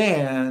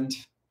understand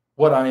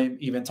what I'm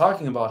even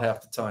talking about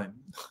half the time.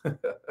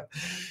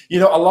 You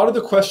know, a lot of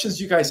the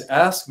questions you guys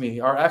ask me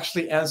are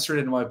actually answered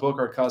in my book,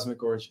 Our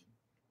Cosmic Origin.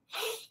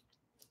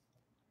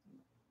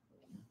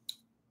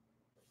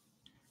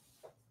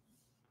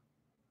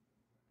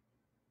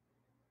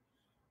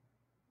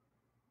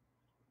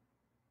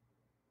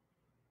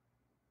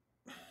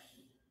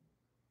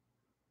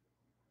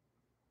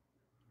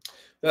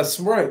 That's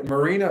right.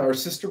 Marina, our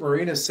sister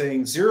Marina, is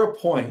saying 0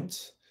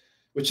 point,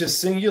 which is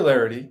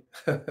singularity,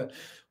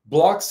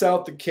 blocks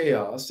out the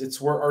chaos.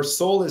 It's where our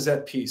soul is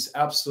at peace.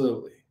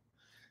 Absolutely.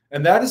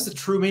 And that is the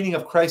true meaning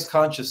of Christ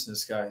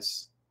consciousness,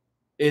 guys.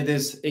 It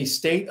is a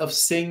state of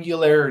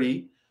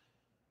singularity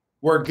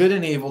where good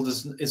and evil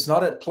is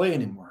not at play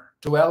anymore.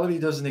 Duality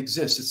doesn't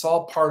exist. It's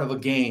all part of a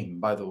game,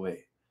 by the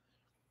way.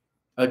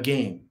 A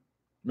game.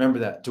 Remember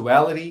that.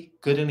 Duality,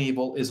 good and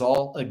evil, is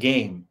all a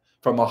game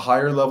from a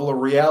higher level of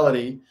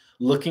reality,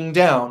 looking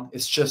down.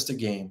 It's just a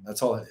game.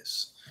 That's all it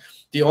is.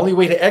 The only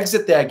way to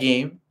exit that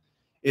game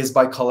is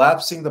by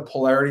collapsing the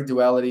polarity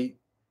duality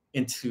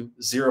into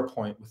 0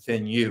 point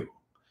within you.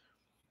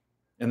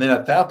 And then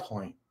at that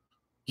point,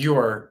 you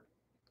are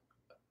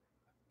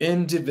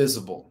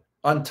indivisible,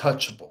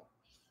 untouchable.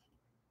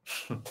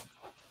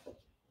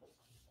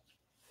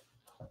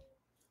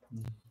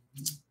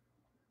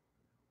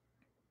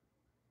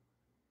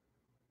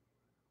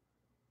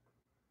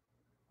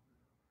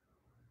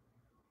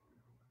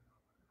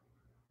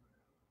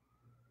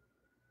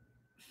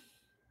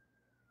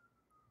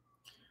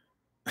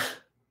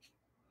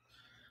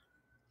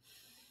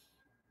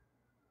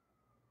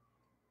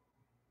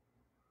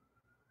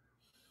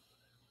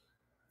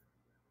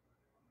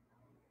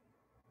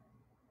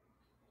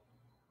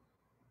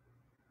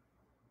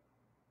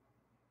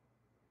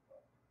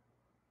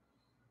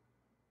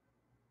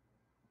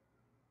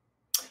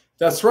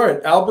 That's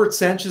right. Albert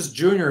Sanchez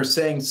Jr. is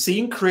saying,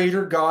 seeing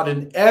Creator God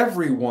in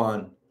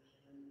everyone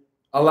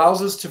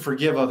allows us to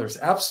forgive others.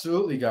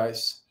 Absolutely,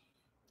 guys.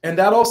 And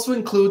that also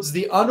includes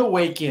the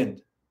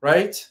unawakened,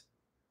 right?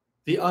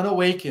 The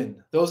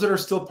unawakened, those that are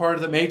still part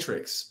of the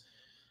matrix.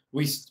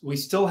 We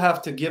still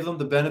have to give them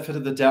the benefit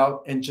of the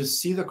doubt and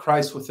just see the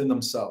Christ within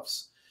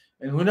themselves.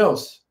 And who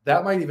knows,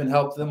 that might even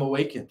help them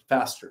awaken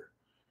faster,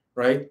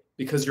 right?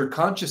 Because your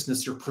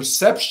consciousness, your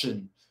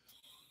perception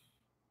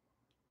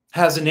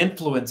has an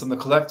influence on the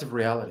collective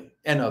reality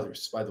and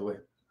others, by the way.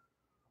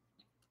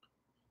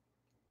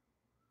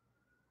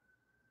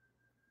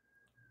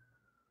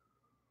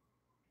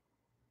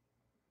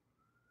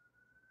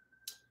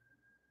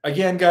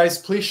 Again, guys,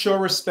 please show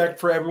respect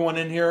for everyone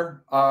in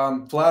here.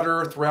 Flat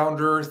earth,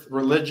 round earth,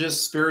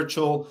 religious,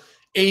 spiritual,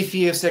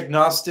 atheist,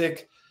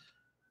 agnostic.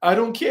 I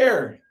don't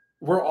care.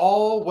 We're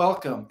all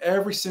welcome.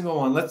 Every single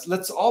one.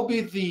 Let's all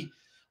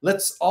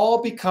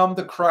become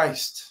the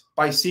Christ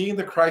by seeing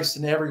the Christ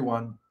in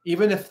everyone,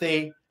 even if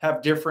they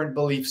have different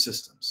belief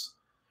systems.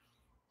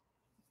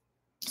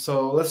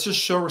 So let's just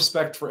show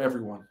respect for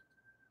everyone.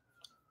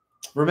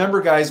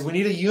 Remember, guys, we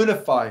need to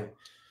unify.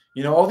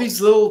 You know, all these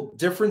little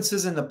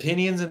differences in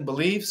opinions and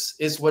beliefs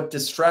is what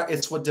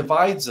it's what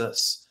divides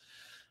us.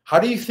 How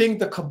do you think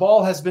the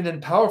cabal has been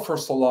in power for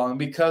so long?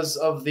 Because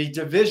of the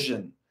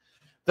division.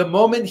 The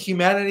moment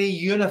humanity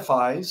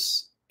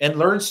unifies and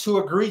learns to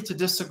agree to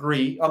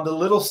disagree on the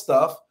little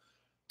stuff,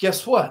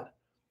 guess what?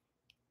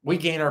 We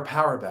gain our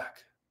power back.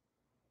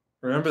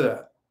 Remember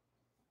that.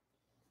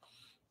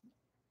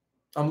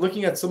 I'm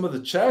looking at some of the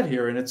chat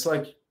here, and it's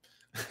like,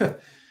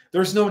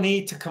 there's no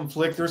need to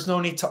conflict. There's no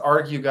need to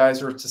argue,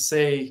 guys, or to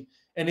say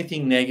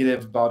anything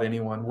negative about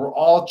anyone. We're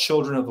all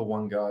children of the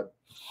one God.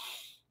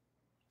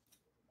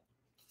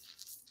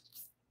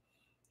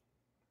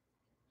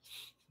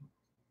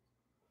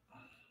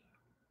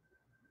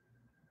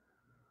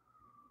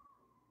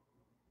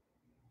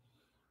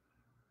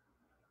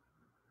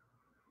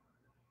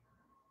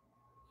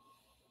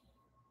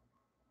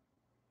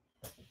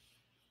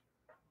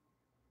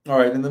 All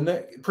right, and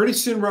then pretty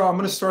soon, I'm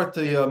going to start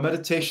the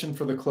meditation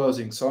for the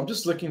closing. So I'm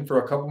just looking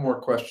for a couple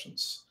more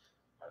questions.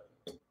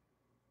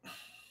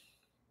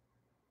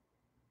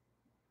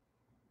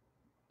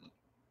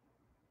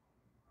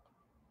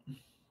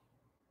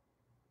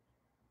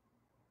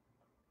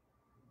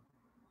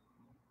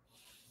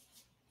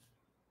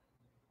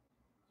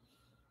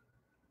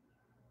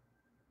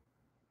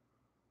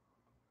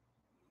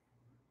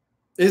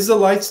 Is the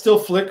light still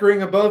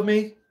flickering above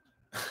me?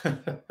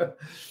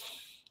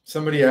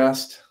 Somebody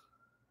asked.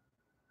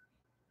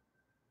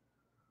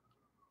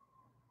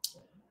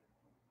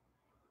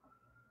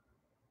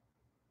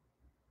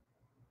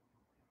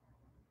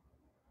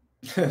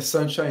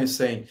 Sunshine is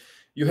saying,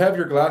 you have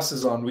your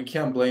glasses on. We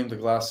can't blame the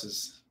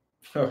glasses.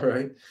 All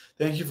right.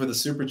 Thank you for the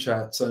super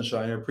chat,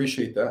 Sunshine. I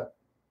appreciate that.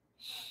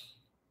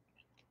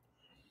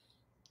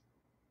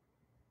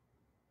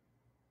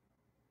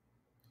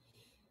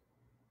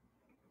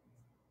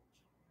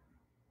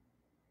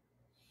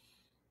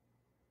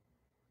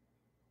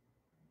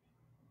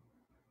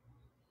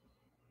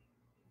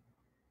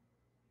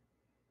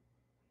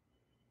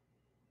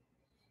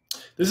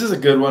 This is a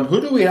good one.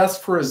 Who do we ask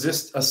for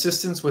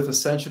assistance with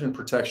ascension and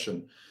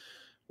protection?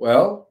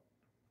 Well,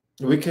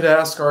 we could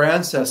ask our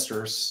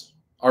ancestors,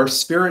 our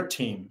spirit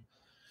team,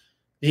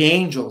 the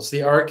angels,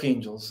 the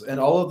archangels, and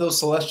all of those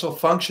celestial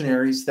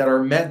functionaries that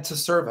are meant to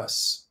serve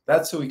us.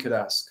 That's who we could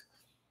ask.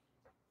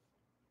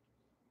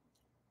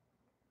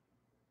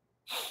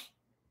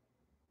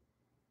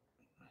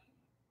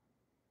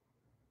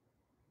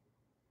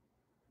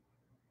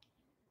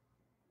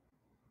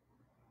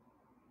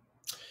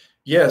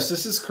 Yes,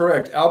 this is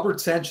correct.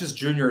 Albert Sanchez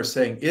Jr. is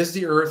saying, is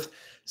the Earth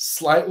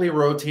slightly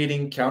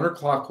rotating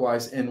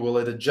counterclockwise, and will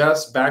it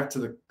adjust back to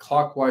the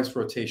clockwise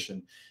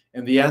rotation?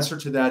 And the answer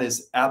to that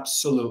is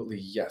absolutely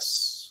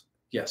yes.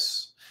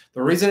 Yes.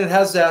 The reason it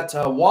has that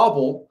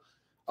wobble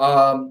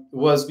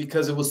was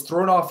because it was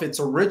thrown off its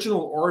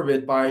original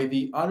orbit by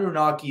the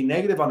Anunnaki,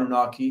 negative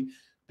Anunnaki,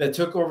 that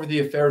took over the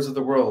affairs of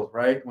the world,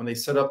 right? When they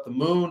set up the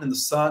moon and the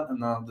sun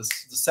and the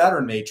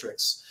Saturn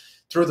matrix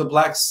through the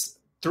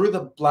through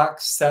the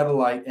black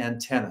satellite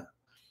antenna.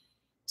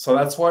 So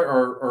that's why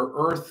our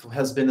Earth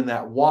has been in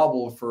that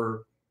wobble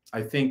for,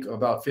 I think,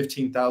 about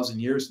 15,000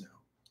 years now,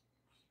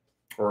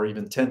 or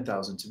even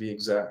 10,000 to be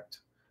exact.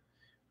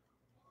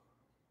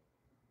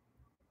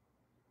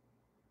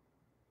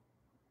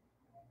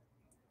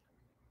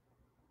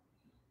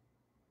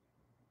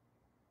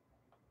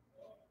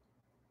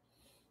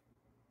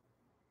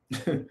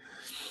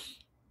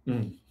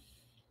 Mm.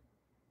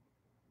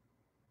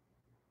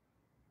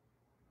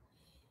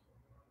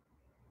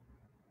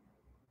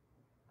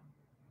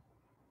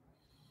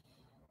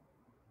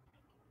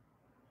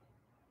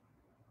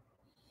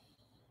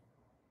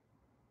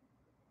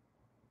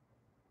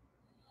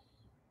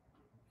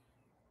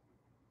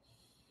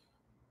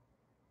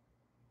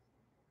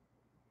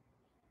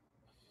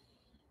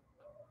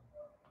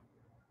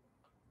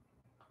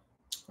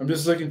 I'm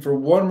just looking for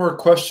one more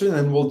question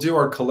and we'll do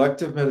our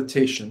collective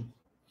meditation.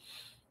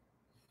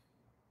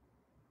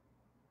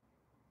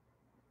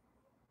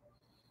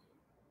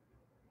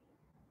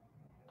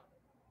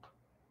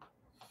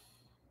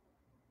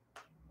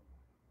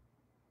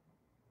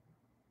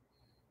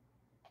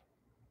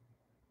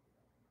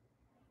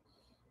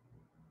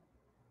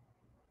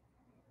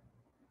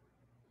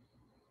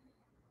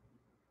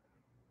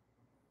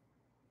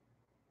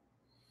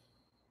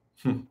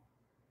 Hmm.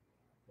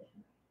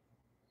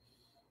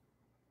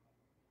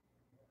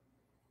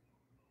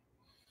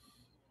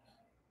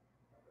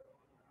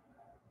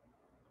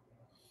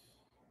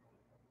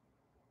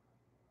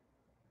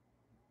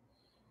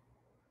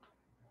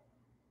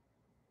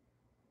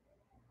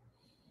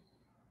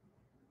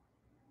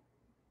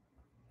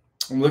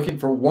 I'm looking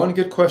for one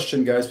good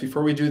question, guys,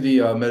 before we do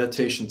the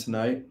meditation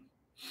tonight.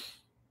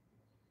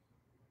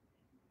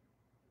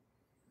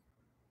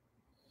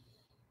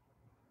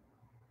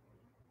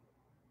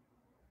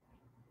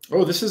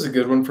 Oh, this is a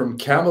good one from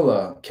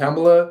Kamala.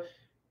 Kamala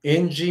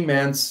Inji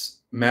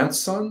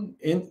Manson.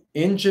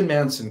 Inji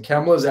Manson.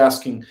 Kamala is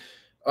asking,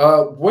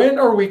 when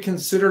are we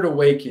considered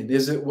awakened?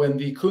 Is it when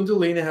the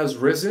Kundalini has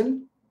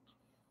risen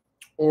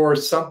or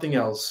something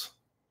else?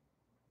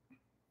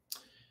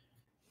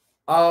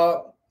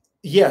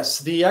 Yes,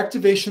 the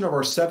activation of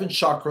our 7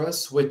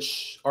 chakras,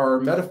 which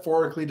are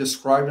metaphorically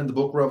described in the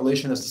book of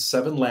Revelation as the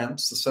 7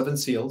 lamps, the 7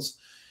 seals,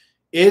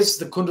 is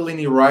the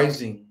Kundalini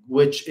rising,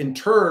 which in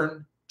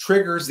turn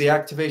triggers the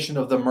activation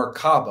of the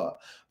Merkaba,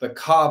 the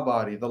Ka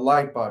body, the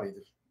light body,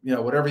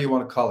 whatever you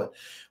want to call it.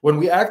 When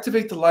we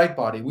activate the light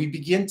body, we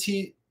begin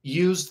to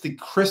use the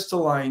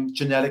crystalline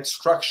genetic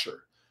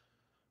structure.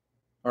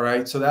 All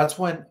right, so that's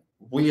when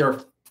we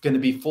are going to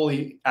be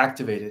fully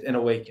activated and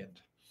awakened.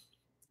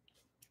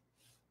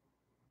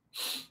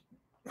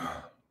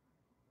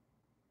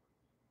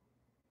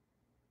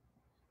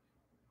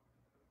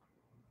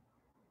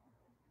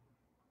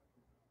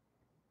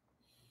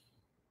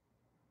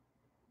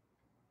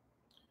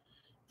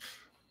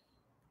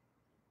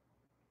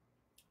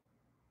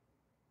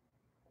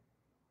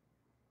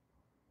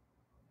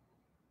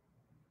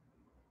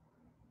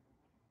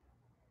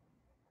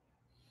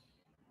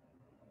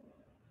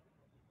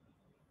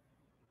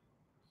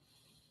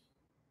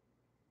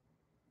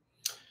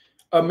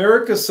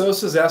 America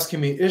Sosa is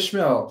asking me,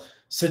 Ishmael,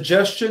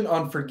 suggestion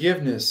on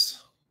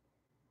forgiveness.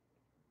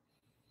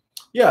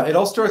 Yeah, it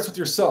all starts with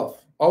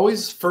yourself.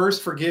 Always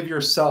first forgive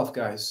yourself,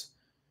 guys.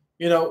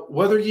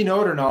 Whether you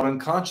know it or not,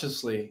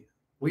 unconsciously,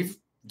 we've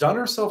done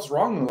ourselves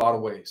wrong in a lot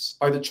of ways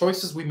by the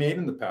choices we made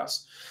in the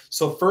past.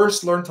 So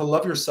first learn to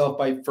love yourself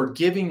by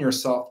forgiving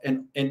yourself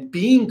and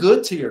being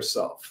good to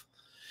yourself.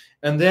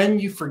 And then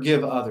you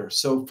forgive others.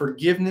 So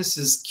forgiveness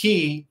is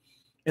key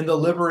in the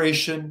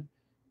liberation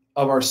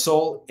of our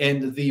soul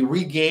and the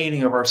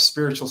regaining of our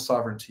spiritual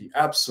sovereignty.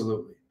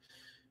 Absolutely.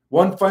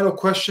 One final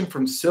question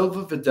from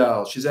Silva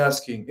Vidal. She's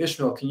asking,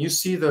 Ishmael, can you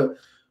see the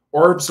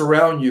orbs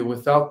around you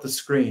without the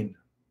screen?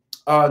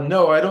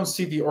 No, I don't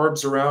see the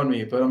orbs around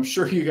me, but I'm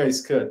sure you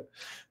guys could.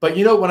 But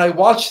when I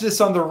watch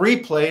this on the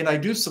replay, and I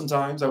do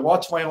sometimes, I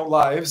watch my own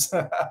lives,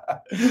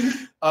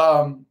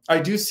 I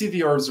do see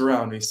the orbs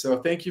around me.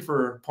 So thank you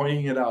for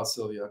pointing it out,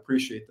 Sylvia. I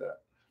appreciate that.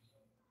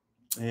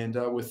 And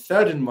with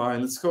that in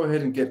mind, let's go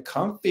ahead and get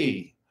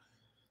comfy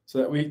so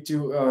that we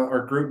do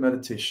our group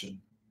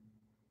meditation.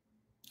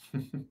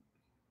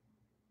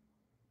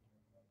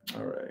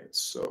 All right,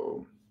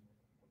 so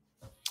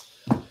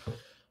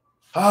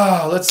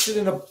let's sit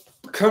in a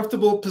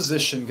comfortable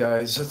position,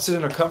 guys. Let's sit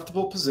in a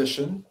comfortable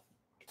position.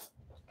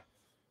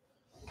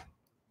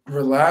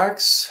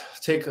 Relax,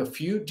 take a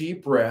few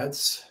deep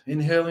breaths,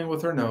 inhaling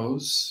with our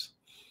nose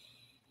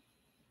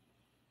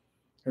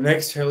and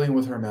exhaling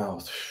with our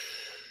mouth.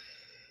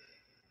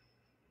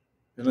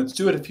 And let's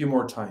do it a few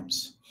more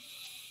times.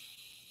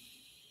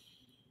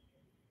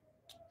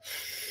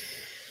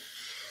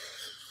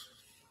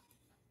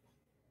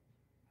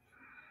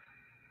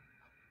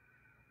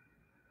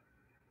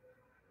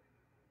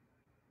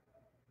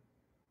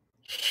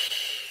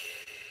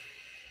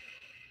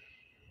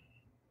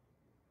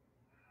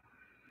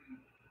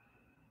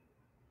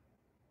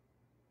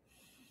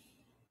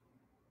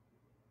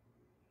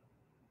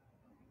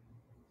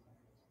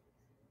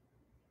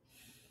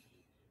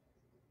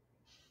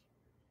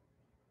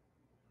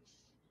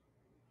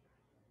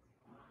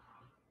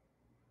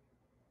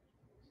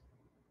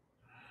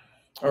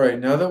 All right,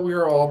 now that we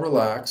are all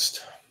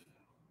relaxed,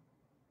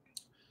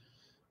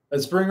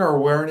 let's bring our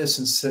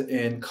awareness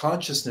and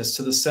consciousness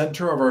to the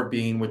center of our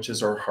being, which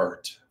is our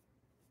heart.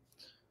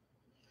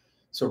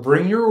 So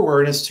bring your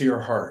awareness to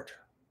your heart,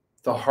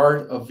 the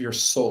heart of your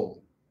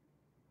soul,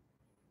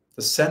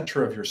 the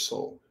center of your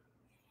soul.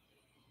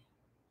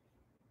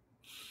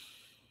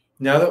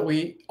 Now that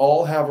we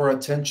all have our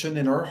attention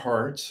in our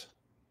heart,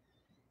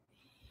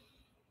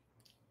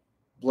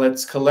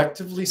 let's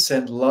collectively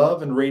send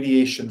love and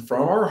radiation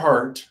from our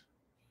heart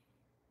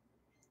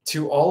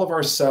to all of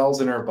our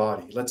cells in our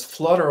body. Let's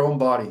flood our own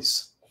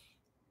bodies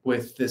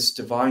with this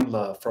divine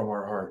love from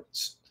our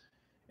hearts.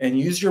 And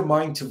use your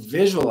mind to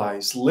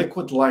visualize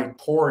liquid light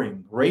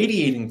pouring,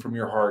 radiating from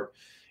your heart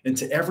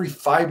into every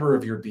fiber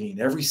of your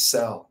being, every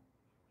cell,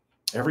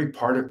 every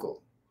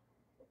particle.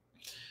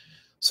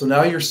 So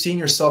now you're seeing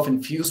yourself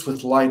infused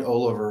with light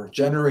all over,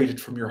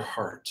 generated from your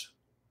heart.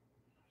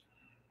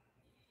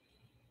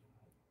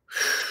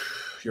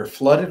 You're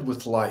flooded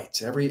with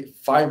light. Every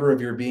fiber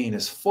of your being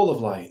is full of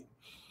light.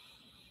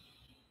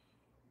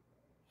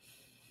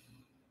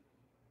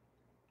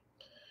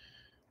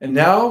 And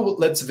now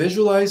let's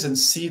visualize and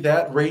see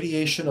that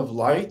radiation of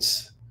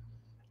light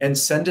and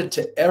send it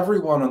to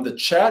everyone on the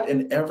chat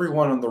and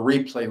everyone on the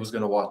replay who's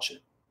going to watch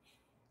it.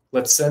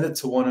 Let's send it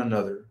to one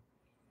another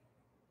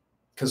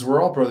because we're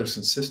all brothers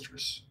and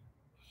sisters.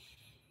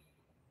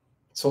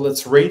 So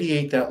let's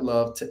radiate that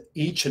love to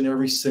each and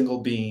every single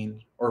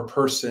being or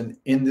person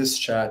in this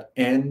chat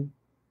and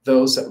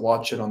those that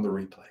watch it on the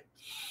replay.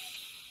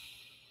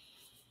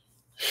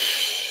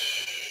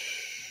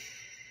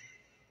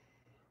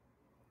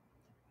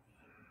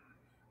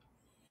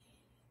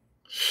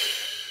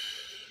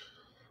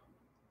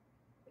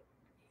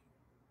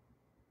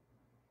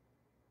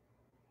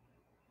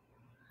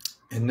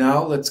 And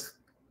now let's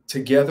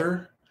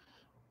together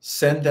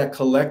send that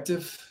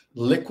collective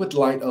liquid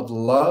light of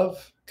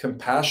love,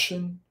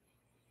 compassion,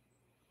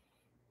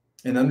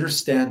 and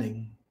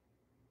understanding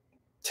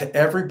to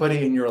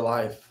everybody in your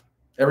life,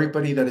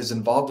 everybody that is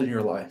involved in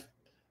your life,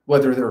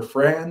 whether they're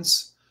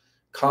friends,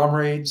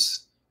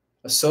 comrades,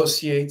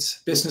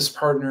 associates, business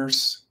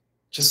partners.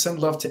 Just send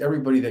love to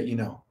everybody that you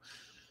know.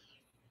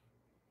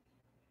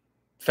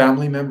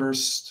 Family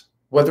members,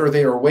 whether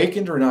they are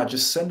awakened or not,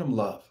 just send them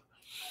love.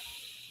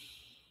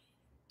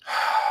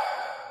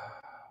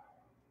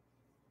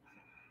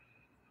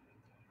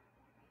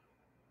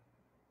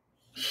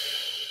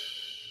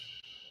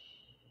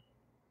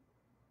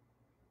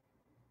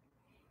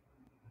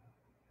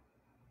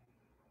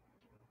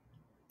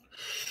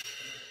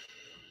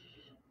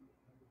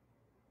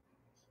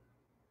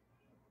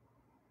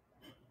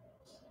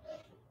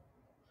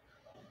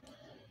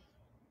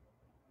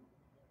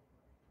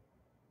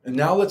 And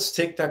now let's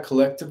take that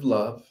collective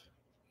love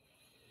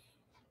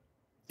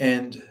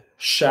and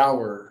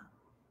shower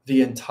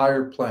the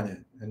entire planet,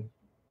 and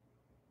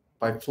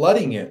by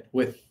flooding it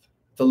with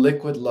the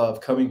liquid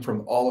love coming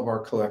from all of our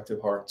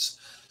collective hearts.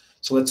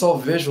 So let's all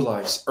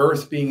visualize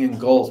Earth being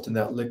engulfed in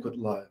that liquid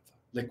love,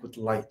 liquid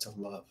light of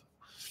love.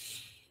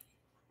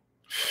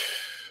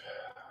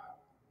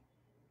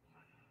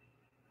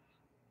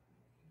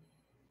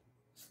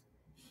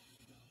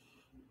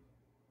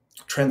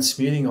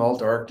 Transmuting all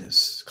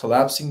darkness,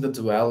 collapsing the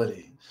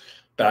duality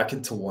back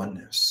into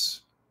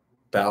oneness,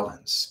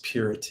 balance,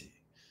 purity,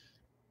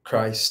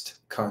 Christ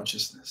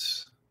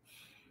consciousness.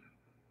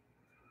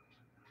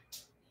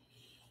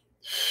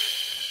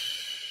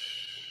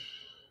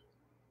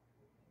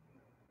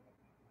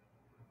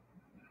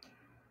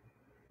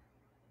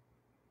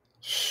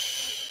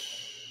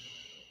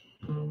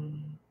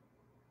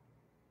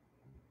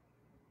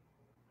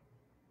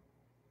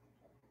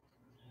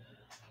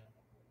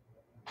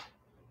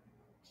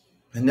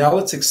 And now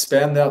let's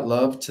expand that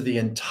love to the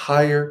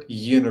entire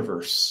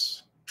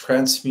universe,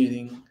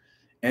 transmuting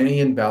any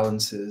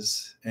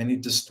imbalances, any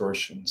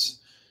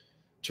distortions,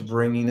 to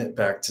bringing it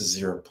back to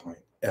 0 point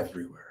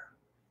everywhere,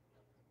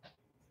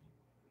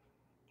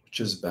 which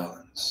is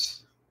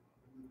balance,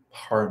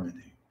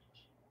 harmony.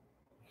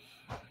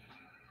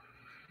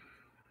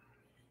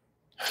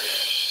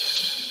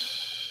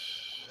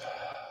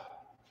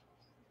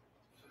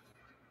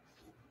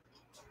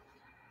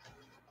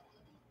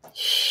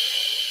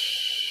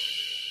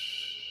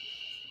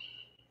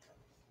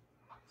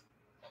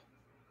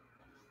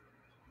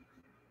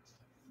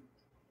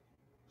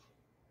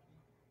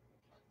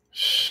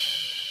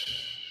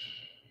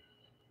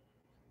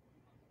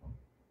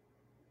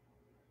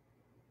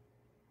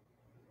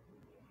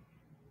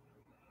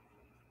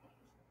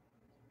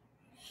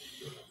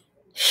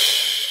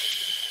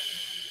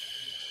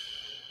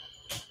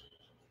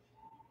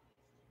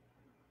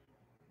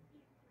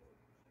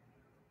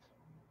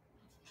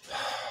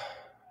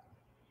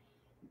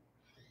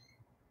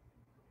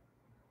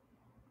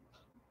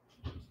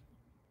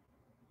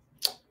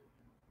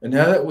 And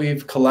now that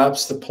we've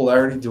collapsed the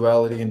polarity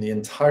duality in the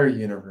entire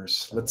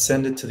universe, let's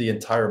send it to the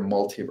entire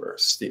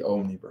multiverse, the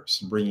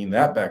omniverse, and bringing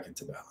that back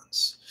into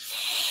balance.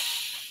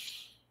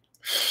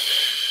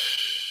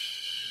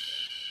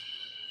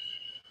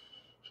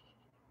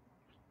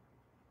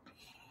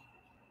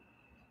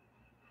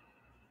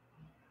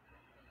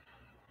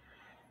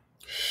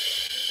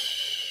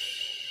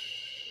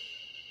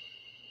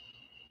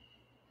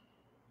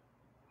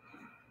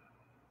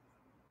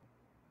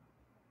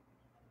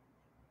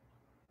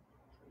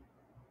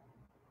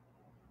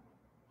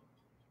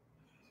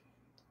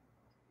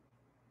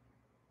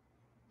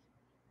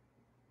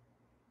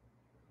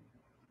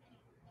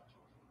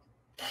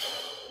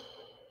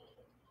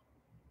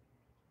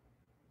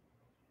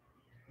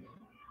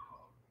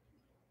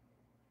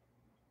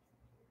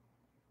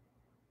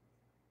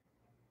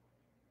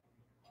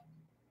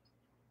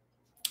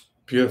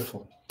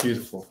 Beautiful,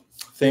 beautiful.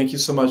 Thank you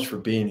so much for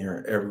being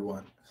here,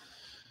 everyone.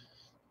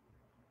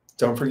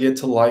 Don't forget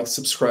to like,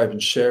 subscribe,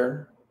 and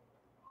share.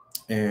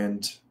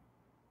 And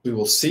we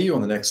will see you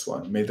on the next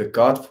one. May the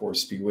God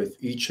force be with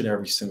each and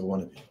every single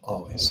one of you,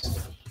 always.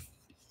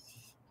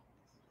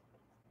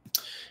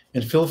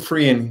 And feel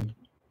free and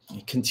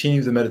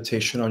continue the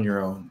meditation on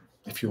your own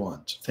if you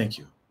want. Thank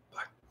you.